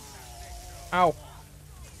 Ow.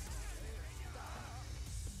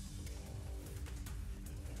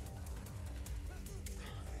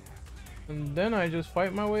 And then I just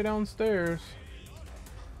fight my way downstairs.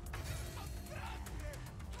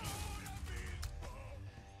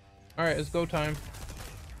 Alright, it's go time.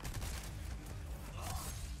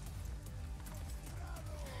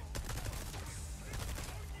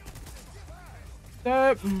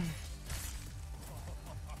 Step.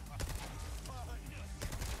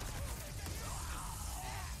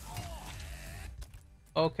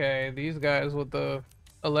 Okay, these guys with the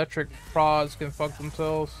electric prods can fuck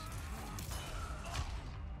themselves.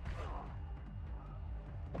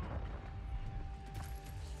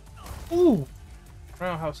 Ooh!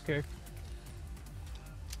 Roundhouse kick.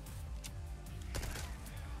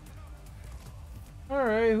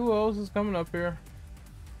 Alright, who else is coming up here?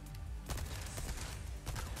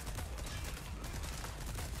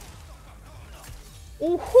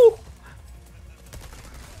 Ooh!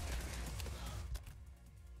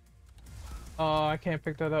 Oh, I can't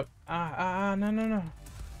pick that up. No.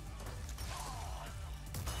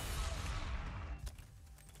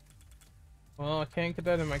 Well, I can't get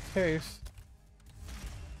that in my case.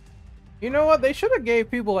 You know what? They should have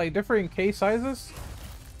gave people like different case sizes.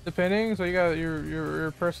 Depending, so you got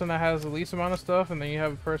your person that has the least amount of stuff, and then you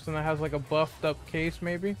have a person that has like a buffed up case,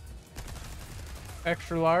 maybe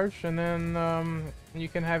extra large, and then you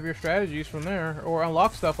can have your strategies from there, or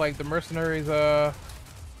unlock stuff like the Mercenaries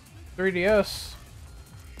 3DS,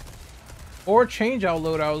 or change out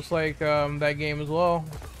loadouts like that game as well.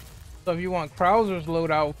 So if you want Krauser's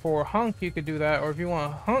loadout for Hunk, you could do that, or if you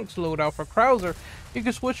want Hunk's loadout for Krauser, you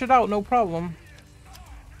can switch it out, no problem.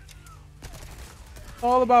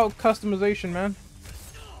 All about customization, man.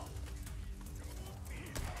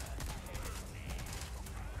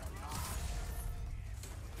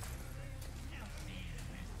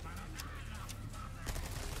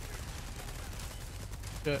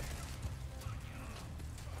 Shit.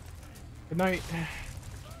 Good night.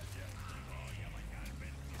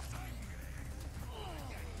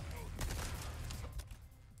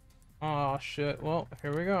 Oh shit. Well,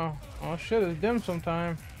 here we go. Oh shit, it's dim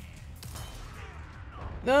sometime.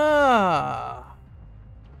 Ah.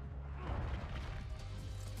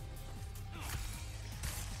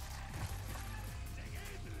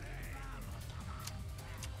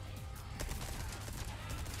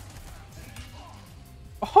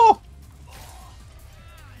 Oh!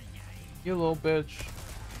 You little bitch.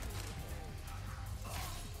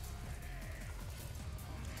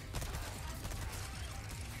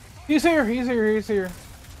 He's here, he's here, he's here.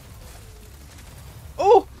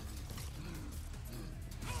 Oh!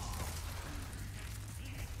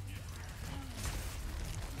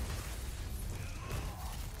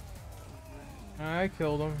 I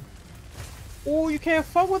killed him. Oh, you can't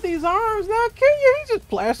fuck with these arms now, can you? He's just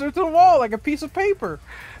plastered to the wall like a piece of paper.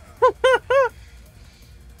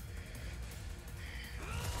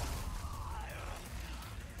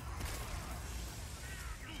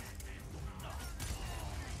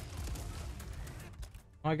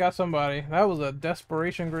 I got somebody. That was a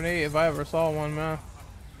desperation grenade if I ever saw one, man.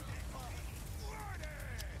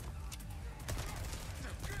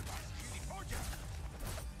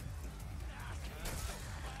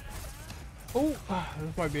 Oh,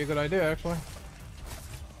 this might be a good idea, actually.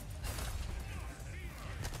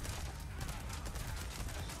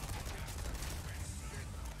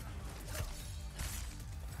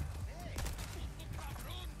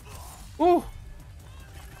 Ooh!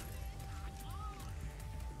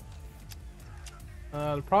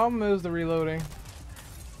 The problem is the reloading.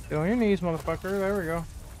 Get on your knees, motherfucker. There we go.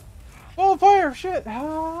 Oh, fire! Shit!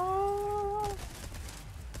 Ah.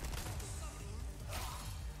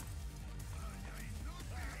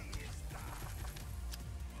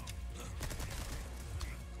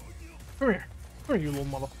 Come here. Come here, you little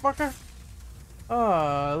motherfucker.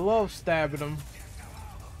 I love stabbing him.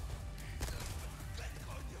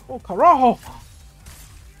 Oh, carajo!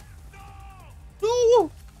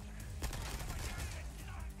 Ooh!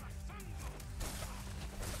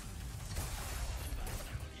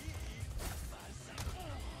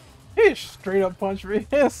 He straight up punched me.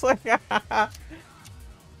 It's like,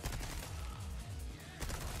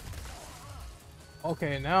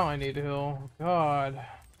 okay, now I need to heal. God.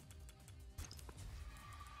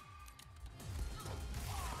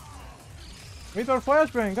 Me throw a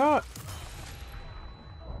flashbang, God.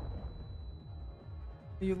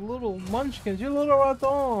 You little munchkins, you little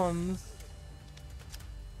ratons.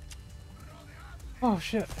 Oh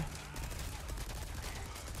shit.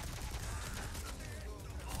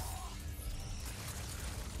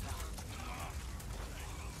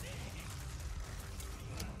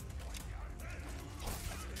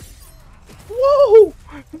 Whoa!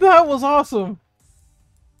 That was awesome.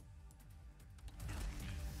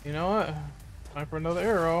 You know what? Time for another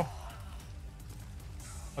arrow.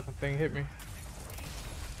 Fucking thing hit me.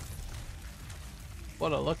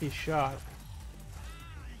 What a lucky shot.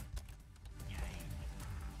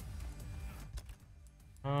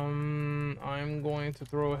 I'm going to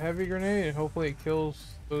throw a heavy grenade and hopefully it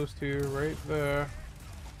kills those two right there.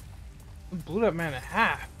 Blew that man in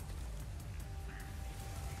half.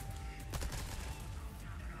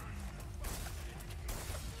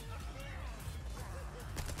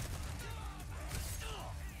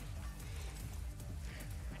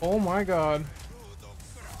 Oh my god.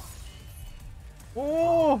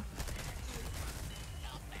 Oh!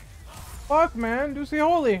 Fuck, man. Do see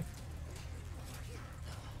holy.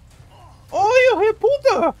 Oh, you hit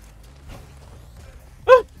puta!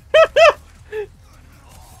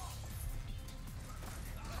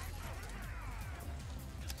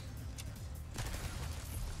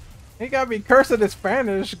 He got me cursing in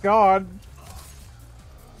Spanish, God.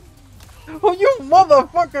 Oh, you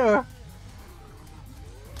motherfucker!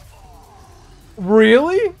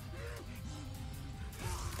 Really?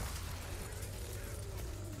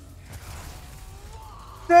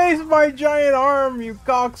 Waste my giant arm, you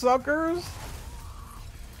cocksuckers!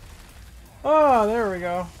 Oh, there we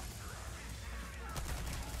go.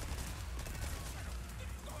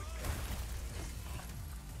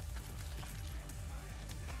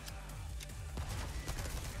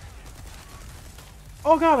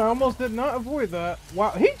 Oh god, I almost did not avoid that.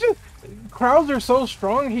 Wow, he just... Krauser's so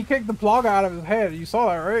strong, he kicked the plug out of his head. You saw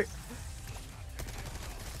that, right?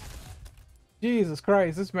 Jesus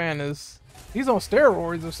Christ, this man is... He's on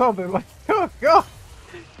steroids or something. Like, oh god!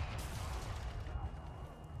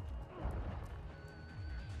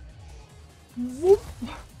 Whoop.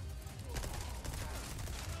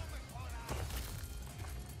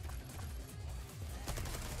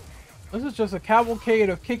 This is just a cavalcade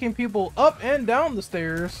of kicking people up and down the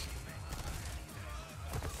stairs.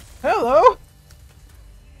 Hello?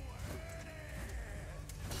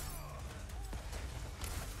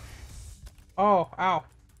 Oh, ow.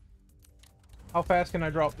 How fast can I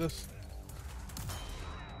drop this?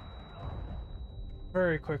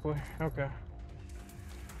 Very quickly. Okay.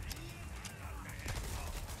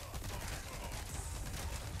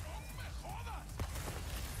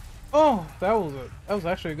 Oh, that was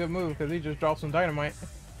actually a good move because he just dropped some dynamite.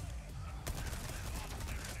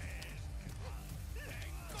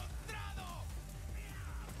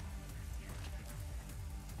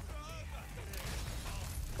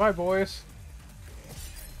 Bye, boys.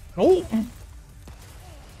 Oh!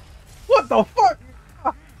 What the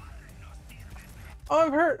fuck?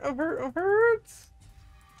 I'm hurt. I'm hurt. I'm hurt.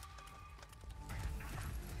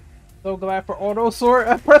 So glad for auto sword.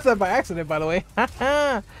 I pressed that by accident, by the way.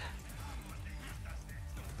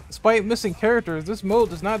 Despite missing characters, this mode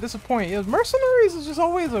does not disappoint. Yes, Mercenaries is just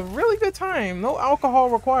always a really good time. No alcohol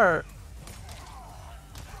required.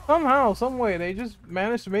 Somehow, some way, they just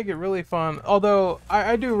managed to make it really fun. Although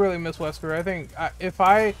I do really miss Wesker. I think if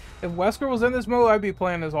Wesker was in this mode, I'd be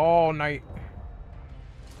playing this all night.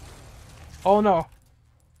 Oh no.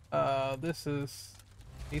 This is...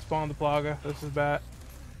 He spawned the Plaga. This is bad.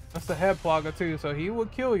 That's the head Plaga too, so he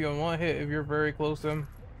would kill you in one hit if you're very close to him.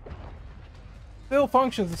 Still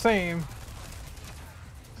functions the same.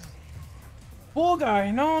 Bull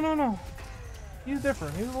guy, no, no, no. He's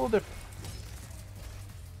different. He's a little different.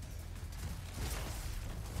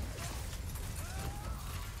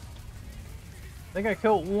 I think I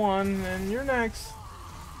killed one, and you're next.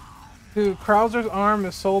 Dude, Krauser's arm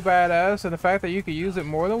is so badass, and the fact that you could use it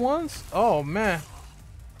more than once? Oh, man.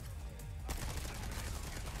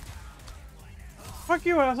 Fuck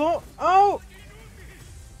you, asshole! Oh!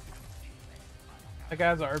 That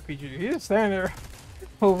guy's an RPG. He's just standing there.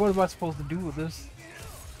 Oh, what am I supposed to do with this?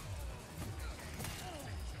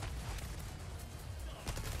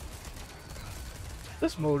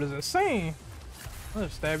 This mode is insane. I'm gonna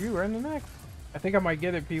stab you right in the neck. I think I might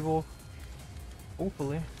get it, people.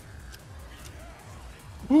 Hopefully.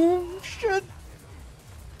 Oh, shit!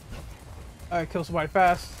 Alright, kill somebody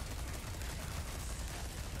fast.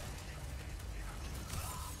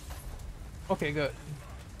 Okay, good.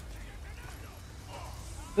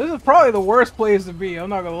 This is probably the worst place to be, I'm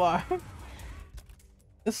not gonna lie.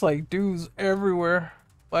 It's like dudes everywhere.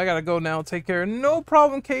 Well, I gotta go now, take care. No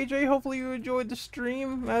problem, KJ. Hopefully you enjoyed the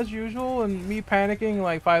stream as usual, and me panicking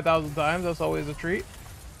like 5,000 times. That's always a treat.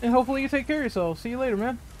 And hopefully you take care of yourself. See you later,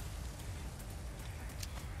 man.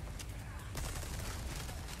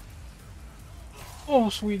 Oh,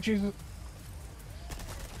 sweet Jesus.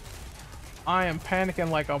 I am panicking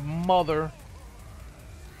like a mother.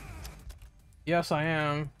 Yes, I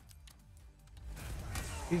am.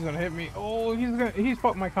 He's gonna hit me. Oh, he's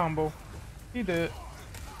fucked my combo. He did.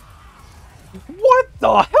 What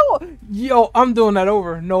the hell? Yo, I'm doing that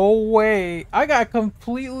over. No way. I got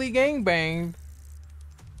completely gangbanged.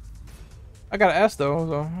 I got an S though,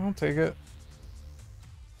 so I'll take it.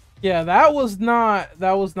 Yeah, that was not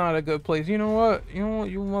a good place. You know what?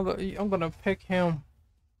 You mother, I'm gonna pick him.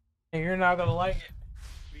 And you're not gonna like it.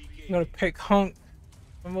 I'm gonna pick Hunk,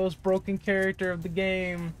 the most broken character of the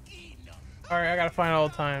game. Alright, I gotta find all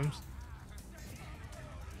the times.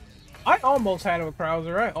 I almost had it with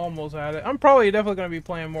Krauser. I almost had it. I'm probably definitely gonna be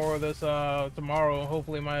playing more of this tomorrow.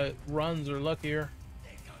 Hopefully my runs are luckier.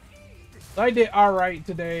 I did alright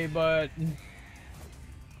today, but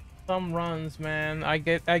some runs, man, I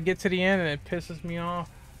get to the end and it pisses me off.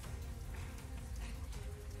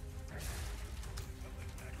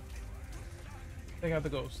 I think I have to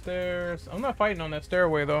go upstairs. I'm not fighting on that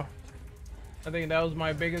stairway though. I think that was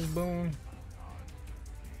my biggest boon.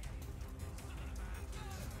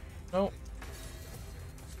 Nope.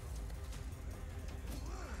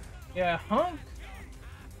 Yeah, Hunk.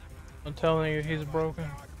 I'm telling you, he's broken.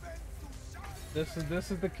 This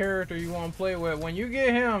is the character you want to play with. When you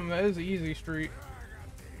get him, that is easy street.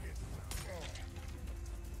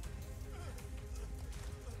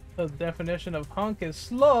 The definition of hunk is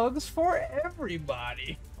slugs for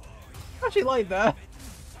everybody. I actually like that.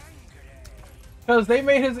 Because they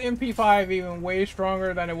made his MP5 even way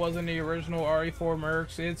stronger than it was in the original RE4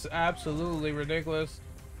 Mercs. It's absolutely ridiculous.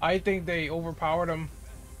 I think they overpowered him.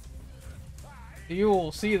 You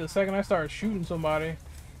will see the second I start shooting somebody.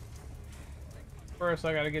 First,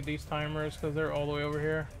 I gotta get these timers because they're all the way over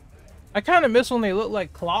here. I kind of miss when they look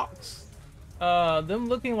like clocks. Them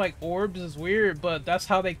looking like orbs is weird, but that's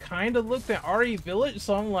how they kind of looked at RE Village.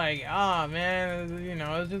 So I'm like, ah, man, you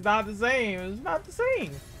know, it's just not the same. It's not the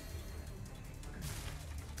same.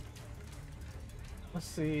 Let's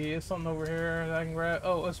see, it's something over here that I can grab.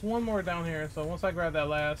 Oh, it's one more down here. So once I grab that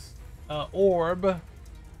last orb,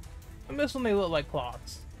 I miss when they look like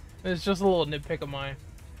clocks. It's just a little nitpick of mine.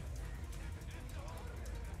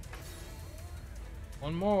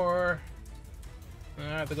 One more. I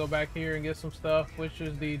have to go back here and get some stuff, which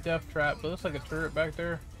is the death trap. But it looks like a turret back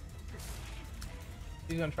there.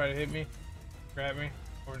 He's gonna try to hit me, grab me,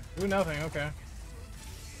 or do nothing. Okay.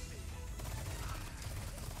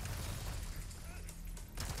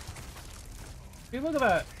 See, look at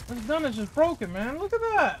that. This gun is just broken, man. Look at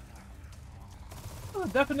that. What's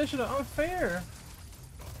the definition of unfair?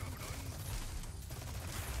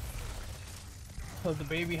 So the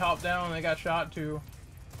baby hopped down and they got shot too.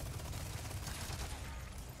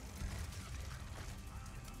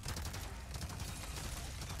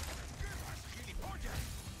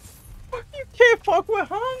 You can't fuck with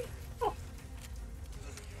him. Oh.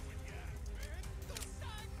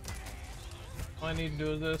 All I need to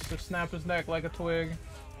do is this, just snap his neck like a twig.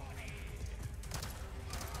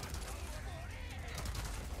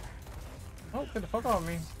 Oh, get the fuck off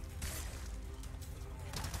me.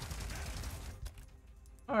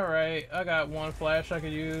 Alright, I got one flash I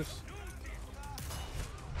could use.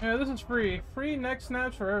 Yeah, this is free. Free neck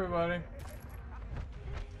snaps for everybody.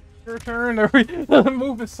 Your turn. The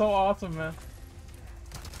move is so awesome, man.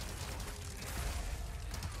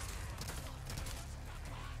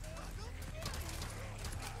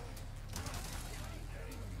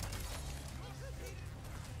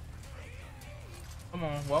 Come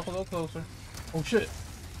on, walk a little closer. Oh shit.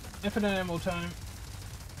 Infinite ammo time.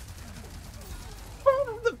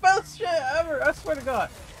 The best shit ever, I swear to God.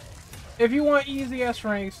 If you want easy S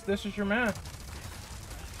ranks, this is your man.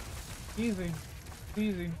 Easy.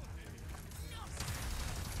 Easy.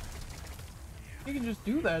 You can just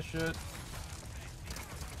do that shit.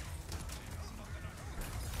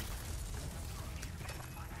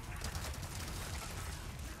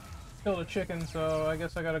 Killed a chicken, so I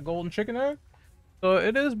guess I got a golden chicken egg. So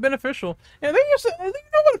it is beneficial. And they used to, you know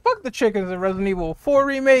what, fuck the chickens in Resident Evil 4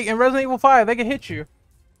 Remake and Resident Evil 5, they can hit you.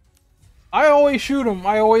 I always shoot them,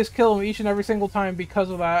 I always kill them each and every single time because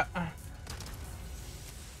of that.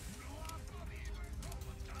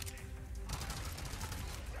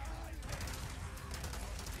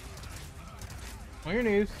 On your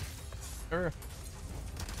knees. Sure.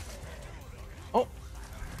 Oh.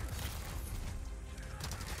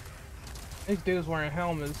 These dudes wearing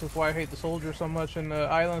helmets. That's why I hate the soldiers so much in the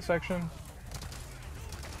island section.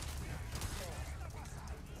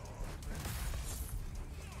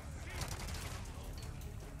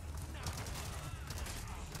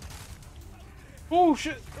 Oh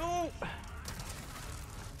shit! Oh.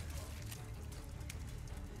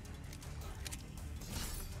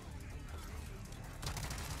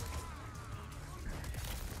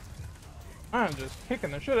 I'm just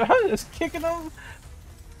kicking the shit. I'm just kicking them.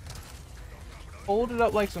 Hold it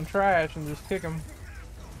up like some trash and just kick them.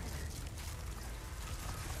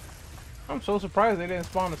 I'm so surprised they didn't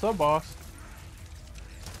spawn the sub boss.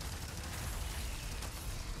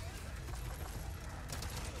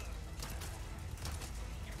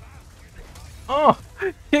 Oh,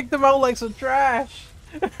 kicked them out like some trash.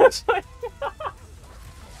 Like,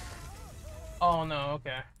 oh no,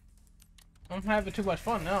 okay. I'm having too much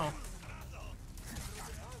fun now.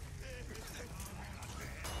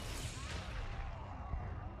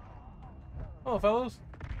 Hello, fellas.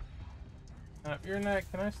 Snap your neck.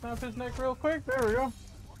 Can I snap his neck real quick? There we go.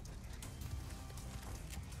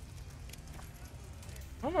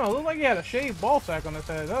 I don't know, it looked like he had a shaved ball sack on his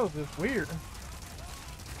head. That was just weird.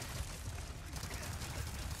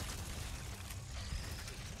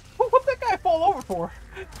 What'd that guy fall over for?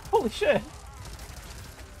 Holy shit.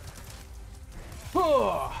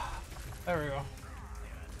 There we go.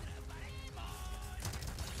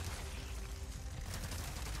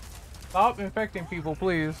 Stop infecting people,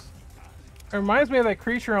 please. It reminds me of that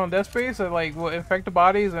creature on Death Space that like will infect the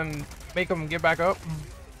bodies and Make him get back up.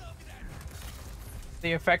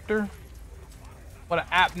 The Infector. What an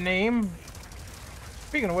apt name.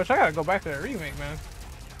 Speaking of which, I gotta go back to that remake, man.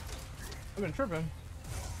 I've been tripping.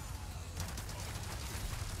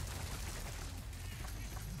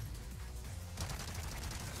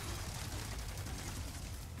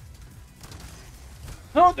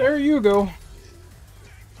 Oh, there you go.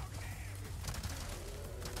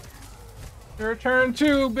 Your turn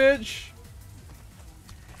too, bitch.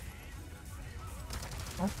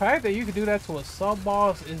 The fact that you could do that to a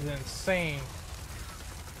sub-boss is insane.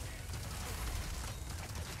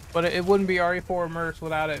 But it wouldn't be RE4 Merc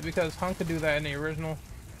without it, because Hunk could do that in the original.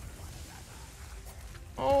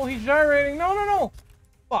 Oh, he's gyrating. No, no, no.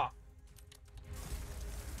 Fuck.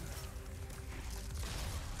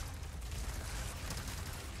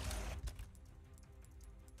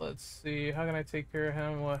 Let's see. How can I take care of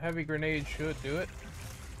him? Well, heavy grenade should do it.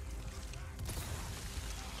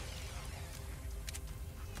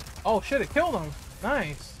 Oh shit, it killed him.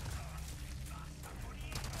 Nice.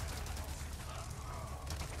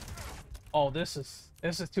 Oh, this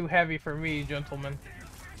is too heavy for me, gentlemen.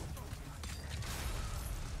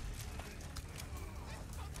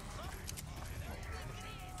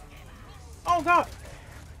 Oh god.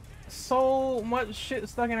 So much shit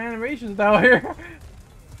stuck in animations down here.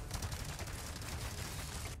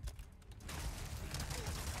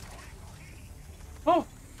 Oh.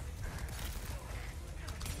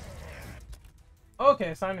 Okay,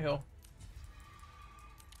 it's time to heal.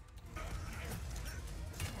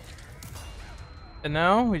 And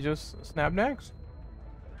now we just snap next.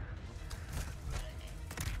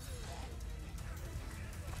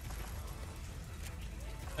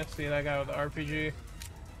 Let's see that guy with the RPG.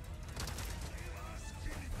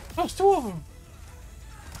 Oh, there's two of them.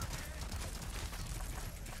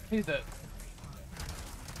 He's dead.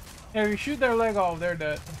 Yeah, if you shoot their leg off, they're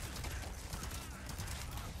dead.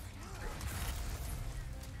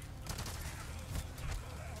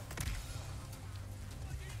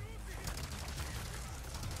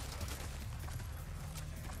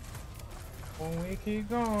 When we keep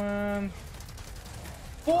going.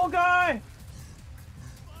 Full guy!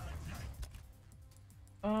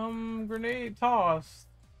 Grenade tossed.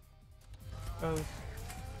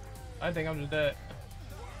 I think I'm just dead.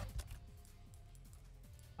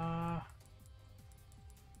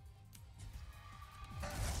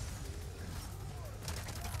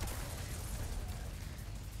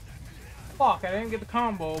 Fuck, I didn't get the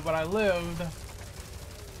combo, but I lived. That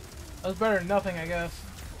was better than nothing, I guess.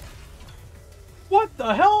 What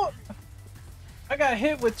the hell? I got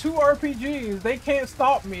hit with 2 RPGs. They can't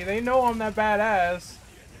stop me. They know I'm that badass.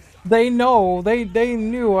 They know. They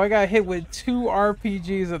knew I got hit with 2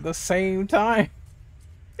 RPGs at the same time.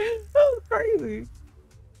 That was crazy.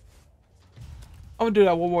 I'm gonna do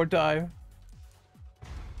that one more time.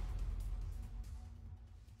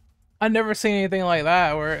 I never seen anything like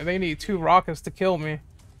that where they need 2 rockets to kill me.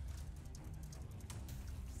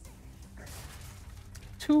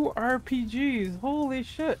 2 RPGs. Holy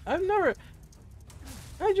shit. I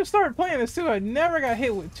just started playing this too. I never got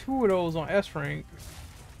hit with 2 of those on S rank.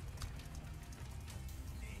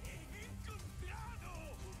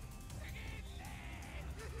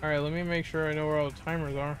 Alright, let me make sure I know where all the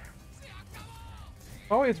timers are.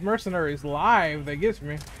 Always Mercenaries live that gets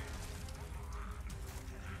me.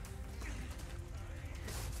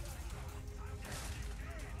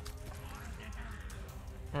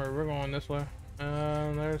 Alright, we're going this way.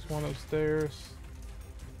 There's one upstairs.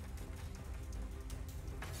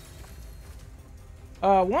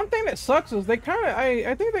 One thing that sucks is they kind of,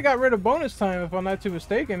 I think they got rid of bonus time, if I'm not too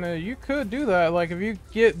mistaken. You could do that. Like, if you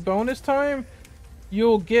get bonus time,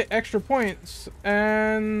 you'll get extra points.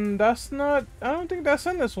 And that's not, I don't think that's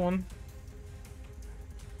in this one.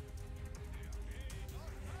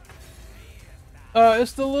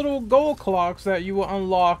 It's the little gold clocks that you will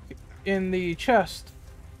unlock in the chest.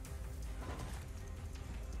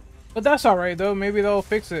 But that's alright though, maybe they'll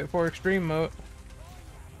fix it for extreme mode.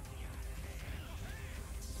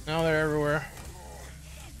 Now they're everywhere.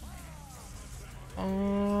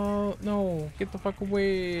 Oh, no. Get the fuck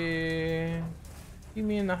away. Keep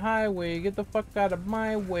me in the highway. Get the fuck out of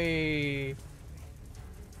my way.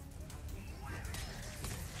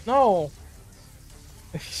 No.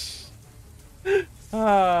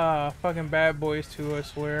 Ah, fucking Bad Boys 2, I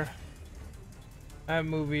swear. That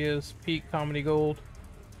movie is peak comedy gold.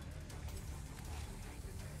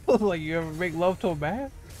 Like, you ever make love to a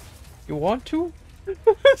man? You want to?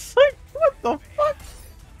 It's like, what the fuck?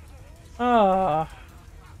 Ah.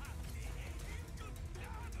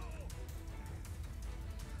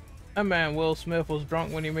 That man Will Smith was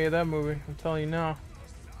drunk when he made that movie, I'm telling you now.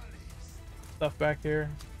 stuff back here.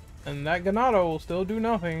 And that Ganado will still do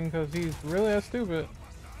nothing because he's really that stupid.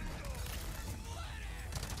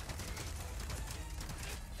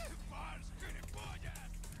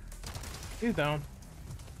 He's down.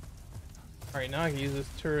 Alright, now I can use this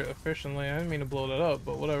turret efficiently. I didn't mean to blow that up,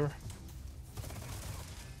 but whatever.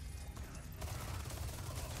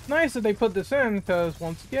 Nice that they put this in, because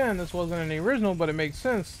once again, this wasn't in the original, but it makes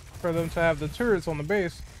sense for them to have the turrets on the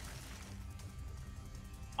base.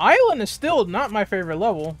 Island is still not my favorite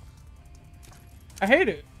level. I hate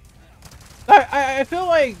it. I feel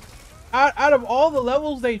like out of all the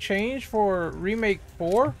levels they changed for Remake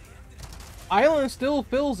 4, Island still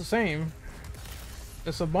feels the same.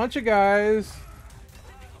 It's a bunch of guys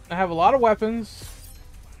that have a lot of weapons,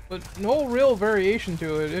 but no real variation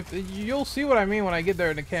to it. You'll see what I mean when I get there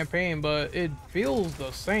in the campaign, but it feels the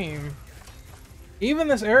same. Even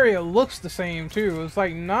this area looks the same too. It's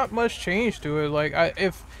like not much change to it. Like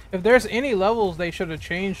if there's any levels they should have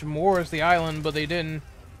changed more, it's the island, but they didn't.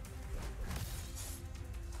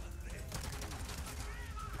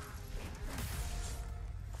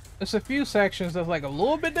 There's a few sections that's like a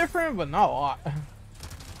little bit different, but not a lot.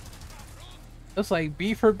 It's like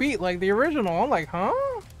beat for beat like the original. I'm like, huh?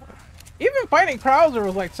 Even fighting Krauser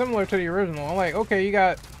was like similar to the original. I'm like, okay, you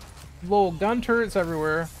got little gun turrets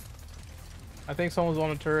everywhere. I think someone's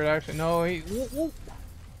on a turret actually. No,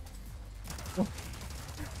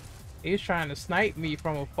 he's trying to snipe me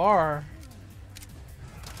from afar.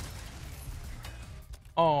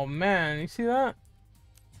 Oh man, you see that?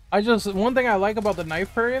 One thing I like about the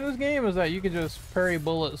knife parry in this game is that you can just parry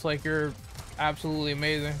bullets like you're absolutely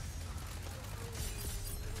amazing.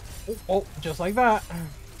 Oh, just like that.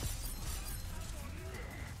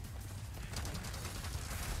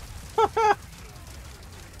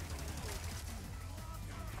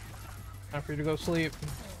 Time for you to go sleep.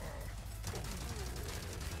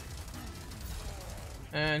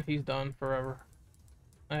 And he's done forever.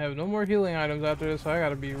 I have no more healing items after this, so I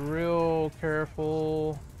gotta be real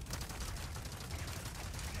careful.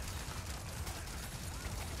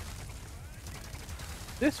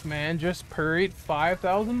 This man just parried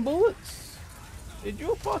 5,000 bullets. Did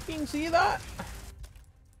you fucking see that?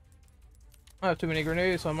 I have too many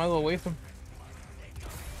grenades, so I might as well waste them.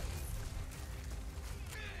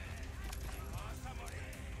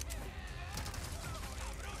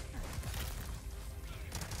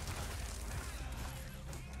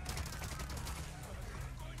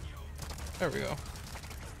 There we go.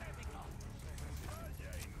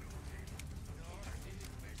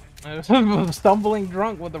 I'm stumbling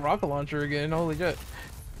drunk with the rocket launcher again. Holy shit.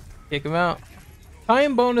 Kick him out.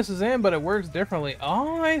 Time bonus is in, but it works differently.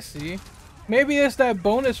 Oh, I see. Maybe it's that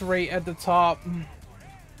bonus rate at the top.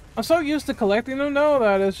 I'm so used to collecting them now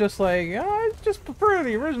that it's just like, I just prefer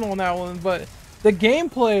the original on that one. But the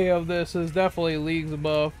gameplay of this is definitely leagues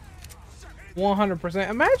above. 100%.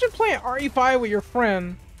 Imagine playing RE5 with your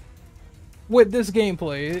friend with this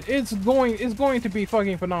gameplay. It's going to be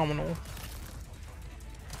fucking phenomenal.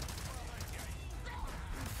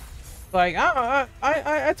 Like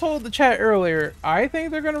I told the chat earlier, I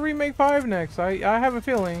think they're gonna remake 5 next. I have a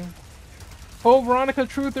feeling. Oh, Veronica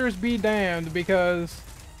Truthers be damned, because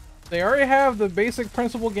they already have the basic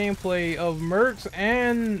principle gameplay of Mercs,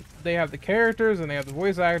 and they have the characters, and they have the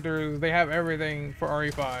voice actors. They have everything for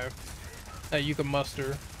RE5 that you can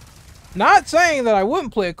muster. Not saying that I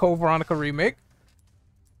wouldn't play a Code Veronica remake,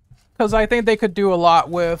 because I think they could do a lot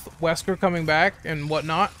with Wesker coming back and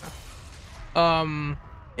whatnot.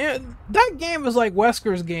 Yeah, that game is like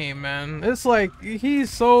Wesker's game, man. It's like he's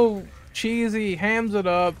so cheesy, hams it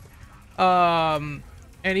up, and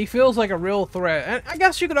he feels like a real threat. And I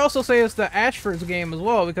guess you could also say it's the Ashford's game as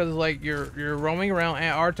well, because like you're roaming around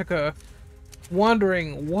Antarctica,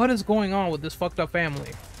 wondering what is going on with this fucked up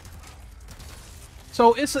family.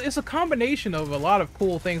 So it's a combination of a lot of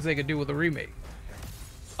cool things they could do with a remake.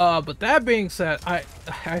 But that being said,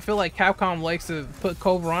 I feel like Capcom likes to put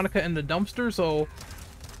Code Veronica in the dumpster, so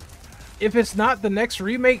if it's not the next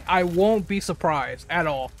remake, I won't be surprised at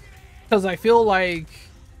all. Because I feel like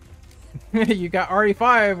you got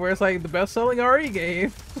RE5, where it's like the best-selling RE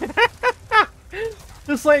game.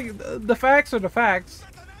 Just like, the facts are the facts.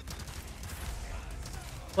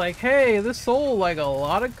 Like, hey, this sold like a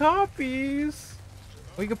lot of copies.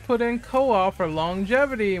 We could put in co-op for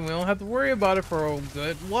longevity, and we don't have to worry about it for a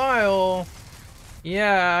good while.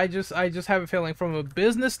 Yeah, I just have a feeling from a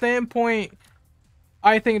business standpoint,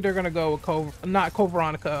 I think they're gonna go with not Code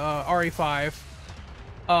Veronica, RE5.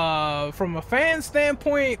 From a fan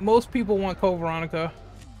standpoint, most people want Code Veronica.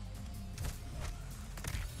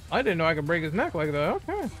 I didn't know I could break his neck like that.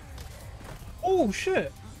 Okay. Oh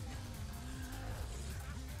shit.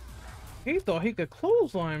 He thought he could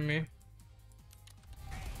clothesline me.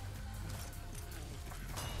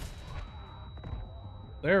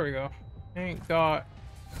 There we go. Thank God.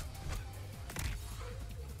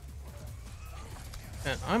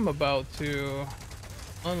 And I'm about to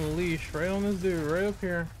unleash right on this dude, right up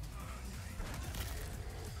here.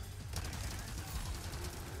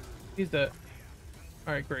 He's dead.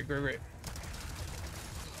 Alright, great, great, great.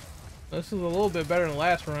 This is a little bit better than the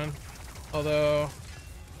last run. Although,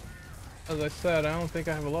 as I said, I don't think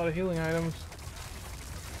I have a lot of healing items.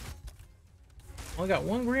 Only got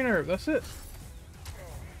one green herb, that's it.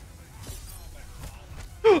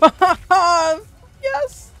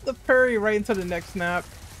 Yes! The parry right into the neck snap.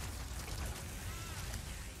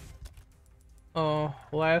 Oh,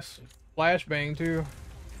 last flashbang too.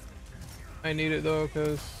 I need it though,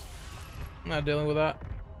 because I'm not dealing with that.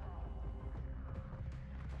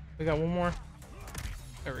 We got one more.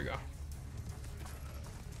 There we go.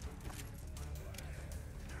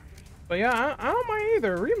 But yeah, I don't mind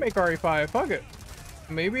either. Remake RE5, fuck it.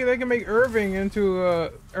 Maybe they can make Irving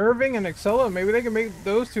into Irving and Excella. Maybe they can make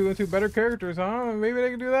those two into better characters, huh? Maybe they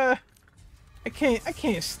can do that. I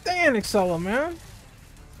can't stand Excella, man.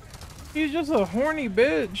 She's just a horny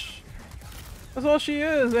bitch. That's all she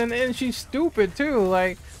is, and she's stupid too.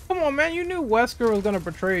 Like, come on, man, you knew Wesker was gonna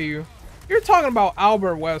betray you. You're talking about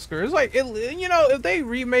Albert Wesker. It's like, you know, if they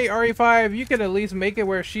remake RE5, you could at least make it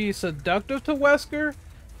where she's seductive to Wesker.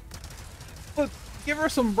 But give her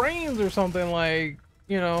some brains or something, like,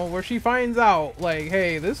 you know, where she finds out, like,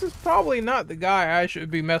 hey, this is probably not the guy I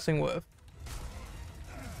should be messing with.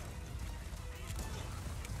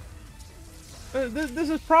 This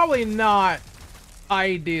is probably not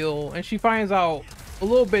ideal, and she finds out a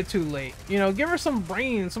little bit too late. You know, give her some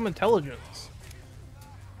brains, some intelligence.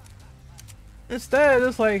 Instead,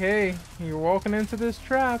 it's like, hey, you're walking into this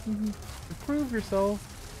trap. Prove yourself.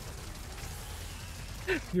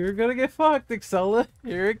 You're gonna get fucked, Excella.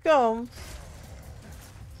 Here it comes.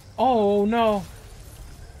 Oh no.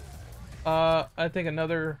 I think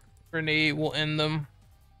another grenade will end them.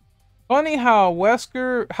 Funny how less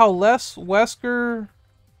Wesker.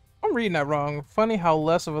 I'm reading that wrong. Funny how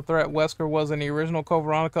less of a threat Wesker was in the original Code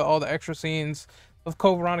Veronica. All the extra scenes of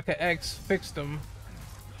Code Veronica X fixed him.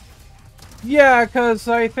 Yeah, because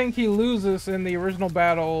I think he loses in the original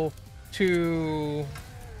battle to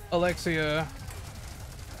Alexia.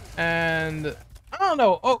 And I don't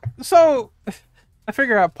know. Oh, so I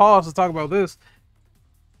figure I'd pause to talk about this.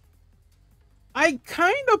 I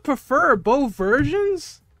kind of prefer both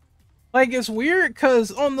versions. Like, it's weird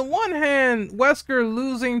because on the one hand, Wesker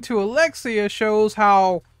losing to Alexia shows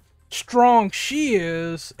how strong she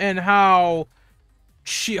is and how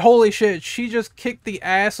holy shit, she just kicked the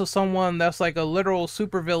ass of someone that's like a literal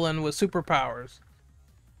supervillain with superpowers.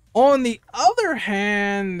 On the other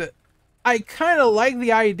hand, I kind of like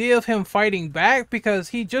the idea of him fighting back because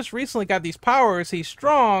he just recently got these powers. He's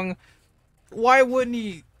strong. Why wouldn't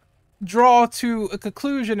he draw to a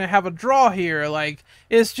conclusion and have a draw here? Like,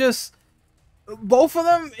 it's just both of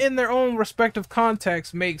them in their own respective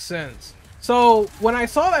context make sense. So when I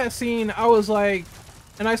saw that scene, I was like,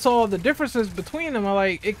 and I saw the differences between them, I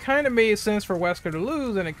like, it kind of made sense for Wesker to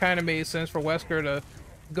lose, and it kind of made sense for Wesker to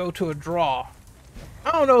go to a draw.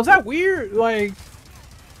 I don't know, is that weird? Like,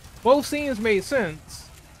 both scenes made sense.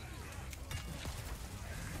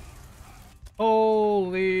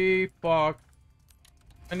 Holy fuck.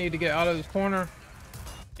 I need to get out of this corner.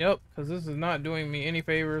 Yep, because this is not doing me any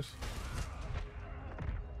favors.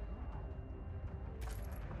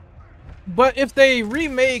 But if they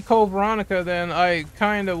remade Code Veronica, then I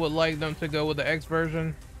kind of would like them to go with the X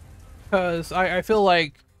version. Because I feel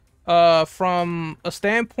like, from a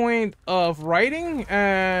standpoint of writing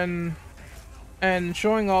and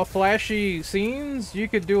showing off flashy scenes, you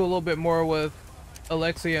could do a little bit more with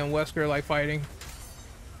Alexia and Wesker, like, fighting.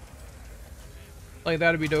 Like,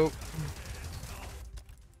 that'd be dope.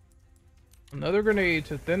 Another grenade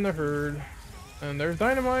to thin the herd. And there's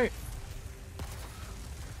dynamite.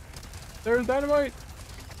 There's dynamite.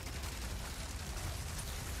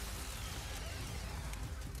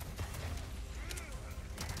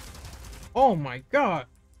 Oh my god.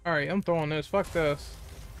 Alright, I'm throwing this. Fuck this.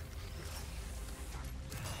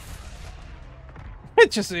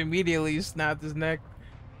 It just immediately snapped his neck.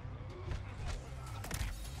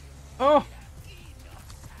 Oh.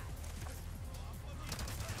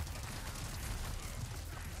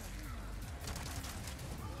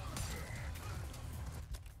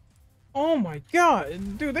 Oh my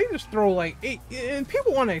god, dude, they just throw like 8, and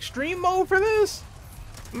people want extreme mode for this?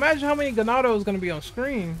 Imagine how many Ganado is gonna be on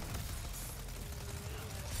screen.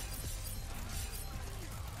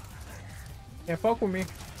 Can't fuck with me.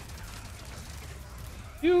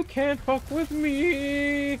 You can't fuck with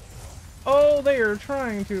me. Oh, they are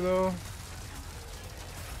trying to though.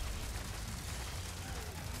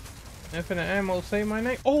 Infinite ammo, say my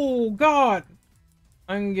name. Oh God,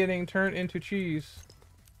 I'm getting turned into cheese.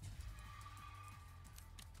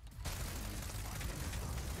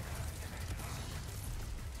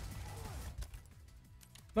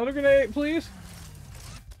 Another grenade, please.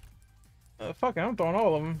 Fuck it, I'm throwing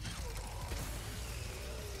all of them.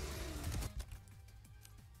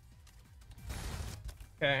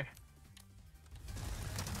 Okay.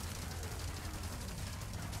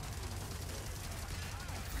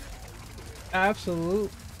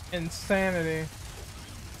 Absolute insanity.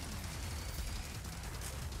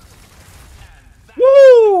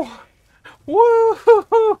 Woo! Woo!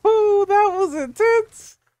 That was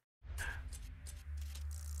intense.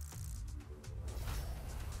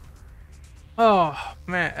 Oh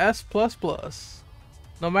man, S plus plus.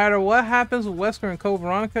 No matter what happens with Wesker and Code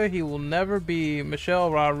Veronica, he will never be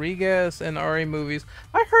Michelle Rodriguez in RA movies.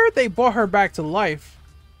 I heard they brought her back to life.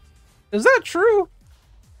 Is that true?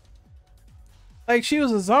 Like she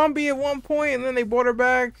was a zombie at one point and then they brought her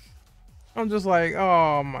back? I'm just like,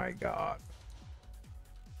 oh my God.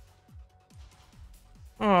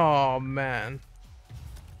 Oh man.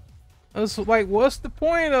 It's like, what's the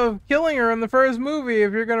point of killing her in the first movie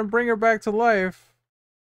if you're gonna bring her back to life?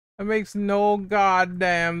 It makes no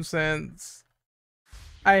goddamn sense.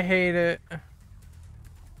 I hate it.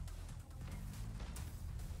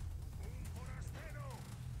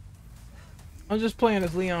 I'm just playing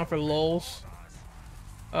as Leon for lulz.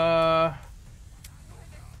 As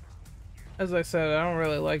I said, I don't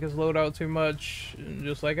really like his loadout too much,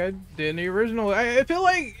 just like I did in the original. I feel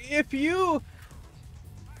like if you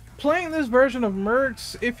playing this version of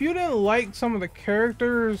Mercs, if you didn't like some of the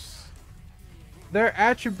characters, their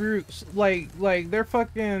attributes, like their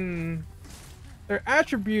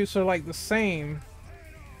attributes are like the same.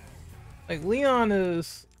 Like Leon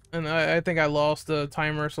is, and I think I lost the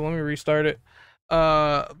timer, so let me restart it.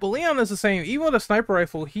 But Leon is the same. Even with a sniper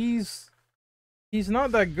rifle, he's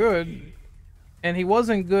not that good. And he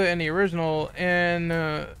wasn't good in the original. And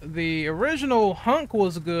the original Hunk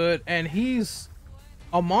was good, and he's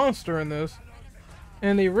a monster in this.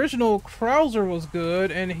 And the original Krauser was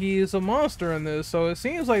good, and he's a monster in this. So it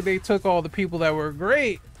seems like they took all the people that were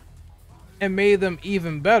great and made them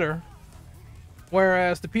even better.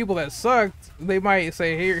 Whereas the people that sucked, they might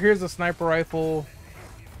say, here's a sniper rifle,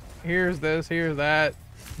 here's this, here's that.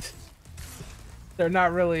 They're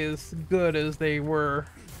not really as good as they were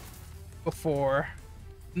before.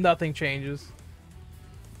 Nothing changes.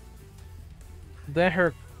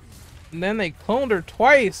 Then they cloned her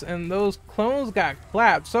twice, and those clones got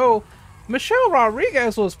clapped. So Michelle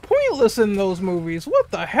Rodriguez was pointless in those movies.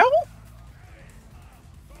 What the hell?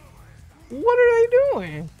 What are they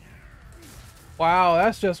doing? Wow,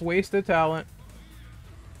 that's just wasted talent.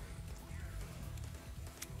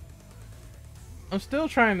 I'm still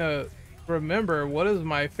trying to remember what is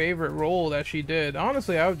my favorite role that she did.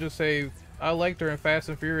 Honestly, I would just say I liked her in Fast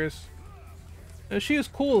and Furious. And she was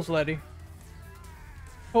cool as Letty.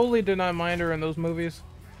 Totally did not mind her in those movies.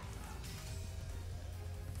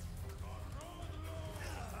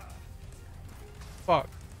 Fuck.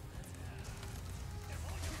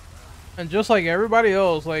 And just like everybody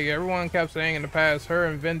else, like everyone kept saying in the past, her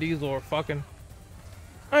and Vin Diesel are fucking.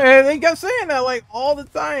 And they kept saying that like all the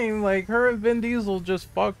time, like her and Vin Diesel just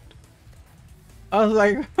fucked. I was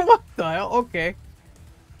like, what the hell? Okay.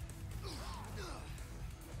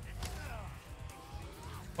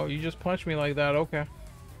 Oh, you just punched me like that? Okay.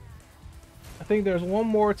 I think there's one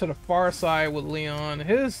more to the far side with Leon.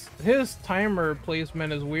 His timer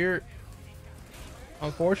placement is weird,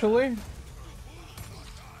 unfortunately.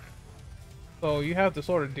 So you have to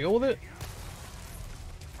sort of deal with it.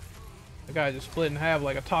 The guy just split in half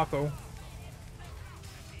like a taco.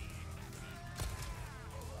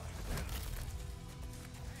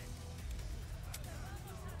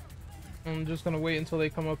 I'm just gonna wait until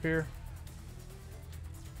they come up here.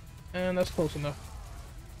 And that's close enough.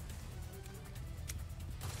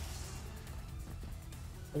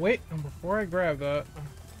 Wait, and before I grab that,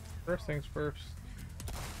 first things first.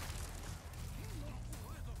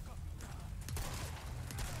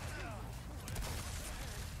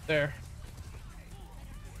 There.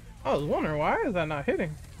 I was wondering why is that not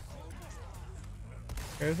hitting?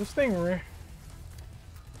 There's a stingray.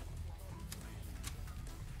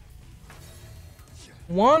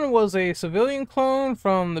 One was a civilian clone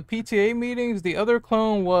from the PTA meetings. The other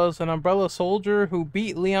clone was an Umbrella soldier who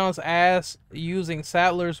beat Leon's ass using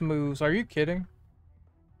Sattler's moves. Are you kidding?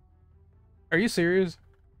 Are you serious?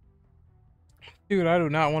 Dude, I do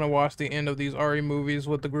not want to watch the end of these RE movies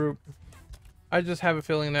with the group. I just have a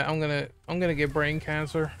feeling that I'm gonna get brain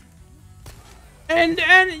cancer. And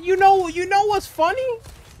you know what's funny?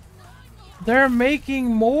 They're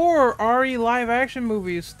making more RE live action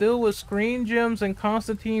movies still with Screen Gems and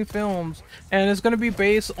Constantine Films, and it's gonna be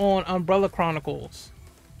based on Umbrella Chronicles.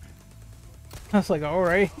 I was like, all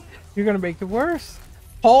right, you're gonna make it worse.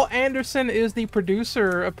 Paul Anderson is the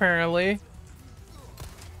producer apparently,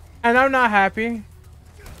 and I'm not happy.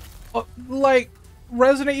 Like,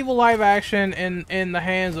 Resident Evil live action in the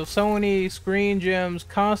hands of Sony, Screen Gems,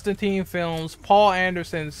 Constantine Films, Paul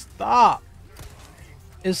Anderson. Stop.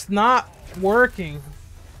 It's not working.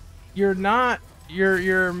 You're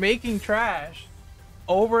making trash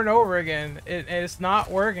over and over again. It's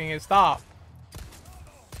not working. Stop.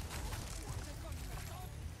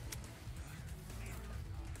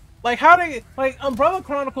 Like, Umbrella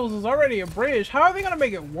Chronicles is already a bridge. How are they gonna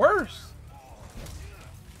make it worse?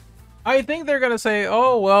 I think they're gonna say,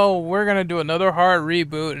 oh, well, we're gonna do another hard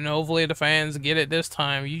reboot and hopefully the fans get it this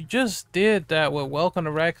time. You just did that with Welcome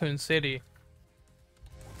to Raccoon City.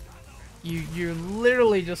 You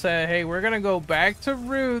literally just said, hey, we're gonna go back to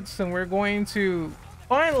roots and we're going to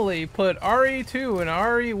finally put RE2 and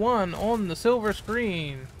RE1 on the silver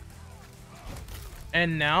screen.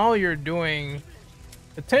 And now you're doing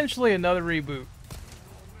potentially another reboot.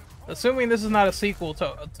 Assuming this is not a sequel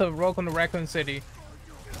to Welcome to Raccoon City.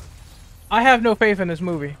 I have no faith in this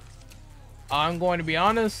movie. I'm going to be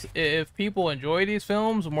honest, if people enjoy these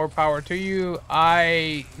films, more power to you.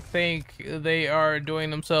 I think they are doing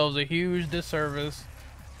themselves a huge disservice.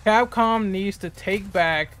 Capcom needs to take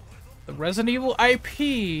back the Resident Evil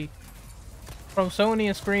IP from Sony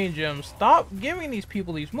and Screen Gems. Stop giving these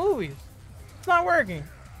people these movies. It's not working.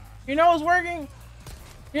 You know what's working?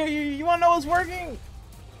 You want to know what's working?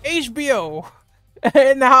 HBO.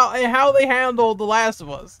 and how they handled The Last of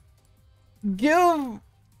Us. Give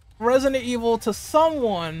Resident Evil to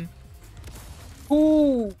someone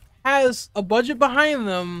who has a budget behind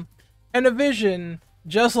them and a vision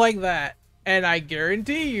just like that, and I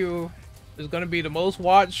guarantee you it's gonna be the most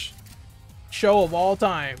watched show of all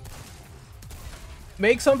time.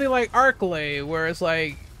 Make something like Arklay, where it's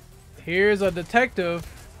like, here's a detective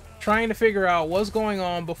trying to figure out what's going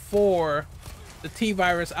on before the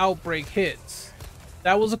T-virus outbreak hits.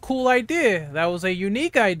 That was a cool idea. That was a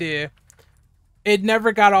unique idea. It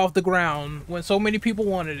never got off the ground when so many people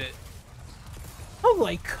wanted it. I'm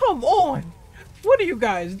like, come on! What are you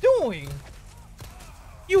guys doing?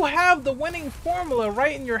 You have the winning formula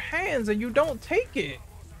right in your hands and you don't take it.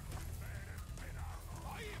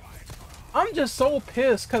 I'm just so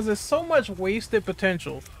pissed because there's so much wasted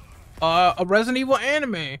potential. A Resident Evil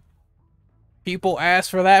anime. People asked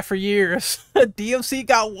for that for years. DMC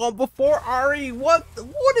got one before RE. What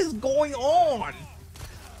is going on?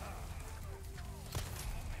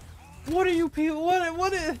 What are you people?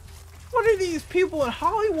 What are these people in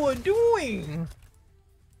Hollywood doing?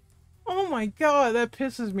 Oh my god, that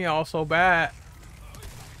pisses me off so bad.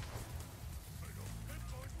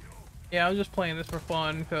 Yeah, I'm just playing this for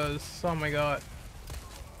fun because, oh my god,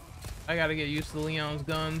 I gotta get used to Leon's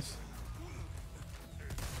guns.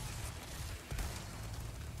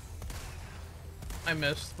 I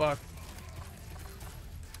missed. Fuck.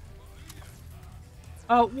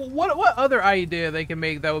 What other idea they can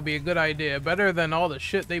make that would be a good idea, better than all the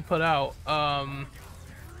shit they put out?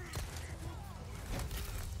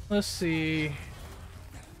 Let's see.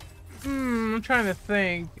 I'm trying to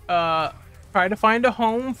think. Try to find a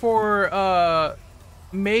home for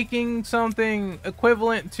making something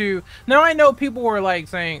equivalent to. Now I know people were like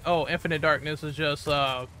saying, "Oh, Infinite Darkness is just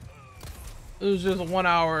it was just a 1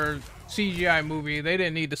 hour CGI movie. They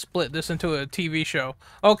didn't need to split this into a TV show."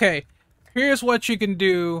 Okay. Here's what you can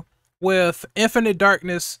do with Infinite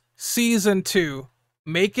Darkness Season 2.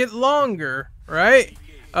 Make it longer, right?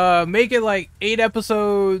 Make it like 8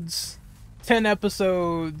 episodes, 10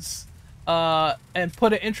 episodes, and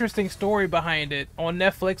put an interesting story behind it on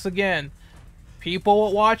Netflix again. People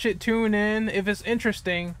will watch it, tune in if it's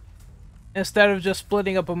interesting, instead of just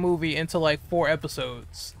splitting up a movie into like 4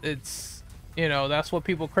 episodes. It's, you know, that's what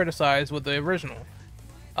people criticize with the original.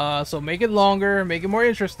 So make it longer, make it more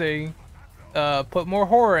interesting. Put more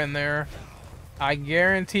horror in there. I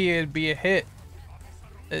guarantee it'd be a hit.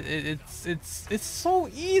 It's so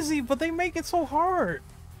easy, but they make it so hard.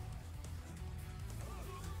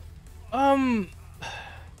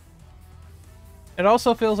 It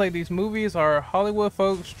also feels like these movies are Hollywood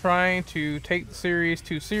folks trying to take the series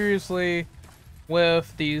too seriously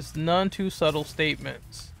with these none too subtle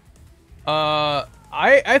statements.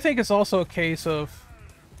 I think it's also a case of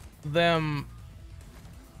them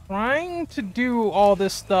trying to do all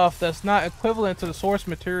this stuff that's not equivalent to the source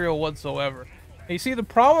material whatsoever. And you see, the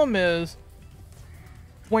problem is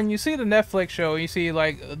when you see the Netflix show, you see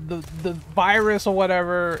like the virus or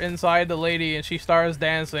whatever inside the lady, and she starts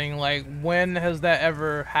dancing. Like, when has that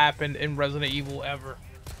ever happened in Resident Evil ever?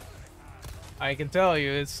 I can tell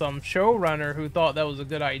you, it's some showrunner who thought that was a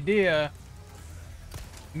good idea,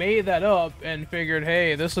 made that up, and figured,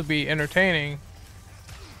 hey, this would be entertaining,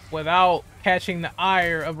 without catching the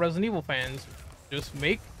ire of Resident Evil fans. Just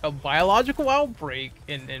make a biological outbreak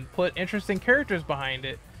and put interesting characters behind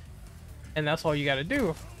it. And that's all you gotta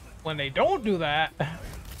do. When they don't do that,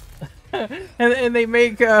 and they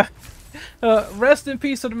make rest in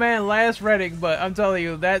peace to the man, last Renegade, but I'm telling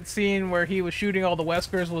you, that scene where he was shooting all the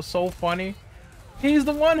Weskers was so funny. He's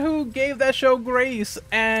the one who gave that show grace,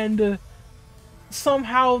 and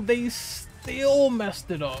somehow they still messed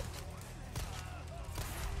it up.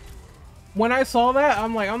 When I saw that,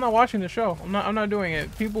 I'm like, I'm not watching the show. I'm not doing it.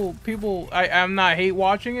 I'm not hate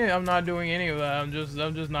watching it. I'm not doing any of that. I'm just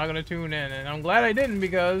not gonna tune in. And I'm glad I didn't,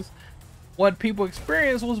 because what people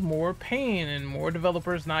experienced was more pain and more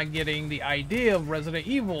developers not getting the idea of Resident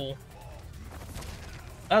Evil.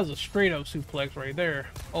 That was a straight up suplex right there.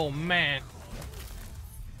 Oh man.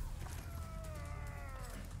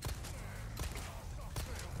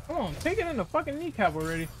 Come on, take it in the fucking kneecap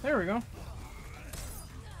already. There we go.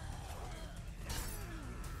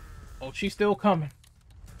 Oh, she's still coming.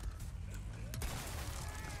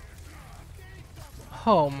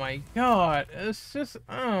 Oh my god. It's just,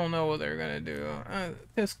 I don't know what they're gonna do.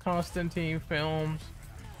 This Constantine films.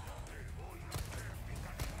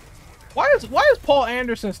 Why is Paul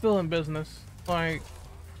Anderson still in business? Like,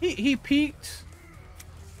 he peaked.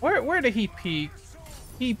 Where did he peak?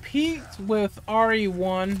 He peaked with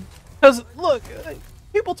RE1. Cause look,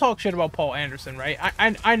 people talk shit about Paul Anderson, right?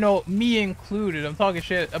 I know, me included. I'm talking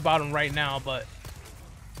shit about him right now, but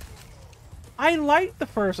I liked the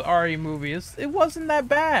first RE movie. It wasn't that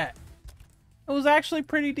bad. It was actually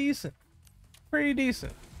pretty decent. Pretty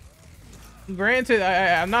decent. Granted,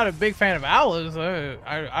 I'm not a big fan of Alice.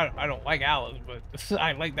 I don't like Alice, but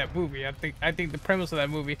I like that movie. I think the premise of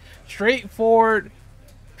that movie, straightforward,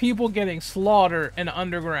 people getting slaughtered in the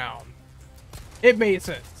underground. It made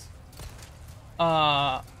sense.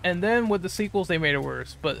 And then with the sequels, they made it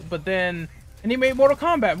worse. But then, and he made Mortal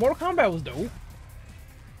Kombat. Mortal Kombat was dope.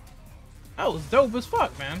 That was dope as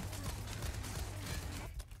fuck, man.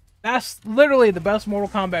 That's literally the best Mortal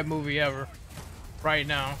Kombat movie ever. Right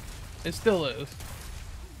now. It still is.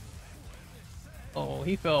 Oh,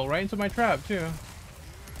 he fell right into my trap, too.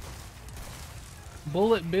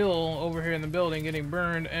 Bullet Bill over here in the building getting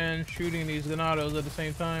burned and shooting these Ganados at the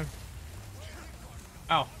same time.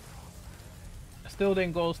 Ow. I still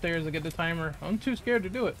didn't go upstairs to get the timer. I'm too scared to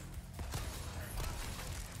do it.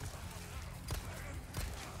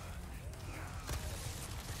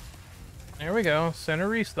 There we go. Center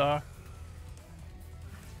restock.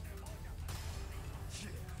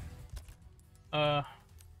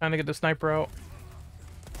 Trying to get the sniper out.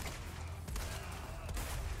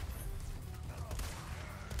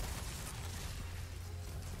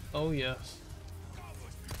 Oh yes.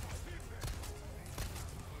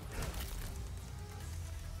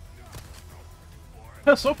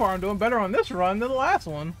 So far I'm doing better on this run than the last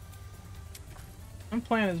one. I'm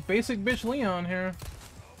playing as basic bitch Leon here.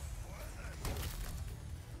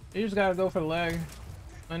 You just gotta go for the leg.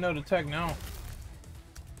 I know the tech now.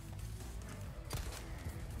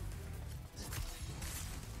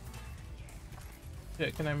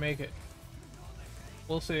 Shit, can I make it?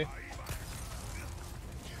 We'll see.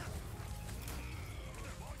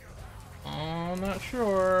 Oh, not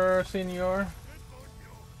sure, senor.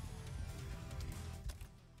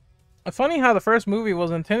 It's funny how the first movie was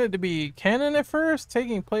intended to be canon at first,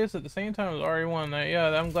 taking place at the same time as RE1. Yeah,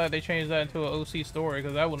 I'm glad they changed that into an OC story,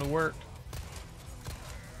 because that wouldn't have worked.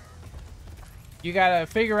 You gotta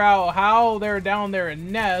figure out how they're down there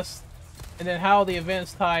in Nest, and then how the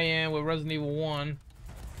events tie in with Resident Evil 1.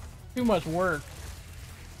 Too much work.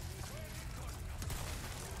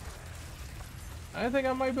 I think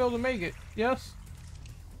I might be able to make it. Yes?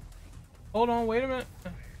 Hold on, wait a minute.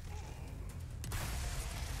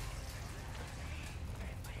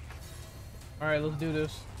 Alright, let's do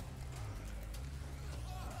this.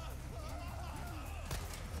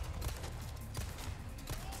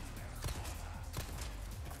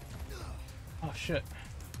 Oh shit.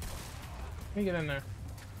 Let me get in there.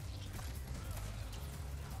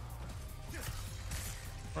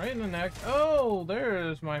 Right in the neck. Oh,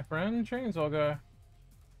 there's my friend, Chainsaw Guy.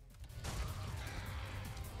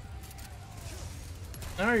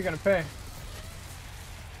 Now you're gonna pay.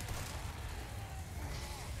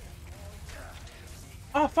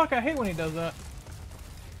 Oh fuck, I hate when he does that.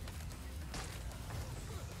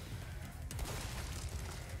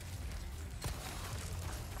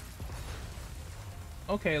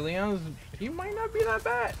 Okay, Leon's, he might not be that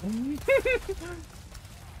bad.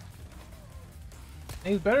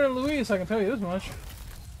 He's better than Luis, I can tell you this much.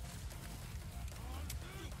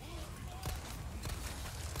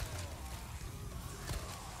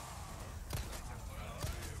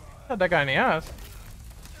 Got that guy in the ass.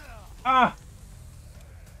 Ah!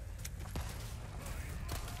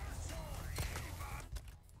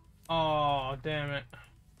 Oh, damn it.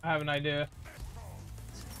 I have an idea.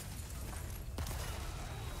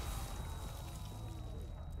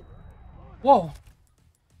 Whoa!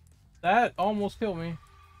 That almost killed me.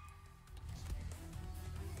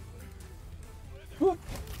 Whoop.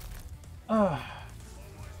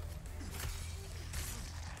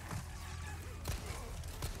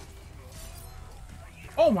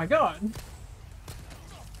 Oh my god!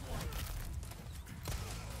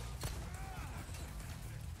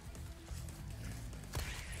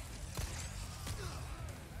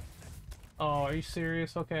 Oh, are you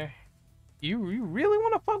serious? Okay. You really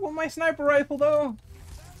want to fuck with my sniper rifle, though?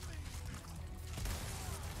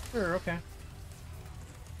 Sure, okay.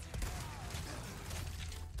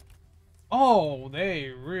 Oh, they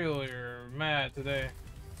really are mad today.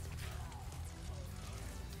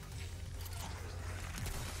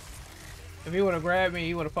 If he would have grabbed me,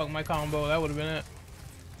 he would have fucked my combo. That would have been it.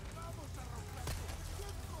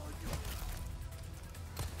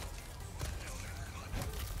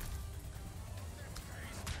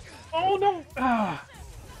 Oh no! Ah!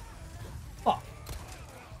 Fuck.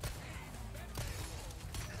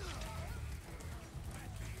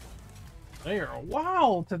 They are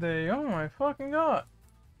wild today. Oh my fucking god.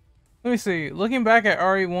 Let me see. Looking back at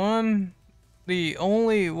RE1, the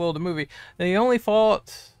movie, the only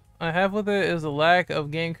fault I have with it is the lack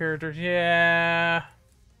of game characters. Yeah,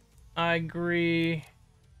 I agree.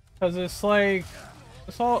 Cause it's like,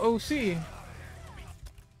 it's all OC.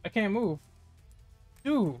 I can't move.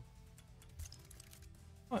 Dude.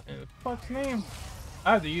 What in the fuck's name?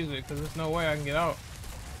 I have to use it because there's no way I can get out.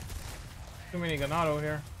 Too many Ganado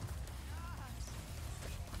here.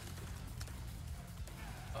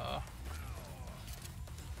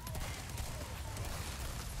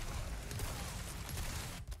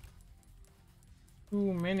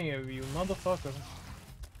 Too many of you, motherfucker.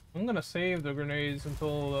 I'm gonna save the grenades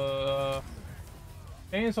until the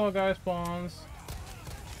chainsaw guy spawns.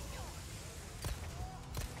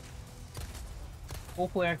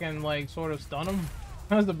 Hopefully I can like sort of stun him.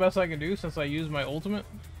 That's the best I can do since I used my ultimate.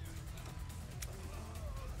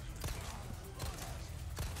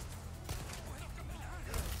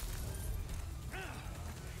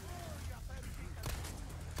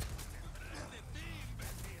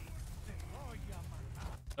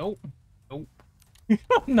 Nope. Nope.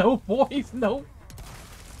 No, boys, nope.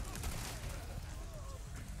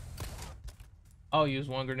 I'll use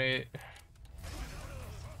one grenade.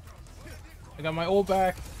 I got my ult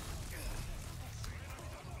back.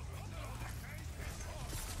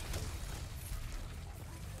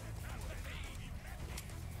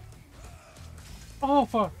 Oh,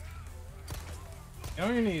 fuck. Get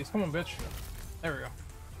on your knees. Come on, bitch. There we go.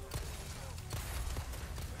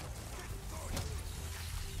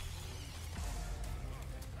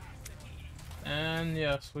 And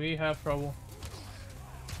yes, we have trouble.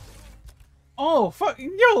 Oh, fuck.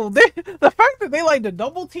 Yo, the fact that they like to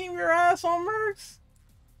double team your ass on Mercs?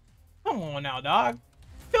 Come on now, dog.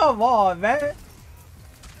 Come on, man.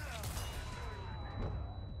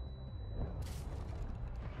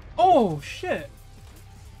 Oh, shit.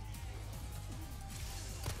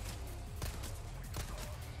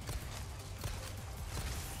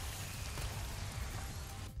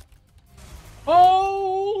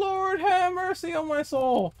 Oh, Lord, have mercy on my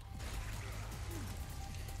soul.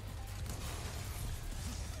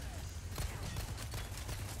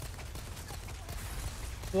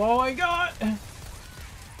 Oh, I got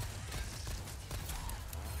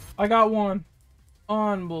one.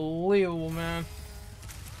 Unbelievable, man.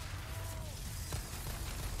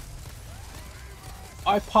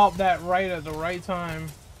 I popped that right at the right time.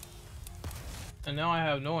 And now I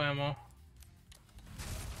have no ammo.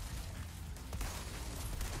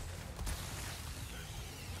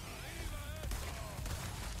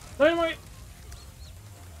 Dynamite!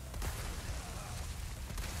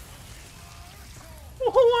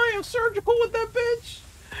 Oh, I am surgical with that bitch!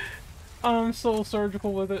 I'm so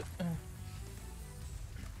surgical with it.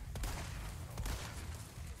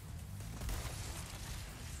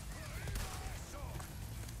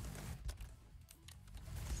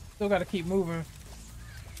 Still gotta keep moving.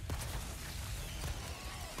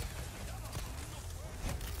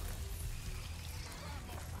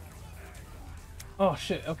 Oh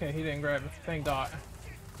shit, okay, he didn't grab it. Thank God.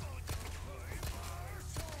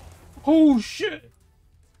 Oh shit!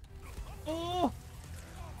 Oh!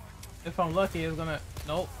 If I'm lucky, it's gonna...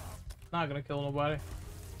 Nope. Not gonna kill nobody.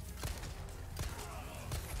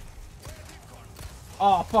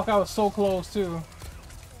 Oh fuck, I was so close too.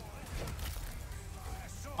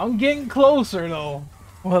 I'm getting closer though.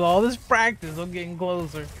 With all this practice, I'm getting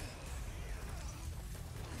closer.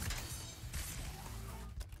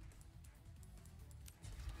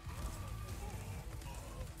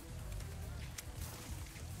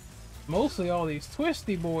 Mostly all these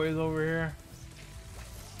twisty boys over here.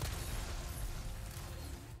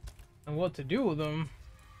 And what to do with them.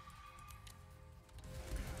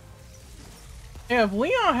 Yeah, if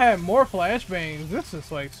Leon had more flashbangs, this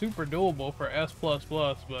is like super doable for S++, but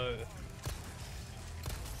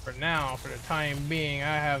for now, for the time being,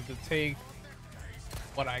 I have to take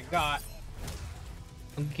what I got.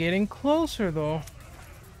 I'm getting closer though.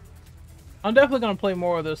 I'm definitely gonna play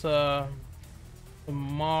more of this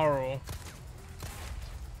tomorrow.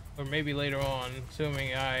 Or maybe later on,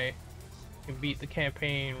 assuming I can beat the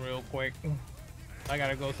campaign real quick. I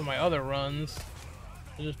gotta go to my other runs.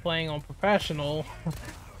 I'm just playing on professional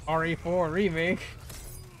RE4 remake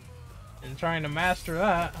and trying to master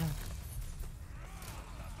that.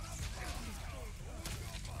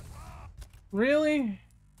 Really?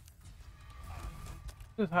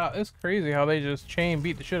 It's crazy how they just chain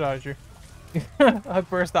beat the shit out of you. I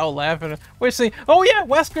burst out laughing. Wait, see, oh yeah,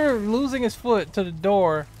 Wesker losing his foot to the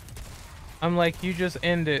door. I'm like, you just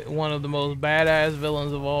ended one of the most badass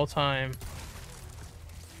villains of all time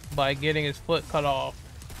by getting his foot cut off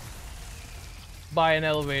by an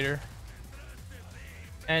elevator.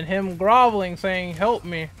 And him groveling saying, help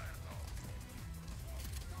me.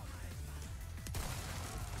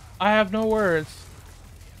 I have no words.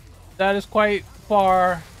 That is quite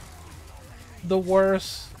far the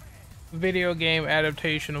worst video game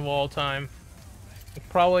adaptation of all time.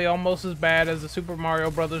 Probably almost as bad as the Super Mario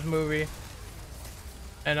Brothers movie.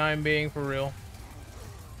 And I'm being for real.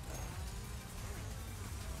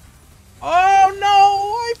 Oh no!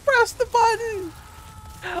 I pressed the button!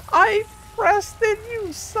 I pressed it,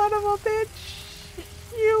 you son of a bitch!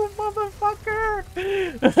 You motherfucker!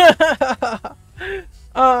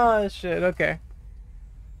 Oh shit, okay.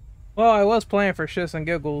 Well, I was playing for shits and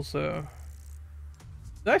giggles, so...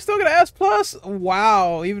 Did I still get an S+?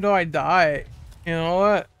 Wow, even though I died. You know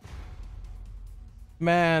what?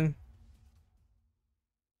 Man.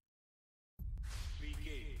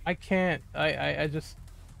 I can't, I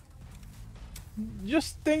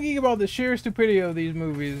just thinking about the sheer stupidity of these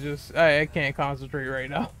movies, just, I can't concentrate right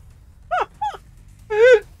now.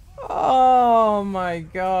 Oh my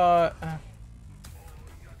god.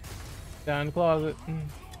 Down in the closet.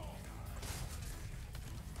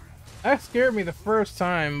 That scared me the first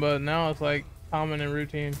time, but now it's like common and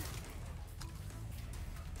routine.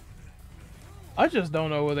 I just don't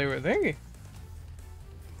know what they were thinking.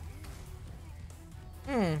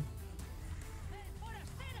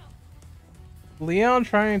 Leon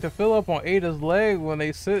trying to fill up on Ada's leg when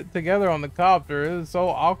they sit together on the copter is so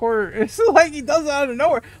awkward. It's like he does it out of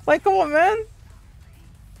nowhere. Like, come on, man.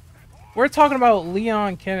 We're talking about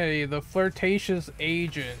Leon Kennedy, the flirtatious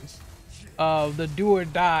agent of the do or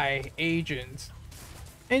die agent.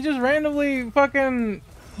 And just randomly fucking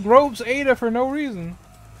gropes Ada for no reason.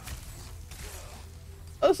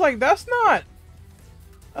 It's like, that's not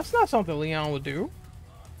something Leon would do.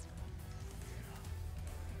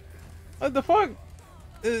 What the fuck?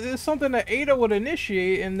 It's something that Ada would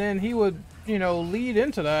initiate and then he would, you know, lead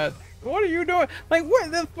into that. What are you doing? Like,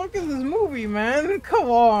 what the fuck is this movie, man?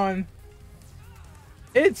 Come on.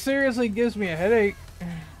 It seriously gives me a headache.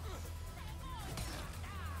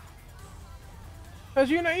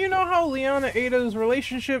 Cause you know how Leon and Ada's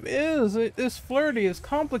relationship is. It's flirty, it's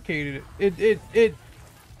complicated.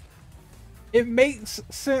 It makes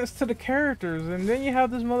sense to the characters, and then you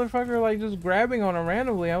have this motherfucker like just grabbing on her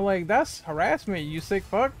randomly. I'm like, that's harassment, you sick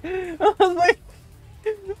fuck. I was like,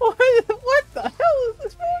 what the hell is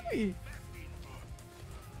this movie?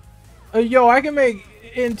 Yo, I can make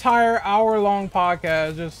entire hour-long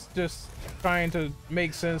podcast just trying to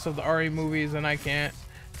make sense of the RE movies, and I can't.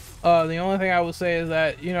 The only thing I would say is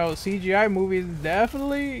that, you know, CGI movies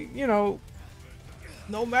definitely, you know,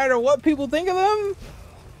 no matter what people think of them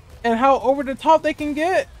and how over the top they can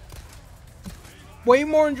get, way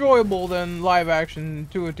more enjoyable than live action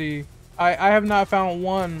to a T. I have not found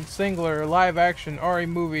one singular live action RE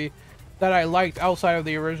movie that I liked outside of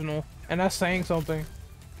the original, and that's saying something.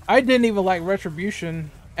 I didn't even like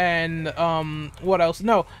Retribution And what else?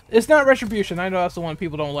 No, it's not Retribution. I know that's the one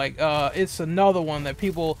people don't like. It's another one that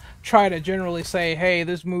people try to generally say, hey,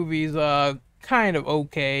 this movie's kind of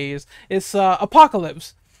okay. It's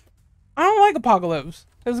Apocalypse. I don't like Apocalypse.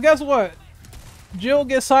 Because guess what? Jill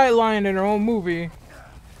gets sidelined in her own movie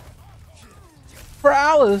for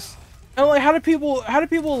Alice. And like, how do people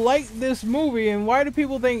like this movie, and why do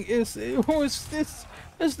people think it's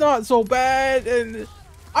not so bad? And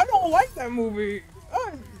I don't like that movie.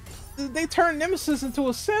 They turned Nemesis into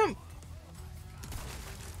a simp.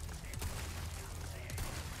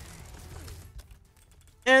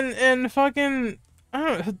 And fucking, I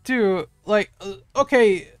don't know, dude, like,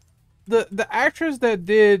 okay, the actress that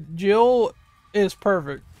did Jill is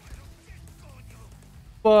perfect,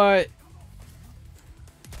 but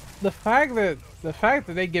the fact that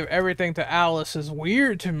they give everything to Alice is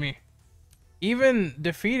weird to me. Even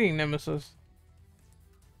defeating Nemesis.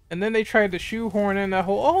 And then they tried to shoehorn in that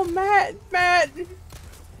whole, oh, Matt,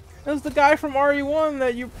 that's the guy from RE1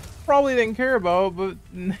 that you probably didn't care about, but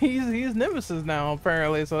he's Nemesis now,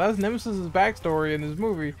 apparently. So that's Nemesis's backstory in this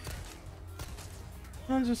movie.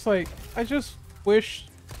 I'm just like, I just wish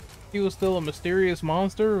he was still a mysterious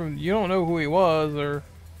monster. You don't know who he was or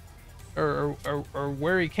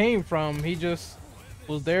where he came from. He just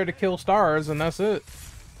was there to kill stars, and that's it.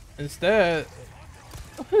 Instead,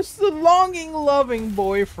 it's the longing, loving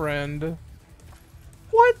boyfriend.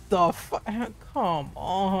 What the fuck? Come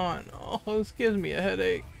on. Oh, this gives me a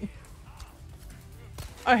headache.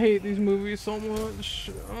 I hate these movies so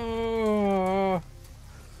much.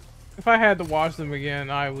 If I had to watch them again,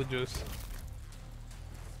 I would just...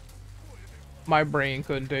 My brain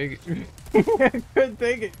couldn't take it. I couldn't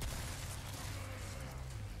take it.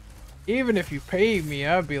 Even if you paid me,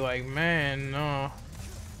 I'd be like, man, no.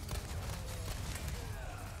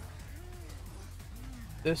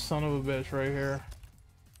 This son of a bitch right here.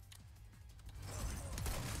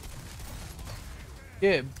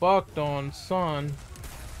 Get bucked on, son.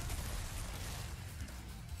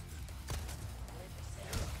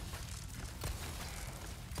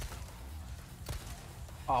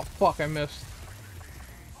 Oh, fuck, I missed.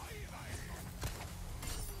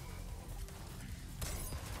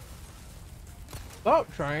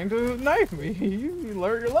 Stop trying to knife me. You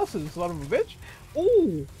learned your lesson, son of a bitch.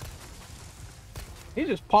 Ooh. He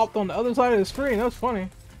just popped on the other side of the screen. That's funny.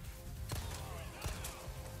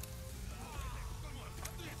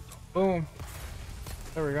 Boom.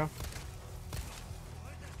 There we go.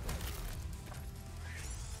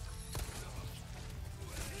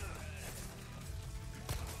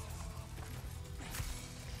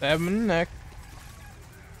 Stab him in the neck.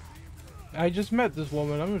 I just met this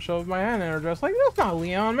woman. I'm gonna shove my hand in her dress. Like, that's not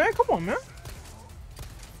Leon, man. Come on, man.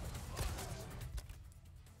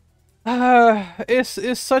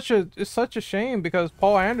 It's such a shame because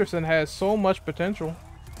Paul Anderson has so much potential.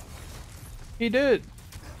 He did.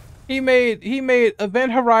 He made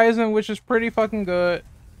Event Horizon, which is pretty fucking good.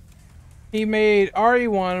 He made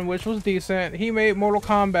RE1, which was decent. He made Mortal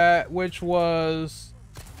Kombat, which was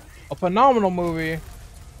a phenomenal movie.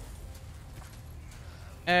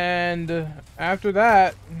 And after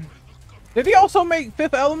that, did he also make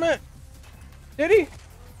Fifth Element? Did he?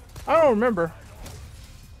 I don't remember.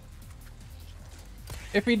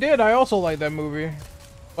 If he did, I also like that movie,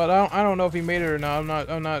 but I don't know if he made it or not.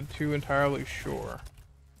 I'm not too entirely sure.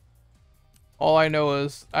 All I know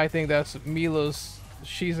is I think that's Mila's.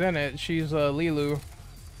 She's in it. She's Lilu.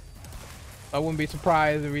 I wouldn't be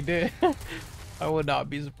surprised if he did. I would not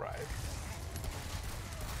be surprised.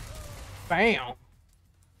 Bam.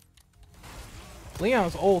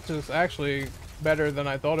 Leon's ult is actually better than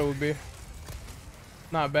I thought it would be.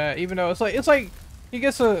 Not bad, even though it's like he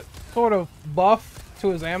gets a sort of buff to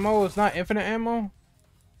his ammo. It's not infinite ammo,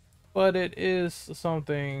 but it is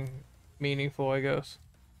something meaningful, I guess.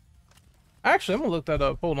 Actually, I'm gonna look that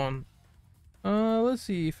up. Hold on. Let's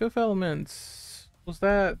see. Fifth Element, was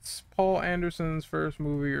that Paul Anderson's first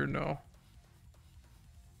movie or no?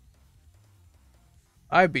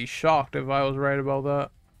 I'd be shocked if I was right about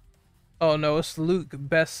that. Oh no, it's Luke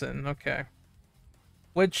Besson. Okay.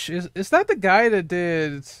 Which is that the guy that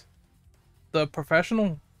did The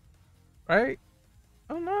Professional? Right?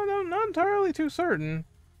 I'm not entirely too certain.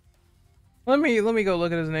 Let me go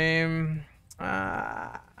look at his name.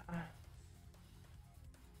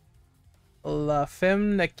 La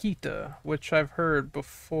Femme Nikita, which I've heard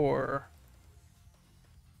before.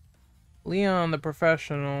 Leon the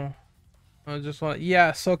Professional. I just want,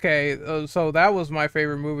 yes, okay. So that was my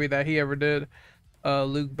favorite movie that he ever did.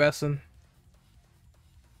 Luke Besson.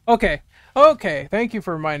 Okay. Okay, thank you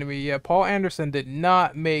for reminding me. Yeah, Paul Anderson did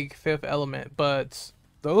not make Fifth Element, but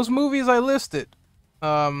those movies I listed,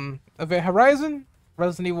 Event Horizon,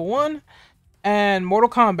 Resident Evil 1, and Mortal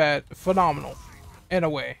Kombat. Phenomenal, in a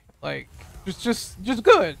way. Like, just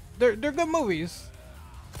good. They're good movies.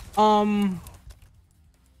 But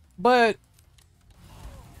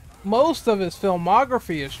most of his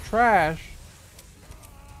filmography is trash.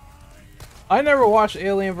 I never watched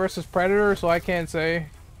Alien vs Predator, so I can't say.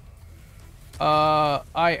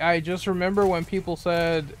 I just remember when people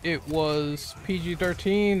said it was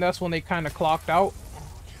PG-13. That's when they kind of clocked out.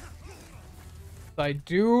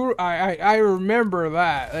 I remember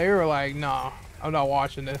that they were like, "Nah, I'm not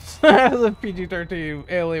watching this." It's a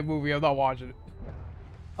PG-13 Alien movie. I'm not watching it.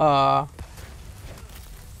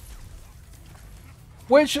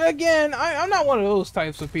 Which again, I'm not one of those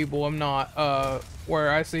types of people. I'm not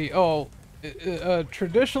where I see a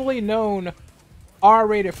traditionally known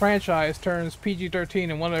R-rated franchise turns PG-13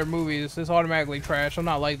 in one of their movies is automatically trash. I'm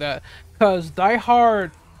not like that. Because Die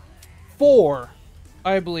Hard 4,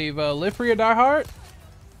 I believe, Live Free or Die Hard,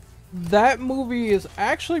 that movie is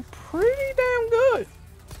actually pretty damn good.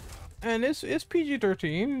 And it's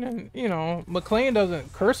PG-13, and you know, McClane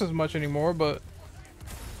doesn't curse as much anymore, but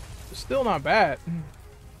it's still not bad.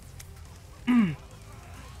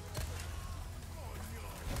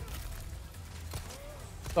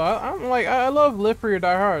 So I'm like, I love Live Free or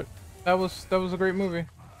Die Hard. That was a great movie.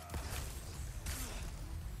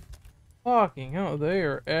 Fucking hell, they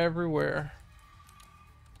are everywhere.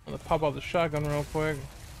 I'm gonna pop out the shotgun real quick.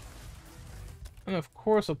 And of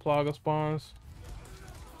course a Plaga spawns.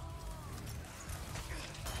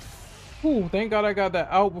 Ooh, thank God I got that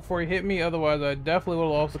out before he hit me, otherwise I definitely would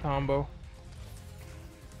have lost the combo.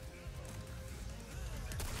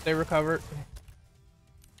 They recovered.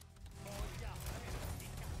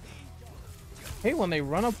 I hate when they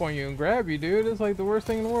run up on you and grab you, dude. It's like the worst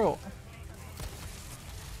thing in the world.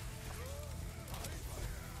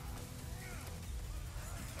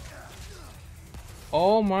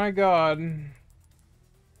 Oh my God.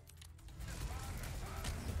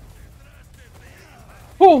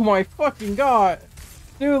 Oh my fucking God.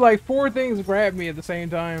 Dude, like 4 things grabbed me at the same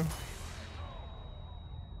time.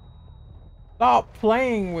 Stop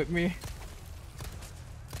playing with me.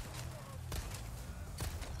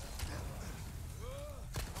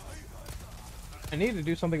 I need to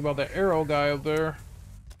do something about that arrow guy up there.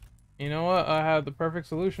 You know what? I have the perfect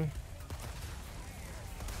solution.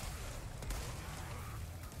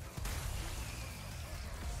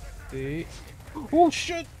 See? Oh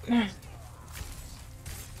shit!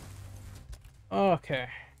 Okay.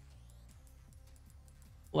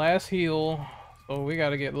 Last heal. So we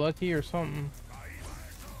gotta get lucky or something.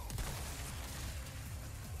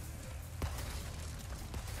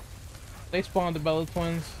 They spawned the Bella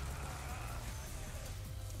Twins.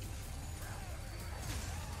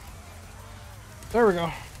 There we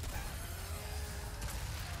go.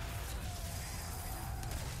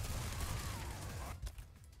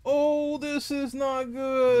 Oh, this is not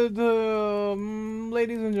good,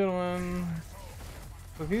 ladies and gentlemen.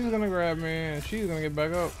 So he's gonna grab me, and she's gonna get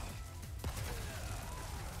back up.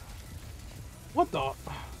 What the?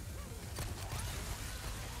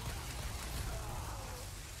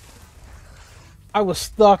 I was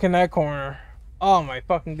stuck in that corner. Oh my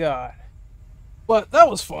fucking God. But that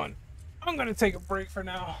was fun. I'm gonna take a break for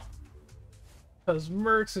now. Because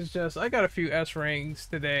Mercs is just, I got a few S rings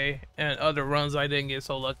today and other runs I didn't get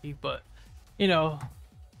so lucky, but you know,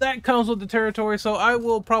 that comes with the territory. So I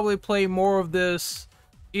will probably play more of this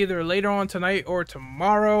either later on tonight or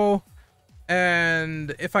tomorrow.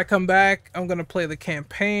 And if I come back, I'm gonna play the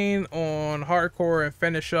campaign on hardcore and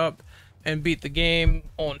finish up and beat the game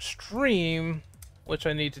on stream, which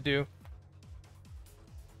I need to do.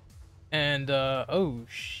 And oh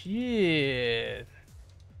shit,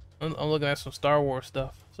 I'm looking at some Star Wars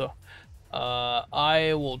stuff. So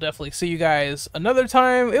I will definitely see you guys another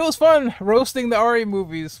time. It was fun roasting the RE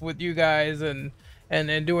movies with you guys and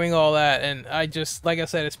doing all that. And I just, like I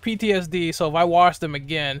said, it's PTSD. So if I watch them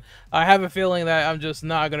again, I have a feeling that I'm just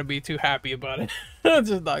not gonna be too happy about it. I'm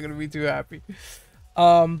just not gonna be too happy.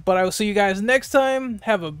 But I will see you guys next time.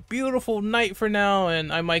 Have a beautiful night for now,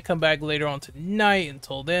 and I might come back later on tonight.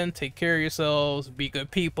 Until then, take care of yourselves, be good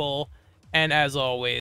people, and as always,